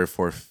like third,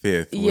 fourth,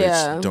 fifth,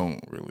 which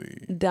don't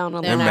really down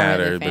on it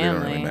matter, but it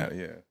don't really matter.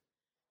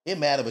 Yeah, it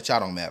matter, but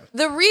y'all don't matter.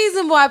 The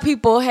reason why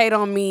people hate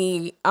on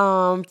me,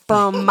 from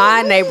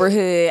my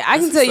neighborhood, I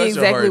can tell you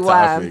exactly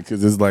why.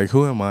 Because it's like,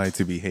 who am I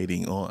to be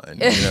hating on?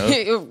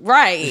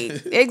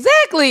 Right,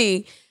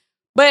 exactly.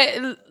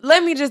 But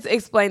let me just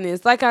explain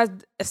this. Like I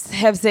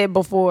have said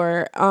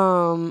before,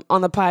 on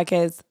the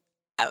podcast,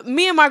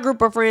 me and my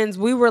group of friends,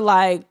 we were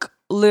like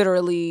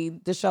literally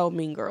the show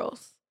Mean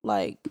Girls.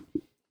 Like,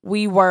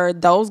 we were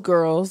those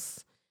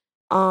girls.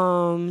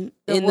 The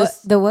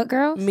what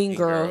girls? Mean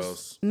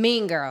Girls.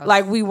 Mean Girls.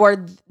 Like, we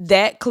were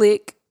that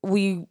clique.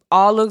 We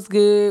all looks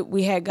good.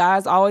 We had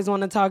guys always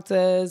want to talk to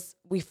us.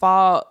 We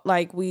fought.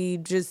 Like, we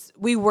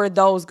were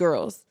those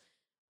girls.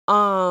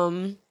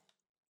 A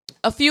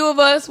few of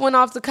us went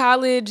off to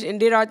college and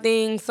did our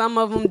thing. Some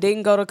of them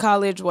didn't go to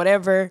college,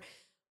 whatever.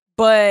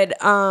 But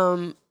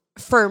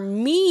for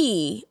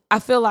me, I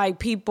feel like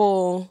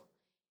people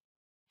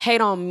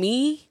hate on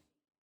me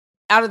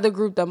out of the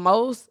group the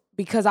most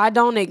because I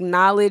don't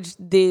acknowledge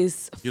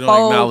this You don't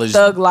faux acknowledge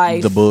thug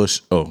life. the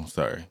bush. Oh,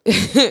 sorry.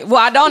 Well,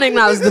 I don't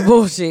acknowledge the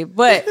bullshit,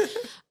 but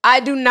I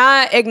do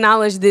not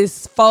acknowledge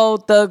this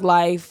faux thug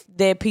life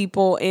that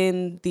people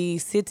in the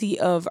city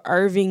of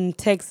Irving,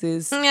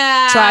 Texas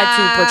try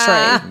to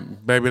portray.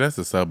 Baby, that's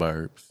the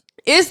suburbs.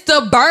 It's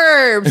the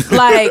burbs.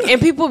 Like,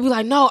 and people be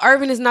like, no,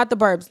 Irving is not the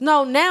burbs.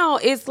 No, now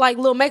it's like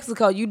Little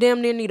Mexico. You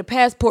damn near need a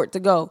passport to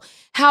go.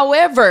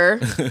 However,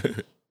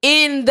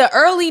 in the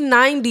early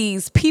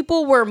 90s,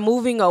 people were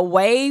moving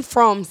away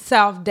from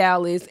South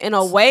Dallas and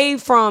away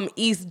from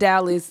East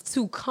Dallas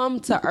to come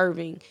to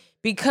Irving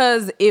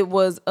because it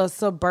was a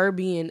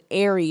suburban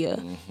area.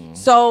 Mm-hmm.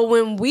 So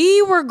when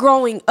we were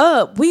growing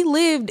up, we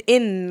lived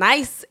in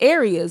nice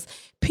areas.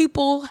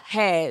 People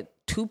had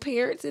 2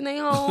 parents in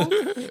their home.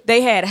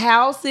 They had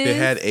houses. They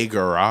had a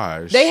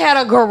garage. They had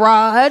a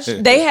garage.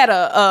 They had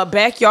a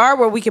backyard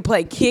where we could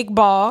play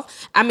kickball.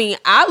 I mean,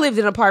 I lived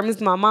in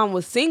apartments. My mom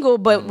was single,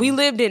 but we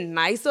lived in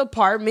nice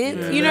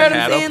apartments. Yeah, you know what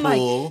I'm saying?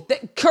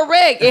 Like,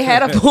 correct. It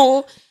had a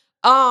pool.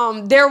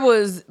 There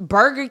was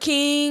Burger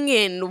King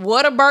and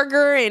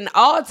Whataburger and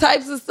all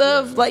types of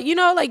stuff. Yeah. Like, you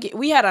know, like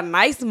we had a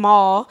nice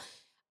mall.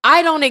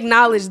 I don't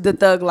acknowledge the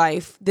thug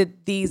life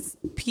that these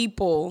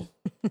people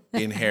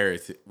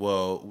inherited.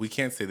 Well, we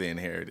can't say they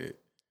inherited.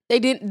 They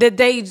didn't. That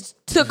they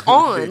took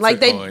on.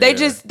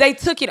 They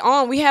took it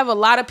on. We have a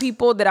lot of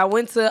people that I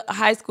went to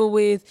high school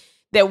with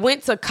that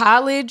went to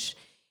college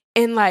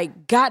and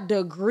like got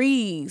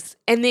degrees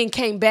and then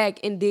came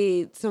back and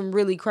did some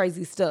really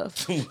crazy stuff.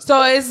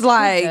 So it's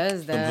like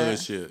some hood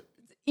shit.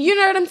 You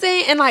know what I'm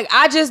saying? And like,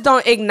 I just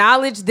don't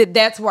acknowledge that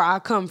that's where I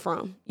come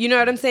from. You know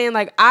what I'm saying?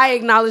 Like, I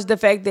acknowledge the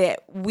fact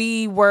that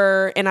we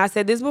were, and I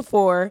said this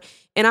before,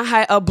 in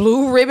a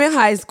blue ribbon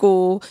high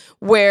school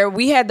where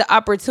we had the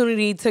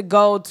opportunity to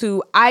go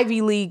to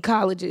Ivy League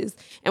colleges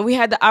and we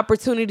had the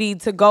opportunity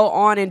to go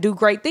on and do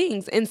great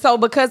things. And so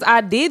because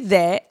I did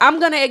that, I'm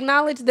going to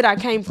acknowledge that I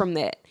came from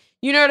that.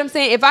 You know what I'm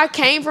saying? If I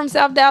came from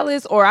South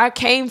Dallas or I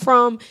came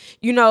from,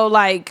 you know,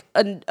 like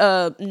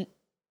a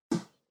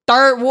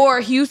Third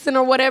Ward, Houston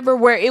or whatever,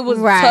 where it was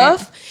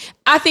tough,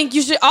 I think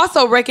you should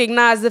also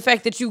recognize the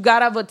fact that you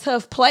got out of a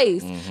tough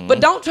place. Mm-hmm.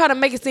 But don't try to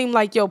make it seem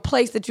like your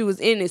place that you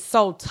was in is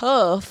so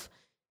tough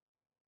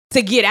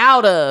to get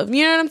out of.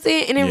 You know what I'm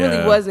saying? And it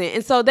really wasn't.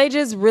 And so they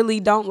just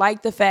really don't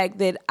like the fact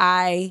that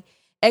I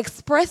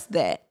expressed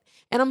that.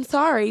 And I'm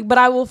sorry, but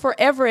I will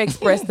forever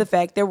express the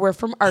fact that we're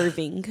from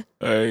Irving.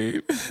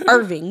 Right.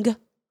 Irving.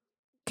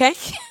 Okay?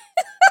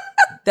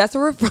 That's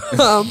where we're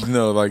from.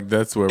 No, like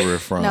that's where we're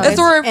from. No, that's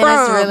where we're from.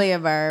 And it's really a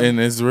verb. And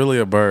it's really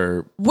a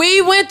verb.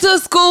 We went to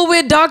school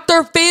with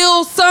Dr.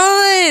 Phil's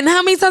son.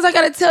 How many times I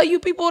gotta tell you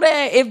people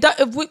that if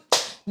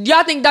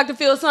y'all think Dr.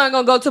 Phil's son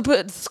gonna go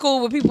to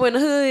school with people in the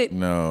hood?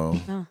 No.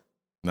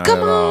 Not Come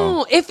at all.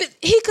 on.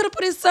 He could have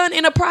put his son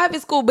in a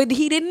private school, but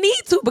he didn't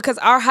need to because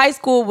our high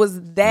school was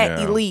that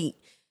elite.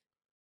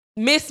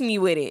 Miss me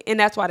with it. And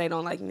that's why they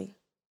don't like me.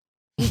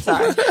 I'm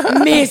sorry.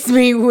 Miss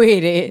me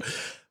with it.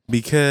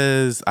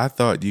 Because I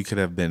thought you could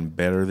have been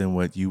better than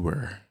what you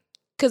were.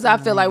 Because I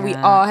feel like we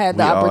all had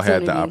the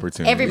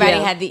opportunity. Everybody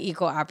had the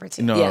equal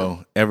opportunity.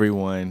 No,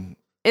 everyone.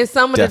 And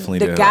some of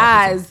the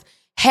guys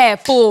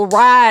had full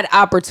ride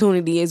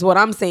opportunity is what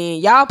I'm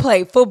saying. Y'all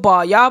played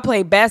football. Y'all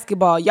played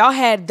basketball. Y'all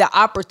had the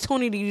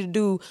opportunity to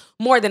do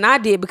more than I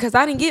did because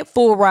I didn't get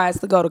full rides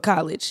to go to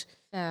college.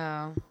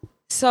 Oh.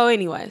 So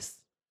anyways,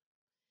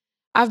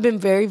 I've been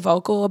very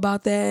vocal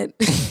about that.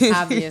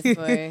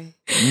 Obviously.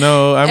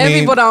 No, I mean. And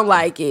people don't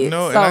like it.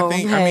 No, so,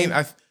 and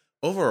I think,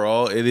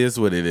 overall, it is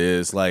what it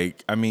is.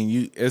 Like, I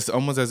mean, it's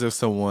almost as if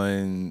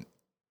someone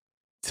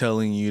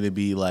telling you to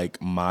be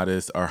like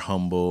modest or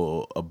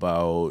humble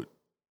about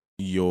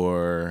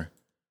your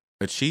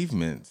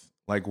achievements.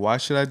 Like, why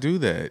should I do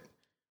that?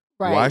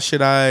 Right. Why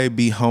should I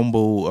be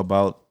humble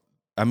about,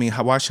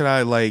 why should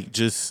I like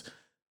just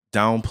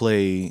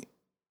downplay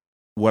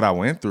what I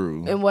went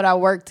through and what I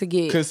worked to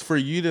get? Because for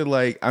you to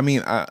like,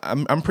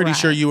 I'm pretty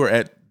sure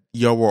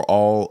y'all were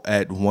all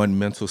at one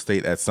mental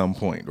state at some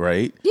point,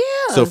 right?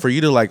 Yeah. So for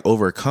you to like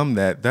overcome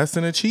that's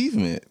an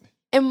achievement.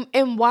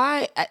 And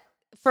why?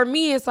 For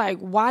me, it's like,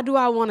 why do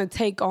I want to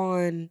take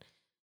on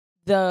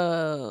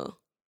the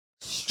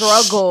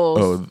struggles?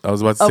 Oh, I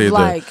was about to say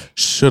like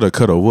shoulda,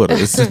 coulda, woulda.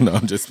 No,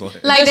 I'm just playing.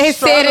 Like they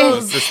said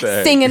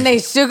it, singing they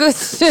shoulda,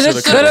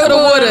 coulda,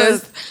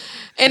 wouldas.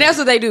 And that's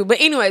what they do. But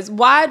anyways,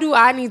 why do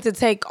I need to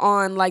take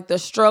on like the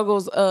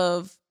struggles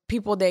of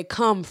people that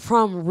come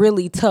from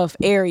really tough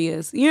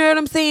areas? You know what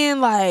I'm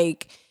saying?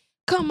 Like,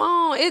 come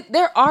on.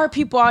 There are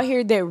people out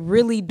here that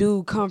really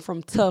do come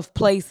from tough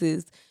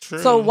places. True.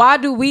 So why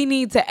do we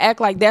need to act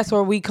like that's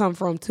where we come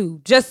from too?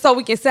 Just so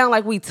we can sound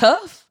like we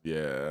tough?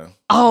 Yeah.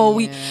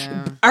 Oh,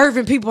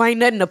 Irving people ain't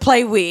nothing to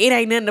play with. It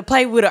ain't nothing to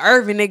play with an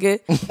Irving nigga.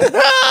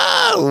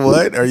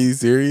 What? Are you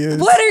serious?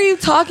 What are you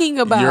talking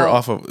about? You're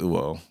off of,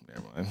 well,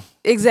 never mind.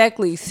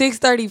 Exactly.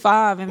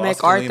 635 and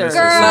MacArthur. Girl,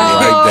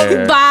 right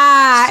there.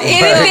 Bye.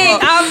 Anything.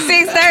 I'm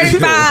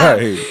 635.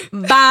 Right.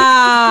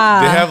 Bye.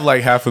 They have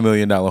like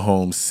 $500,000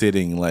 homes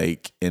sitting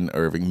like in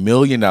Irving, $1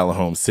 million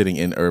homes sitting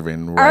in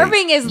Irving. Right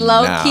Irving is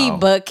low now. key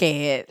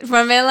Buckhead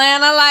from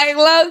Atlanta, like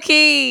low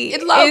key.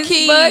 It's low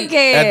key.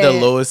 Buckhead. At the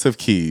lowest of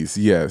keys,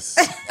 yes.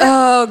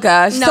 Oh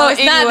gosh. No, so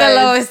it's not the anyways,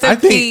 lowest I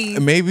of think keys.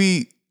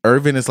 maybe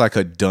Irving is like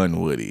a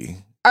Dunwoody.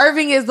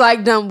 Irving is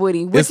like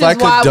Dunwoody, which It's is like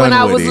a why when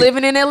I was Dunwoody.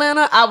 living in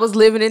Atlanta, I was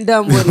living in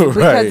Dunwoody because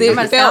Right. it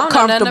I felt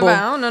comfortable. I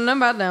don't know nothing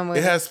about them.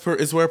 It has.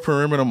 It's where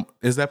Perimeter.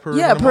 Is that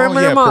Perimeter? Yeah, Mall?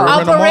 Perimeter Mall.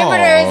 Oh,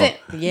 Perimeter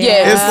isn't.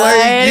 Yeah. It's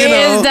like, you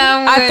know,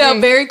 Dunwoody. I felt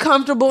very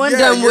comfortable in Yeah,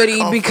 you're Dunwoody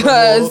comfortable.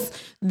 because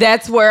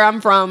that's where I'm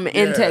from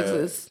in Yeah.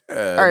 Texas.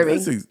 Irving.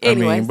 I mean,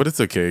 Anyways. but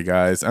it's okay,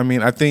 guys. I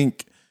mean, I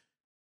think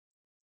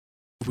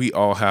we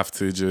all have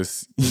to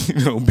just,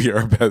 be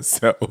our best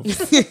selves.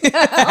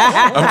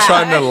 I'm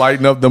trying to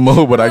lighten up the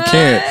mood, but I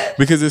can't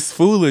because it's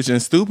foolish and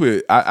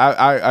stupid.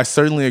 I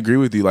certainly agree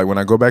with you. Like when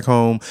I go back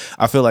home,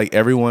 I feel like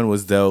everyone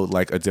was dealt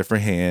like a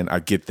different hand. I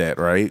get that,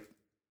 right?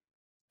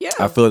 Yeah.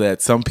 I feel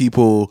that some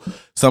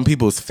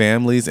people's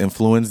families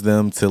influence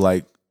them to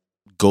like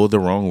go the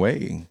wrong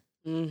way.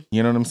 Mm.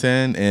 You know what I'm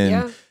saying?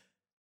 And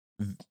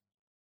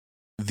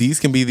these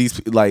can be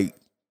these like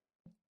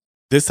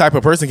this type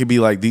of person can be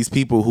like these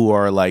people who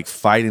are like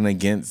fighting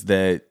against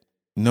that.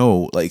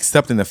 No, like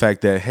accepting the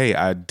fact that, hey,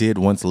 I did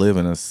once live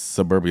in a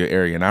suburbia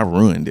area and I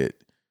ruined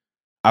it.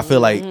 I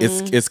feel like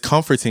it's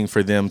comforting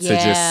for them to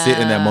just sit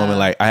in that moment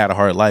like I had a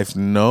hard life.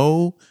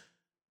 No,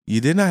 you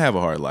did not have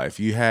a hard life.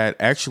 You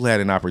actually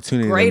had an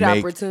opportunity to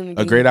make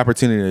a great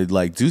opportunity to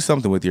like do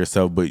something with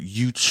yourself, but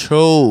you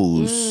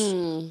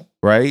chose,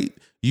 right?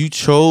 You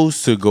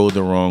chose to go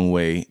the wrong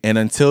way. And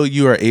until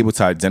you are able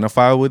to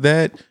identify with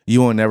that, you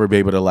will never be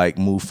able to like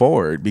move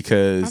forward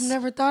because I've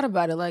never thought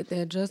about it like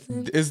that,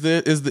 Justin.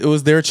 it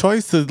was their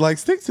choice to like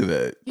stick to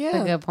that. Yeah.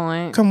 That's a good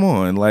point. Come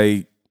on,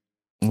 like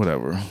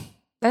whatever.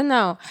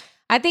 No,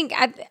 I think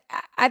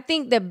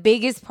the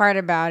biggest part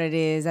about it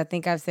is, I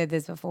think I've said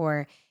this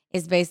before,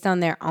 is based on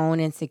their own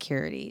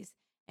insecurities.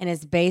 And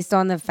it's based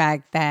on the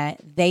fact that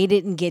they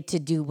didn't get to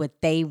do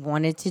what they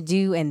wanted to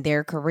do in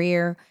their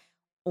career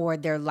or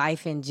their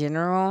life in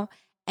general,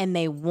 and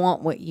they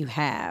want what you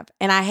have.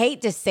 And I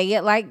hate to say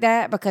it like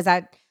that because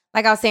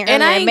like I was saying earlier,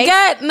 And I ain't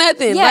got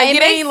nothing. Yeah, like it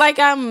it ain't like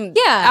I'm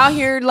out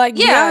here like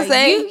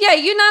Beyonce.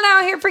 You're not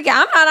out here freaking.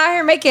 I'm not out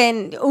here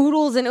making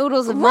oodles and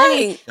oodles of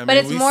money. Right. But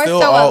it's we more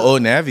still so all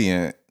old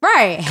Navient.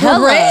 right. Correct.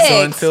 Hella.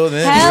 So until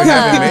then, Hella. we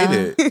haven't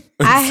made it.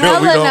 I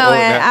Until we hella don't know own it.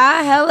 that.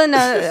 I hella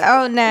know.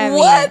 Oh, Navient.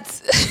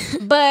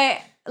 What?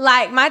 But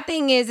like my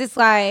thing is, it's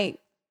like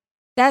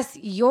that's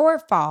your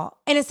fault,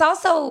 and it's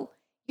also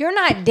you're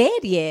not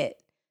dead yet,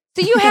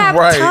 so you have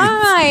Right.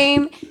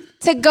 time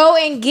to go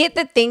and get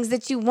the things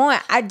that you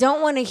want. I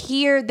don't want to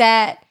hear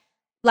that.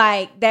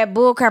 Like that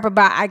bull crap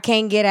about I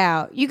can't get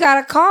out. You got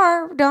a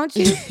car, don't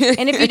you?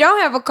 And if you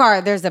don't have a car,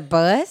 there's a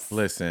bus.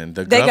 Listen,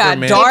 the They got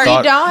government dark If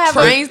you don't have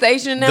train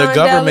station now. the in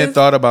government Dallas.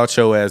 thought about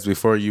your ass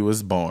before you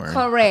was born.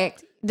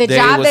 Correct. The They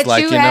job was that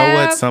like, you know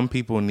have, what? Some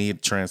people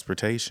need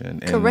transportation,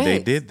 and they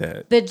Correct. did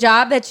that. the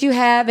job that you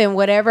have in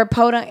whatever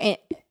podunk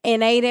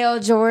in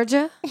Adel,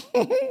 Georgia,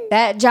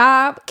 that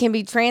job can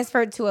be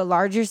transferred to a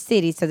larger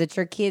city so that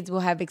your kids will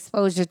have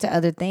exposure to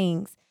other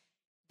things.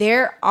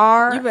 There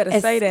are, You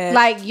better say that.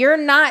 Like you're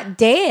not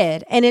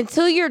dead, and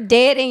until you're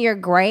dead in your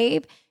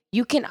grave,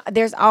 you can.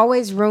 There's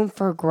always room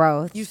for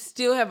growth. You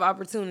still have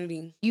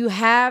opportunity. You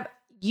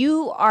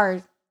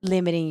are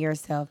limiting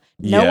yourself.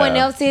 No Yeah. one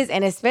else is,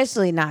 and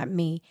especially not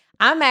me.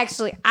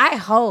 I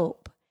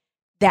hope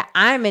that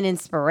I'm an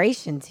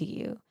inspiration to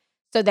you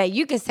so that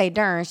you can say,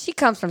 darn, she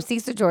comes from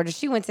Cecil, Georgia.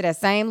 She went to that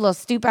same little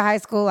stupid high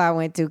school I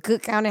went to,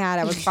 Cook County High,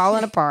 that was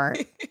falling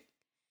apart.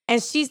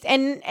 And she's,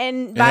 and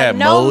It by had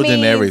no mold means,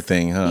 and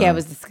everything, huh? yeah, it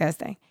was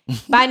disgusting.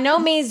 By no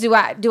means do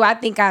I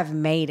think I've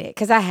made it,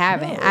 because I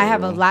haven't. I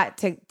have a lot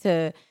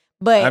to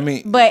but I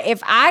mean- but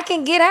if I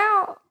can get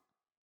out,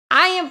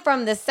 I am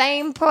from the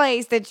same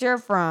place that you're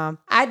from.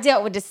 I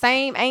dealt with the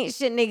same ain't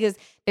shit niggas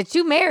that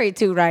you married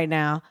to right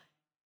now.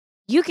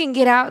 You can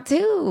get out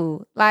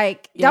too.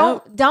 Like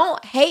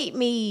don't hate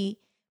me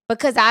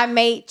because I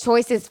made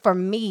choices for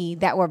me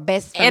that were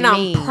best for And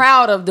me. I'm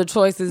proud of the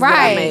choices that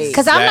I Right. made.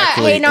 Because I'm not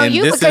Exactly. hating on And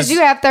you this because is- you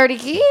have 30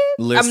 kids.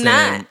 Listen,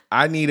 not.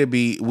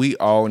 we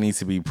all need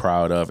to be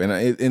proud of,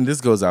 and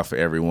this goes out for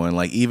everyone.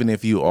 Like, even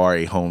if you are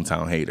a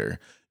hometown hater,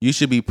 you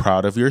should be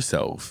proud of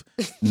yourself,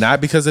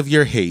 not because of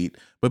your hate,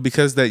 but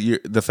because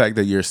the fact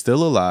that you're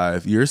still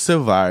alive, you're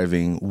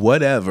surviving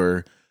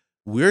whatever.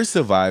 We're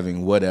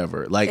surviving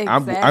whatever. Like, I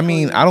mean,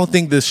 Exactly. I don't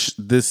think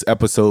this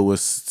episode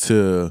was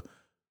to,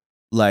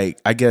 like,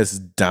 I guess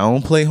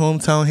downplay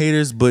hometown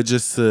haters, but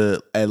just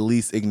to at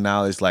least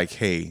acknowledge, like,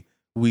 hey,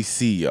 we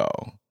see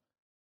y'all.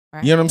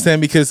 Right. You know what I'm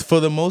saying? Because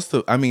for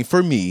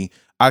me,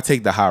 I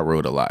take the high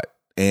road a lot,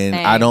 and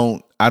Same.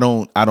 I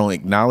don't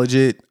acknowledge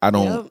it. I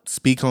don't Yep.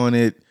 speak on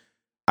it.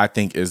 I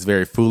think it's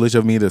very foolish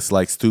of me to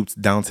like stoop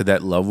down to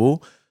that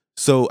level.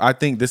 So I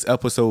think this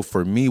episode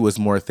for me was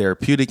more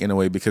therapeutic in a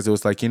way, because it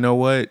was like, you know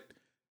what?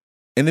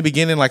 In the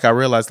beginning, like, I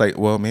realized, like,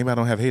 well, maybe I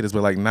don't have haters,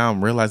 but like now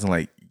I'm realizing,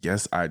 like,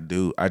 yes, I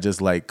do. I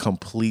just like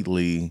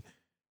completely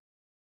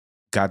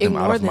got them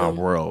out Ignore of my them.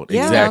 world.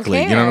 Yeah, Exactly.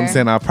 don't You know what I'm care.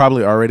 saying? I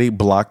probably already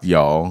blocked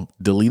y'all,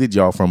 deleted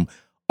y'all from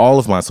all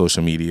of my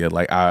social media.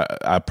 Like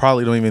I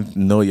probably don't even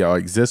know y'all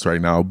exist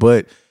right now.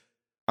 But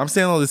I'm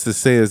saying all this to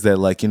say is that,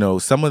 like, you know,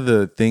 some of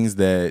the things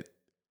that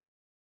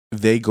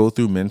they go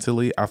through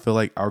mentally, I feel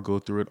like I'll go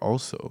through it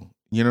also.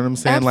 You know what I'm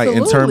saying? Like, in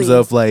terms Absolutely.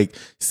 of like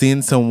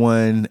seeing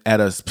someone at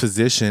a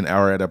position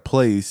or at a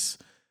place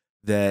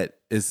that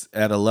is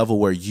at a level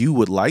where you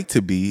would like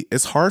to be,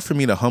 it's hard for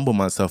me to humble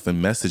myself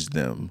and message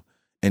them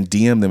and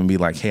DM them and be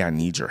like, hey, I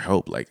need your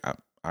help. Like,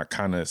 I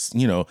kind of,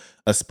 you know,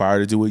 aspire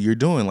to do what you're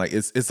doing. Like,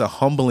 it's a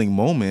humbling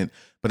moment,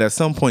 but at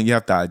some point you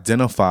have to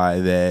identify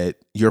that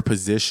your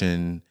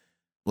position,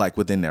 like,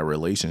 within that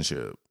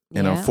relationship.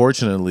 And Yeah.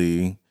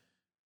 unfortunately,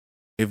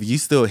 if you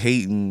still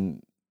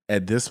hating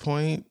at this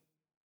point,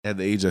 at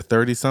the age of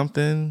 30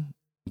 something,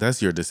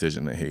 that's your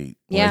decision to hate.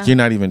 Yeah. Like, you're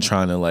not even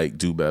trying to like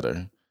do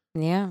better,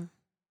 Yeah.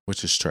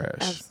 which is trash.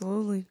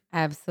 Absolutely.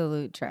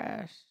 Absolute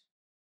trash.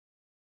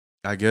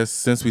 I guess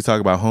since we talk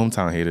about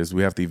hometown haters,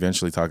 we have to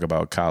eventually talk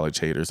about college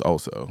haters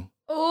also.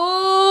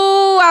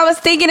 Ooh, I was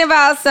thinking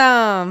about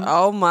some.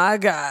 Oh my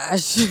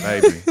gosh.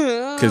 Baby.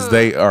 Because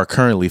they are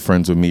currently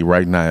friends with me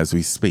right now as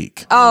we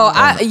speak. Oh,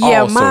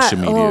 all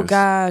social Oh medias.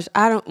 gosh,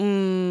 I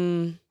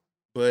don't.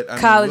 But I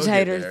mean, College we'll get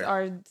haters there.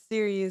 are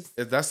serious.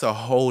 That's a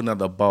whole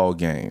nother ball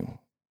game.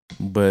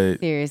 But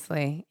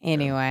Seriously.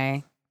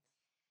 Anyway.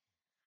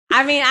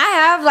 I mean, I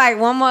have like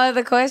one more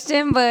other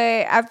question,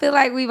 but I feel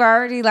like we've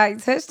already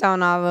like touched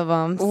on all of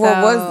them.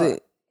 What was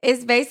it?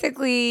 It's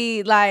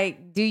basically like,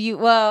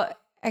 well,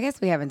 I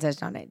guess we haven't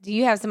touched on it. Do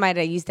you have somebody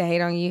that used to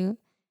hate on you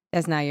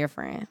that's not your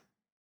friend?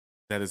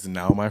 that is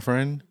now my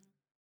friend.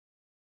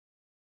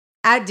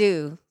 I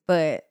do,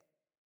 but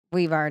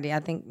I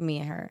think me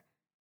and her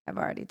have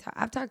already talked.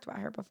 I've talked about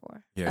her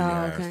before. Yeah, Oh, you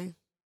have. okay.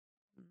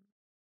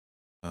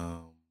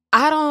 Um,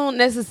 I don't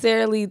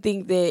necessarily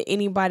think that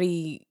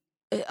anybody.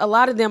 A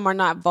lot of them are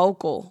not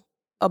vocal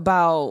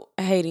about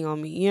hating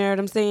on me. You know what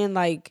I'm saying?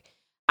 Like,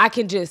 I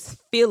can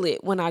just feel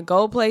it when I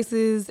go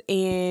places,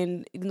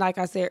 and like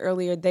I said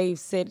earlier, they've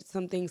said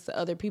some things to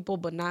other people,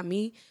 but not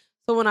me.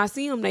 So when I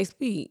see them, they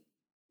speak.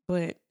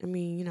 But I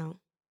mean, you know,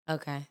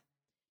 Okay.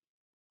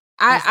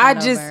 I It's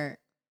not just overt.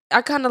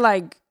 I kind of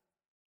like,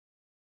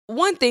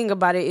 one thing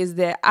about it is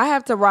that I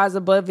have to rise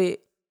above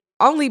it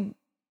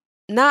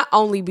not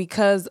only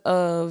because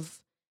of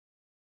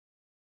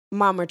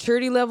my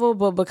maturity level,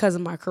 but because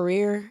of my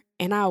career.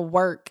 And I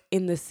work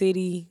in the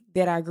city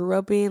that I grew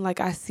up in. Like,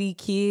 I see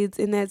kids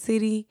in that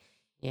city,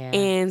 Yeah.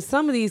 and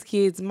some of these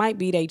kids might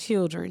be their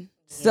children.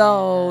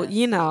 So,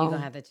 you know, you're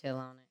gonna have to chill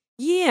on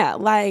it. yeah,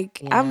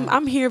 like Yeah.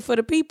 I'm here for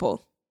the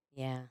people.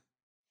 Yeah.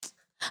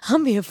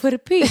 I'm here for the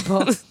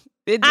people.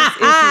 It just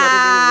is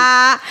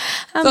what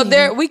it is. So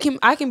there.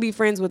 I can be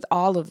friends with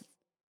all of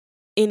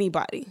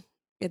anybody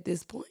at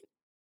this point.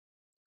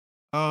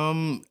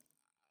 I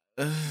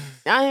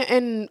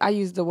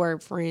use the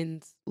word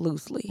friends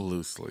loosely.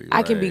 loosely.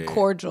 I can be right.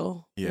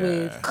 cordial Yeah.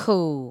 with,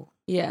 Cool.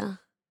 yeah.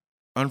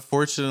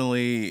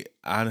 Unfortunately,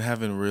 I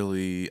haven't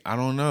really, I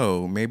don't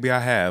know. Maybe I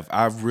have.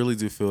 I really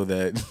do feel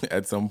that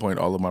at some point,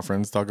 all of my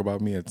friends talk about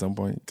me at some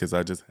point because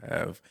I just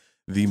have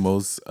the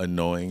most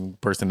annoying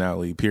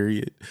personality,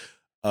 period.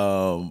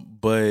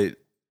 But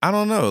I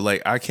don't know.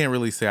 Like, I can't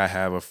really say I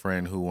have a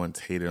friend who once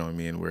hated on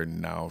me and we're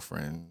now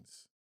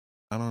friends.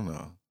 I don't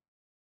know.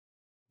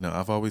 No,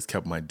 I've always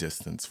kept my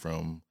distance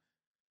from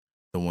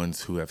the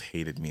ones who have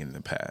hated me in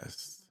the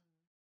past.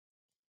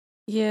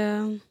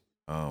 Yeah.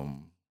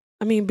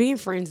 I mean, being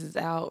friends is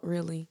out,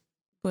 really.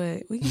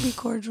 But we can be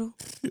cordial.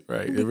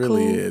 Right. Be It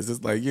really cool. is.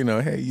 It's like, you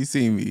know, hey, you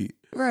see me.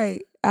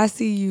 Right. I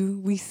see you.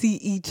 We see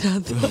each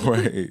other.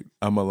 Right.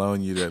 I'm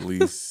allowing you to at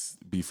least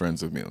be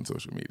friends with me on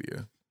social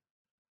media.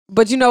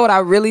 But you know what I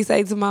really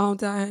say to my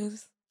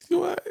hometowns?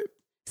 What?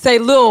 Say,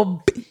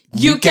 little,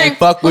 You can't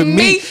fuck with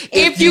me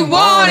if you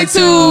wanted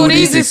to.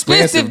 These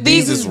expensive,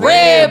 these is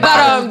red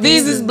bottom,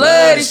 these is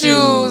bloody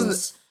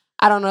shoes.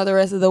 I don't know the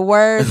rest of the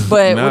words,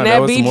 but Nah, when that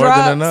that was beat more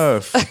drops, than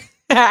enough.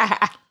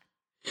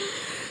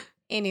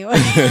 Anyway.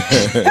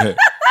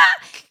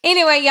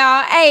 Anyway,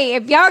 y'all. Hey,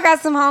 if y'all got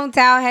some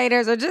hometown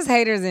haters or just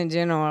haters in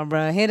general,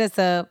 bro, hit us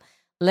up.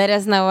 Let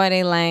us know why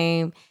they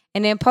lame.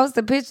 And then post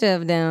a picture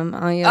of them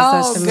on your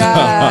Oh, social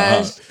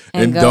gosh. media.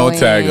 And go don't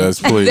tag in. us,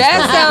 please.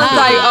 that sounds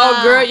like,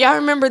 oh, girl, y'all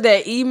remember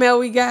that email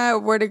we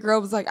got where the girl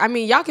was like, I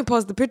mean, y'all can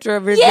post the picture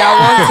of it if y'all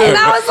want to. And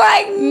I was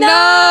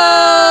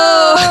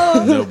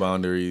like, no. No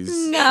boundaries.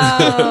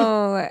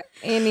 No.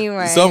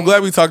 Anyway. So I'm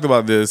glad we talked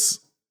about this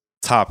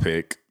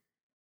topic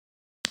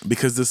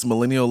because this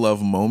millennial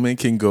love moment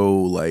can go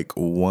like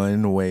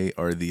one way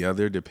or the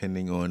other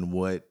depending on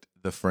what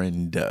the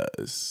friend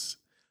does.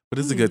 But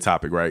it's a good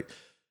topic, right?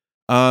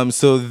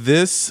 So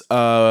this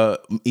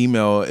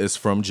email is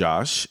from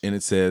Josh, and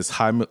it says,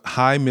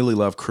 Hi, Millie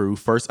Love crew.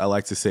 First, I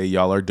like to say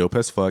y'all are dope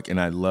as fuck,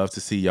 and I'd love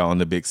to see y'all on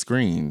the big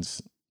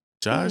screens.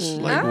 Josh,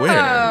 like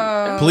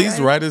where? Please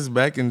write us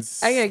back and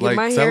I gotta get like,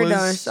 my tell hair done,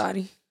 us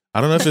shawty. I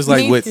don't know if it's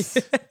like Me what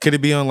too. could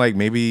it be on like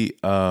maybe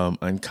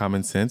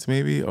Uncommon Sense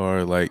maybe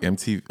or like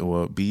MTV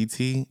or BET?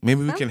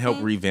 Maybe we can help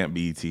Something. revamp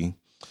BET.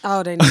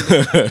 Oh, they need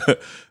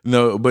it.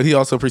 No, but he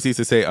also proceeds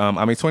to say, I'm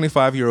a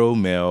 25-year-old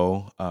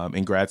male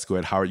in grad school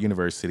at Howard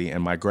University,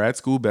 and my grad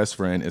school best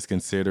friend is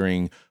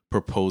considering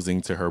proposing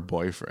to her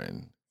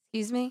boyfriend.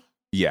 Excuse me?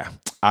 Yeah.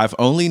 I've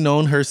only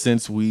known her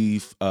since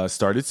we've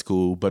started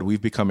school, but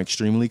we've become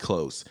extremely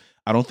close.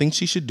 I don't think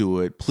she should do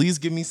it. Please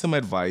give me some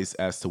advice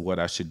as to what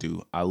I should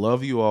do. I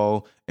love you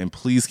all, and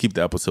please keep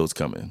the episodes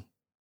coming.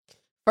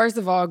 First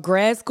of all,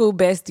 grad school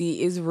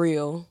bestie is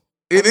real.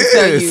 It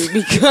Tell is.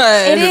 you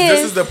because It This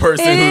is. is the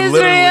person It who is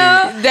literally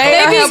real. They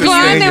They be are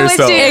bonding with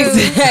yourself.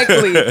 you.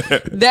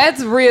 Exactly.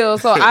 That's real.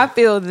 So I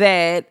feel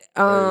that.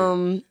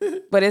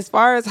 But as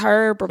far as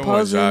her Come on,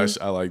 proposing, Josh.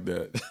 I like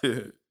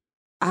that.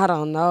 I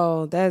don't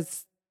know.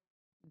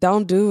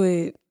 Don't do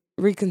it.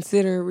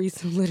 Reconsider, read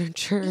some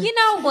literature You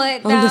know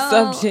what, on the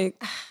though?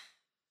 subject.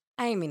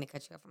 I didn't mean to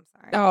cut you off. I'm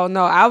sorry. Oh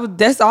no,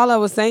 that's all I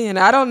was saying.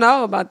 I don't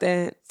know about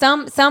that.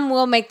 Some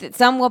will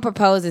some will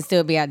propose and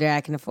still be out there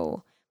acting a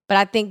fool. But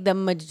I think the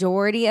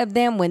majority of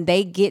them, when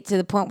they get to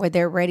the point where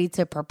they're ready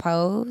to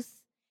propose,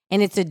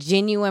 and it's a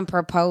genuine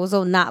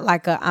proposal, not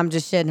like a I'm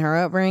just shutting her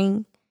up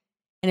ring,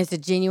 and it's a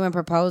genuine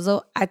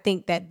proposal, I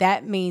think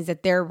that means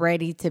that they're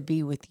ready to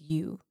be with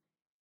you.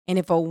 And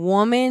if a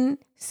woman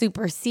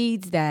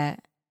supersedes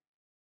that,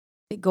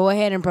 to go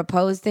ahead and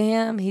propose to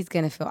him, he's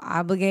going to feel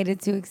obligated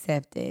to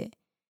accept it.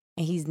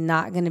 And he's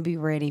not going to be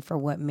ready for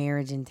what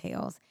marriage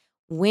entails.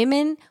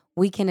 Women,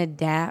 we can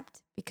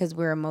adapt because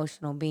we're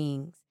emotional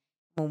beings.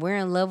 When we're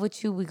in love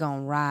with you, we're going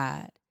to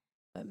ride.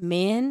 But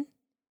men,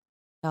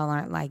 y'all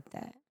aren't like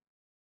that.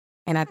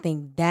 And I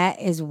think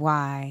that is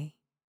why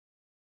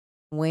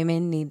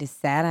women need to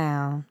sit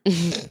down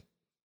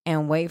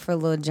and wait for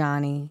little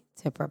Johnny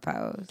to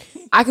propose.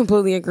 I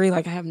completely agree.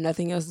 Like I have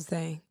nothing else to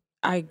say.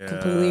 I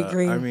completely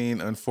agree. I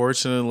mean,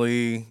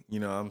 unfortunately,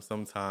 I'm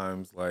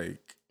sometimes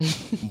like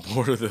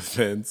bored of the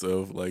fence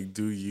of like,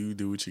 do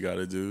what you got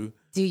to do.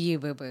 Do you,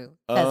 boo-boo?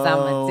 Because I'm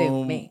going to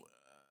do me.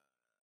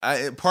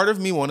 Part of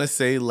me want to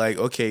say like,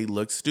 okay,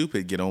 look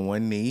stupid. Get on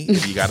one knee.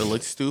 If you got to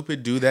look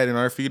stupid, do that in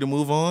order for you to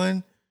move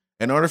on.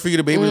 In order for you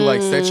to be able to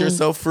like set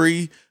yourself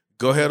free,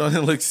 go ahead on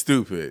and look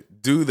stupid.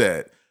 Do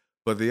that.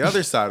 But the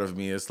other side of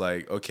me is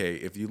like, okay,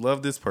 if you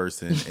love this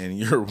person and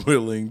you're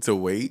willing to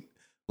wait,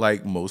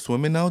 like most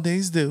women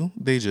nowadays do,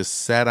 they just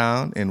sat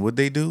down and what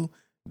they do,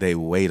 they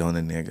wait on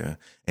a nigga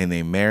and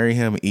they marry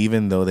him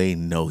even though they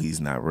know he's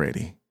not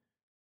ready.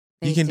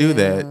 You can do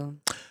that.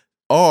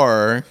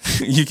 Or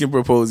you can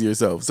propose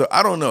yourself. So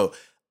I don't know.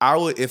 I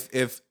would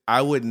if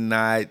I would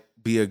not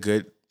be a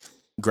good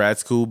grad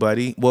school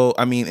buddy. Well,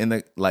 I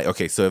mean,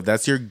 okay, so if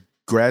that's your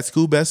grad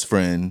school best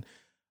friend,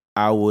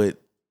 I would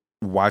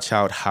watch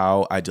out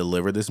how I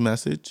deliver this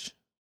message.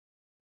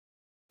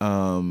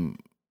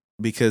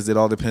 Because it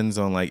all depends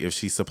on like if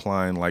she's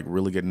supplying like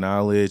really good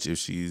knowledge, if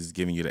she's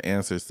giving you the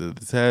answers to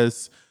the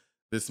test.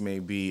 This may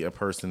be a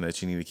person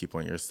that you need to keep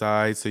on your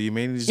side. So you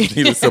may just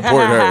need to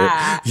support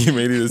her. You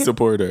may need to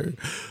support her.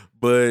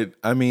 But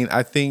I mean,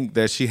 I think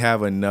that she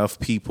have enough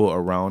people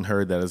around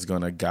her that is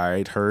going to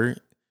guide her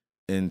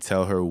and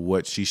tell her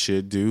what she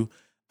should do.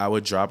 I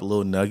would drop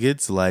little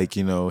nuggets like,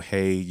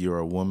 hey, you're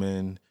a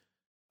woman.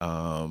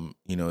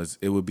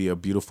 It would be a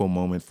beautiful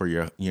moment for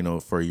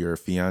your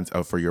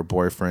fiance, for your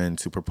boyfriend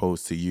to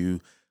propose to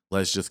you.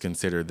 Let's just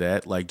consider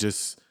that. Like,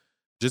 just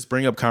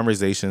bring up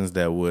conversations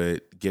that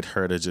would get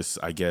her to just,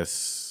 I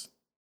guess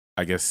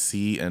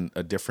see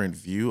a different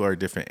view or a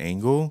different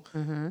angle.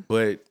 Mm-hmm.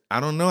 But I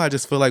don't know. I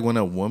just feel like when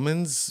a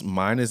woman's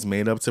mind is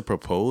made up to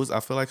propose,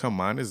 I feel like her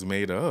mind is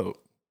made up.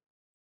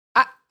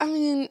 I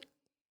mean,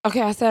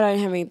 okay, I said I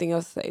didn't have anything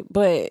else to say,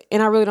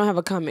 and I really don't have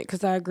a comment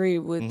because I agree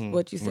with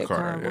what you said,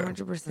 Carl, 100%.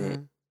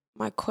 Mm-hmm.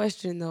 My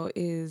question though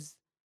is,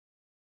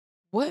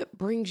 what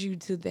brings you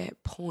to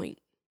that point?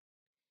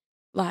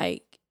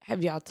 Like,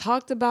 have y'all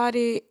talked about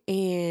it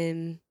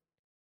and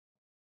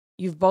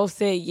you've both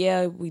said,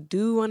 yeah, we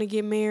do want to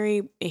get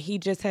married, and he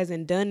just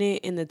hasn't done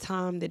it in the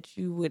time that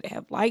you would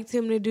have liked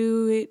him to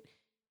do it?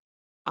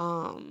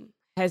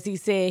 Has he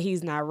said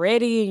he's not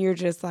ready and you're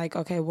just like,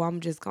 okay, well, I'm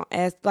just going to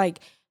ask? Like,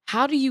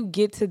 how do you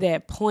get to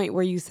that point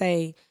where you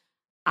say,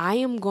 I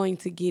am going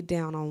to get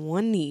down on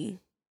one knee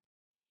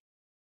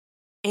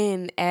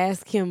and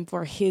ask him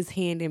for his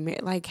hand in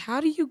marriage? Like,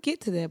 how do you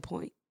get to that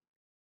point?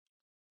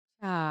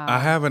 I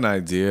have an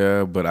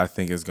idea, but I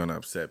think it's going to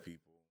upset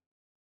people.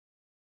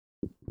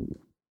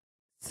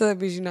 So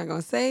that means you're not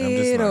going to say I'm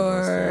just it, not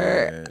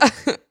or?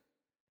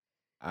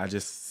 gonna say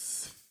it.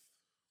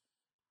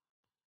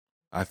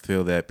 I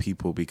feel that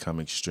people become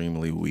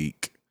extremely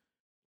weak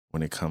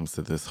when it comes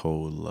to this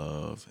whole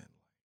love and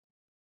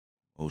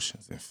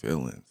emotions and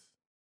feelings.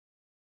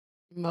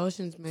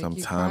 Emotions make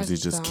Sometimes you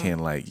you just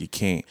cry. you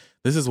can't.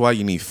 This is why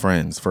you need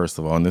friends, first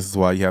of all. And this is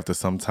why you have to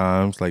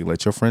sometimes like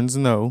let your friends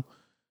know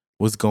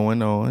what's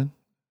going on.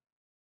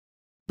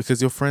 Because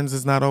your friends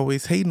is not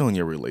always hating on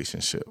your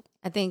relationship.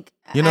 I think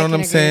You know I what can I'm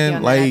agree with saying? you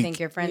on that. I Like, think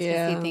your friends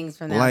can see things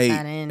from the Like,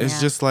 outside in. it's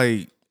yeah. just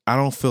like, I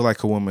don't feel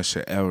like a woman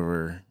should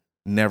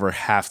never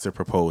have to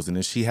propose. And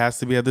if she has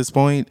to be at this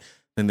point,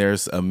 then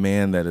there's a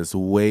man that is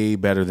way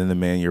better than the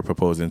man you're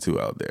proposing to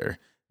out there.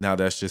 Now,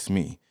 that's just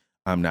me.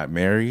 I'm not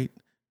married.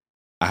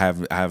 I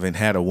haven't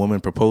had a woman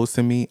propose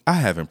to me. I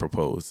haven't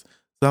proposed.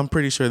 So I'm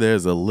pretty sure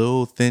there's a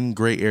little thin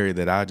gray area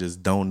that I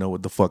just don't know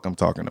what the fuck I'm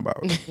talking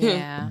about.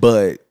 Yeah.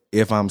 But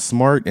if I'm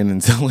smart and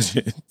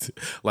intelligent,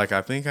 like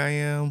I think I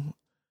am,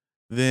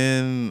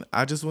 then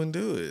I just wouldn't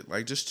do it.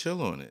 Like, just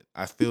chill on it.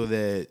 I feel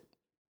that,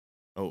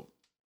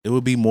 it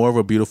would be more of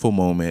a beautiful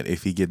moment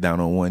if he get down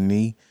on one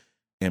knee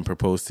and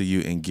propose to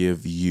you and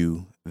give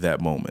you that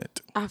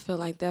moment. I feel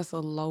like that's a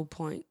low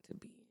point to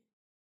be.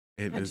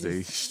 It is a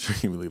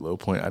extremely low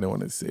point. I don't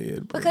want to say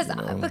it. But,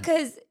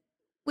 because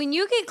when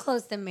you get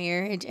close to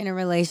marriage in a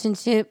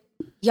relationship,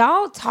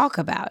 y'all talk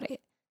about it.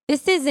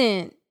 This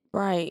isn't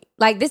right.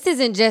 Like, this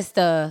isn't just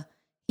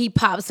he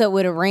pops up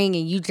with a ring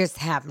and you just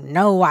have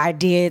no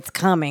idea it's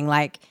coming.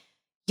 Like,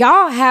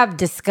 y'all have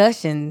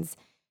discussions.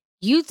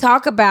 You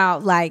talk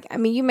about, like, I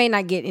mean, you may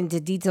not get into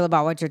detail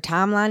about what your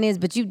timeline is,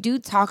 but you do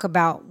talk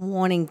about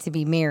wanting to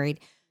be married.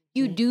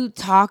 You do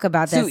talk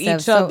about that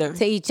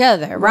to each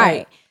other,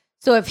 right?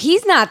 So if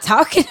he's not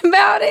talking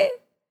about it,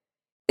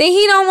 then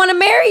he don't want to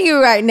marry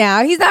you right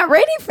now. He's not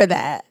ready for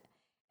that.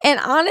 And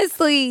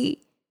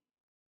honestly,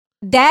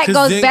 that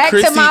goes back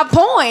to my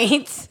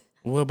point.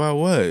 What about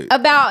what?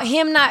 About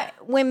him not,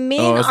 when men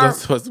are... not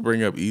supposed to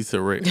bring up Issa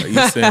and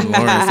Lawrence.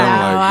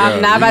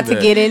 I'm not about to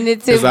get into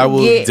it. Because I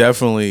will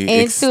definitely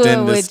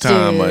extend this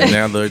time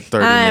another 30 minutes.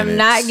 I am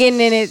not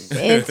getting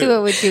into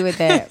it with you with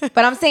that.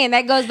 But I'm saying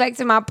that goes back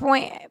to my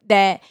point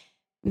that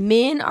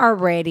men are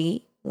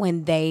ready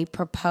when they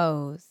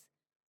propose.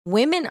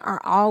 Women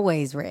are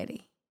always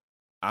ready.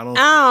 I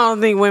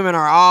don't think women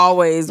are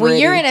always ready.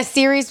 When you're in a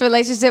serious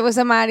relationship with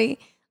somebody...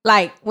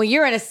 Like, when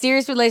you're in a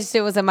serious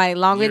relationship with somebody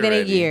longer than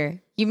a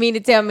year, you mean to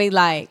tell me,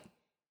 like,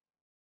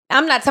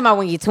 I'm not talking about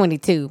when you're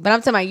 22, but I'm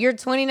talking about you're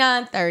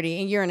 29,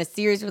 30, and you're in a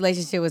serious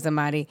relationship with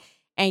somebody,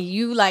 and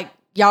you, like,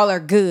 y'all are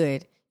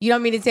good. You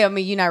don't mean to tell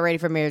me you're not ready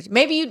for marriage.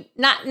 Maybe you,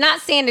 not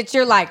saying that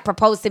you're, like,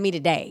 propose to me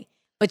today,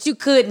 but you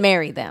could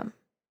marry them.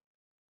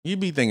 You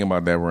be thinking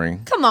about that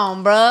ring. Come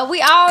on, bro.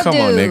 We all do.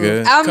 Come on,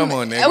 nigga. Come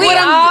on, nigga. We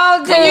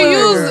all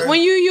do. When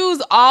you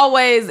use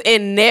always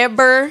and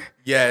never...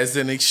 Yeah, it's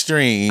an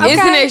extreme. Okay.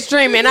 It's an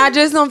extreme. And I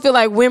just don't feel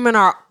like women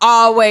are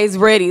always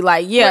ready.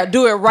 Like, yeah,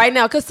 do it right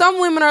now. Because some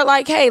women are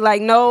like, hey,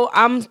 like, no,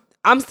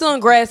 I'm still in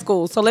grad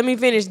school, so let me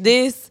finish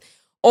this.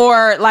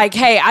 Or like,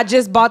 hey, I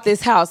just bought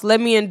this house.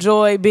 Let me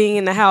enjoy being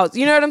in the house.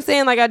 You know what I'm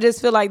saying? Like, I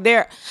just feel like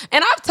they're...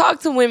 And I've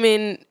talked to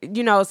women,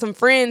 you know, some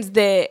friends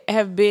that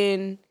have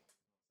been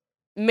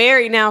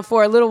married now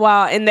for a little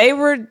while, and they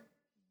were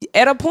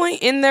at a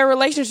point in their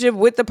relationship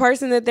with the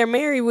person that they're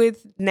married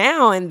with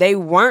now, and they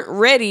weren't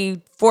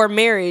ready for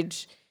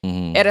marriage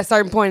at a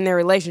certain point in their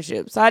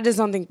relationship. So I just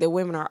don't think that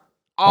women are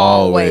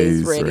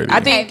always ready. I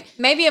think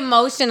maybe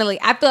emotionally,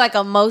 I feel like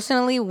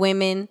emotionally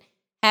women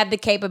have the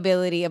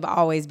capability of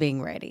always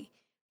being ready.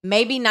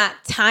 Maybe not,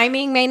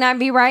 timing may not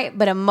be right,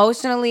 but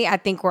emotionally, I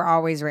think we're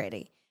always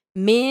ready.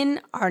 Men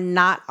are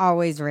not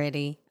always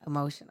ready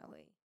emotionally.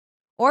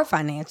 Or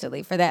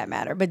financially, for that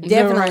matter, but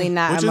definitely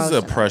not emotionally.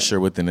 Which is a pressure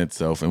within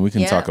itself, and we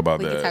can talk about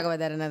that. We can talk about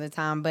that another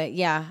time, but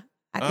yeah,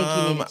 I think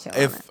you need to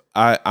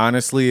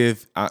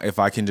chill if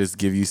I can just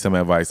give you some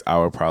advice, I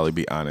would probably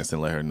be honest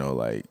and let her know,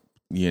 like,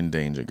 you're in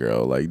danger,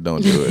 girl. Like,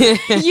 don't do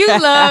it. You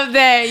love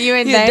that. You're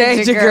in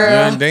danger, girl.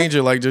 You're in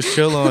danger. Like, just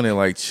chill on it.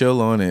 Like,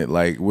 chill on it.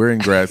 Like, we're in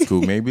grad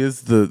school. Maybe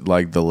it's the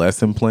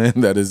lesson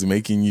plan that is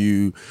making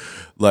you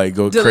like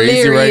go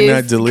crazy right now.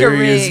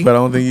 Delirious, correct. But I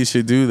don't think you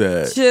should do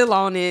that. Chill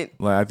on it.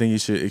 Like, I think you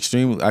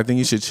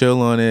should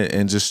chill on it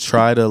and just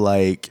try to,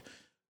 like,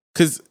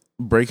 cause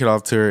break it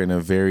off to her in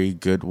a very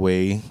good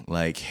way.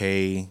 Like,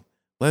 hey,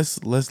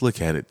 let's look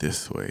at it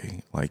this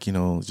way. Like, you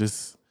know,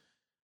 just,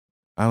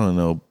 I don't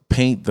know,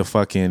 paint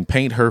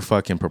her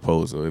fucking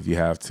proposal if you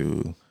have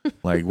to.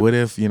 Like, what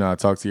if, you know, I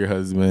talk to your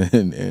husband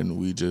and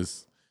we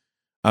just,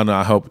 I don't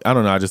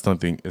know. I just don't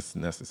think it's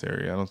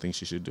necessary. I don't think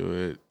she should do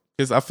it.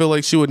 Because I feel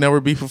like she would never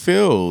be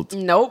fulfilled.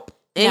 Nope.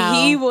 And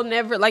he will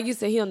never, like you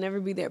said, he'll never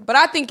be there. But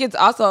I think it's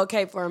also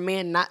okay for a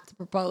man not to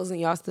propose and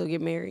y'all still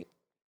get married.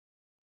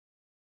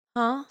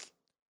 Huh?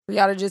 For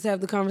y'all to just have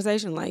the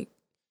conversation like,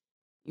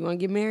 you want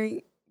to get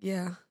married?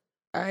 Yeah.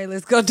 All right,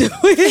 let's go do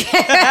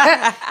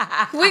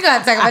it. We're going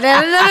to talk about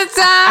that another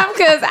time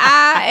because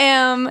I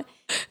am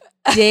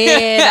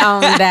dead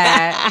on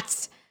that.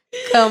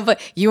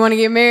 You want to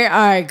get married?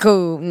 All right,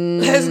 cool.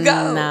 Let's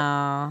go.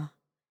 No.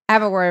 I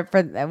have a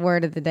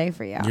word of the day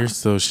for y'all. You're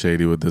so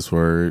shady with this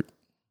word.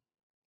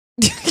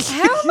 How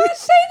am I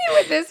shady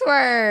with this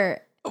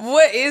word?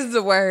 What is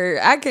the word?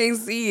 I can't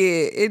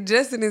see it. And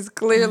Justin is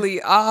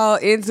clearly all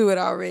into it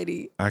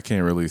already. I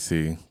can't really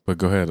see, but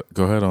go ahead.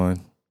 Go ahead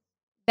on.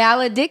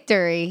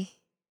 Valedictory.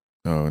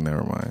 Oh,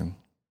 never mind.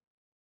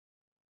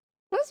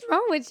 What's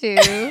wrong with you?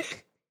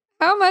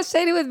 How am I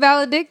shady with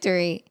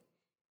valedictory?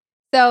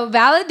 So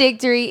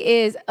valedictory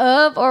is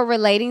of or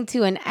relating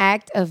to an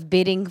act of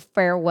bidding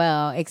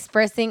farewell,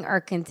 expressing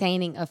or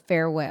containing a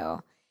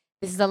farewell.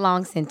 This is a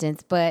long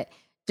sentence, but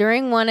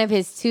during one of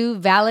his 2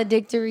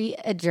 valedictory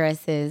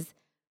addresses,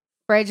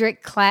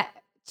 Frederick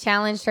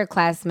challenged her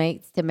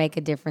classmates to make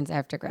a difference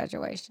after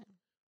graduation.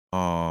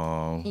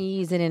 Can you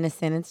use it in a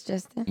sentence,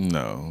 Justin?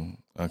 No,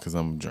 because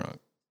I'm drunk.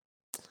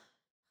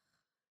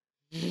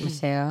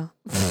 Michelle?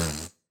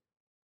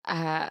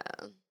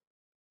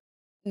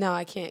 No,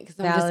 I can't because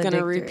I'm just going to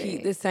Valedictory.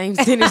 repeat the same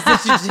sentence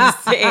that you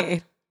just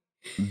said.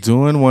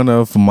 Doing one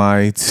of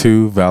my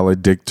 2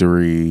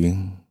 valedictory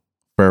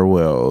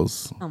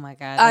farewells. Oh my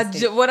God.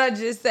 What I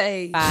just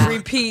say? Bye.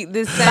 Repeat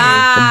the same.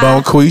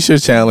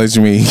 Bonquisha challenged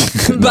me.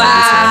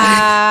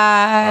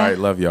 Bye. All right,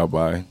 love y'all.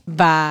 Bye.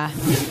 Bye.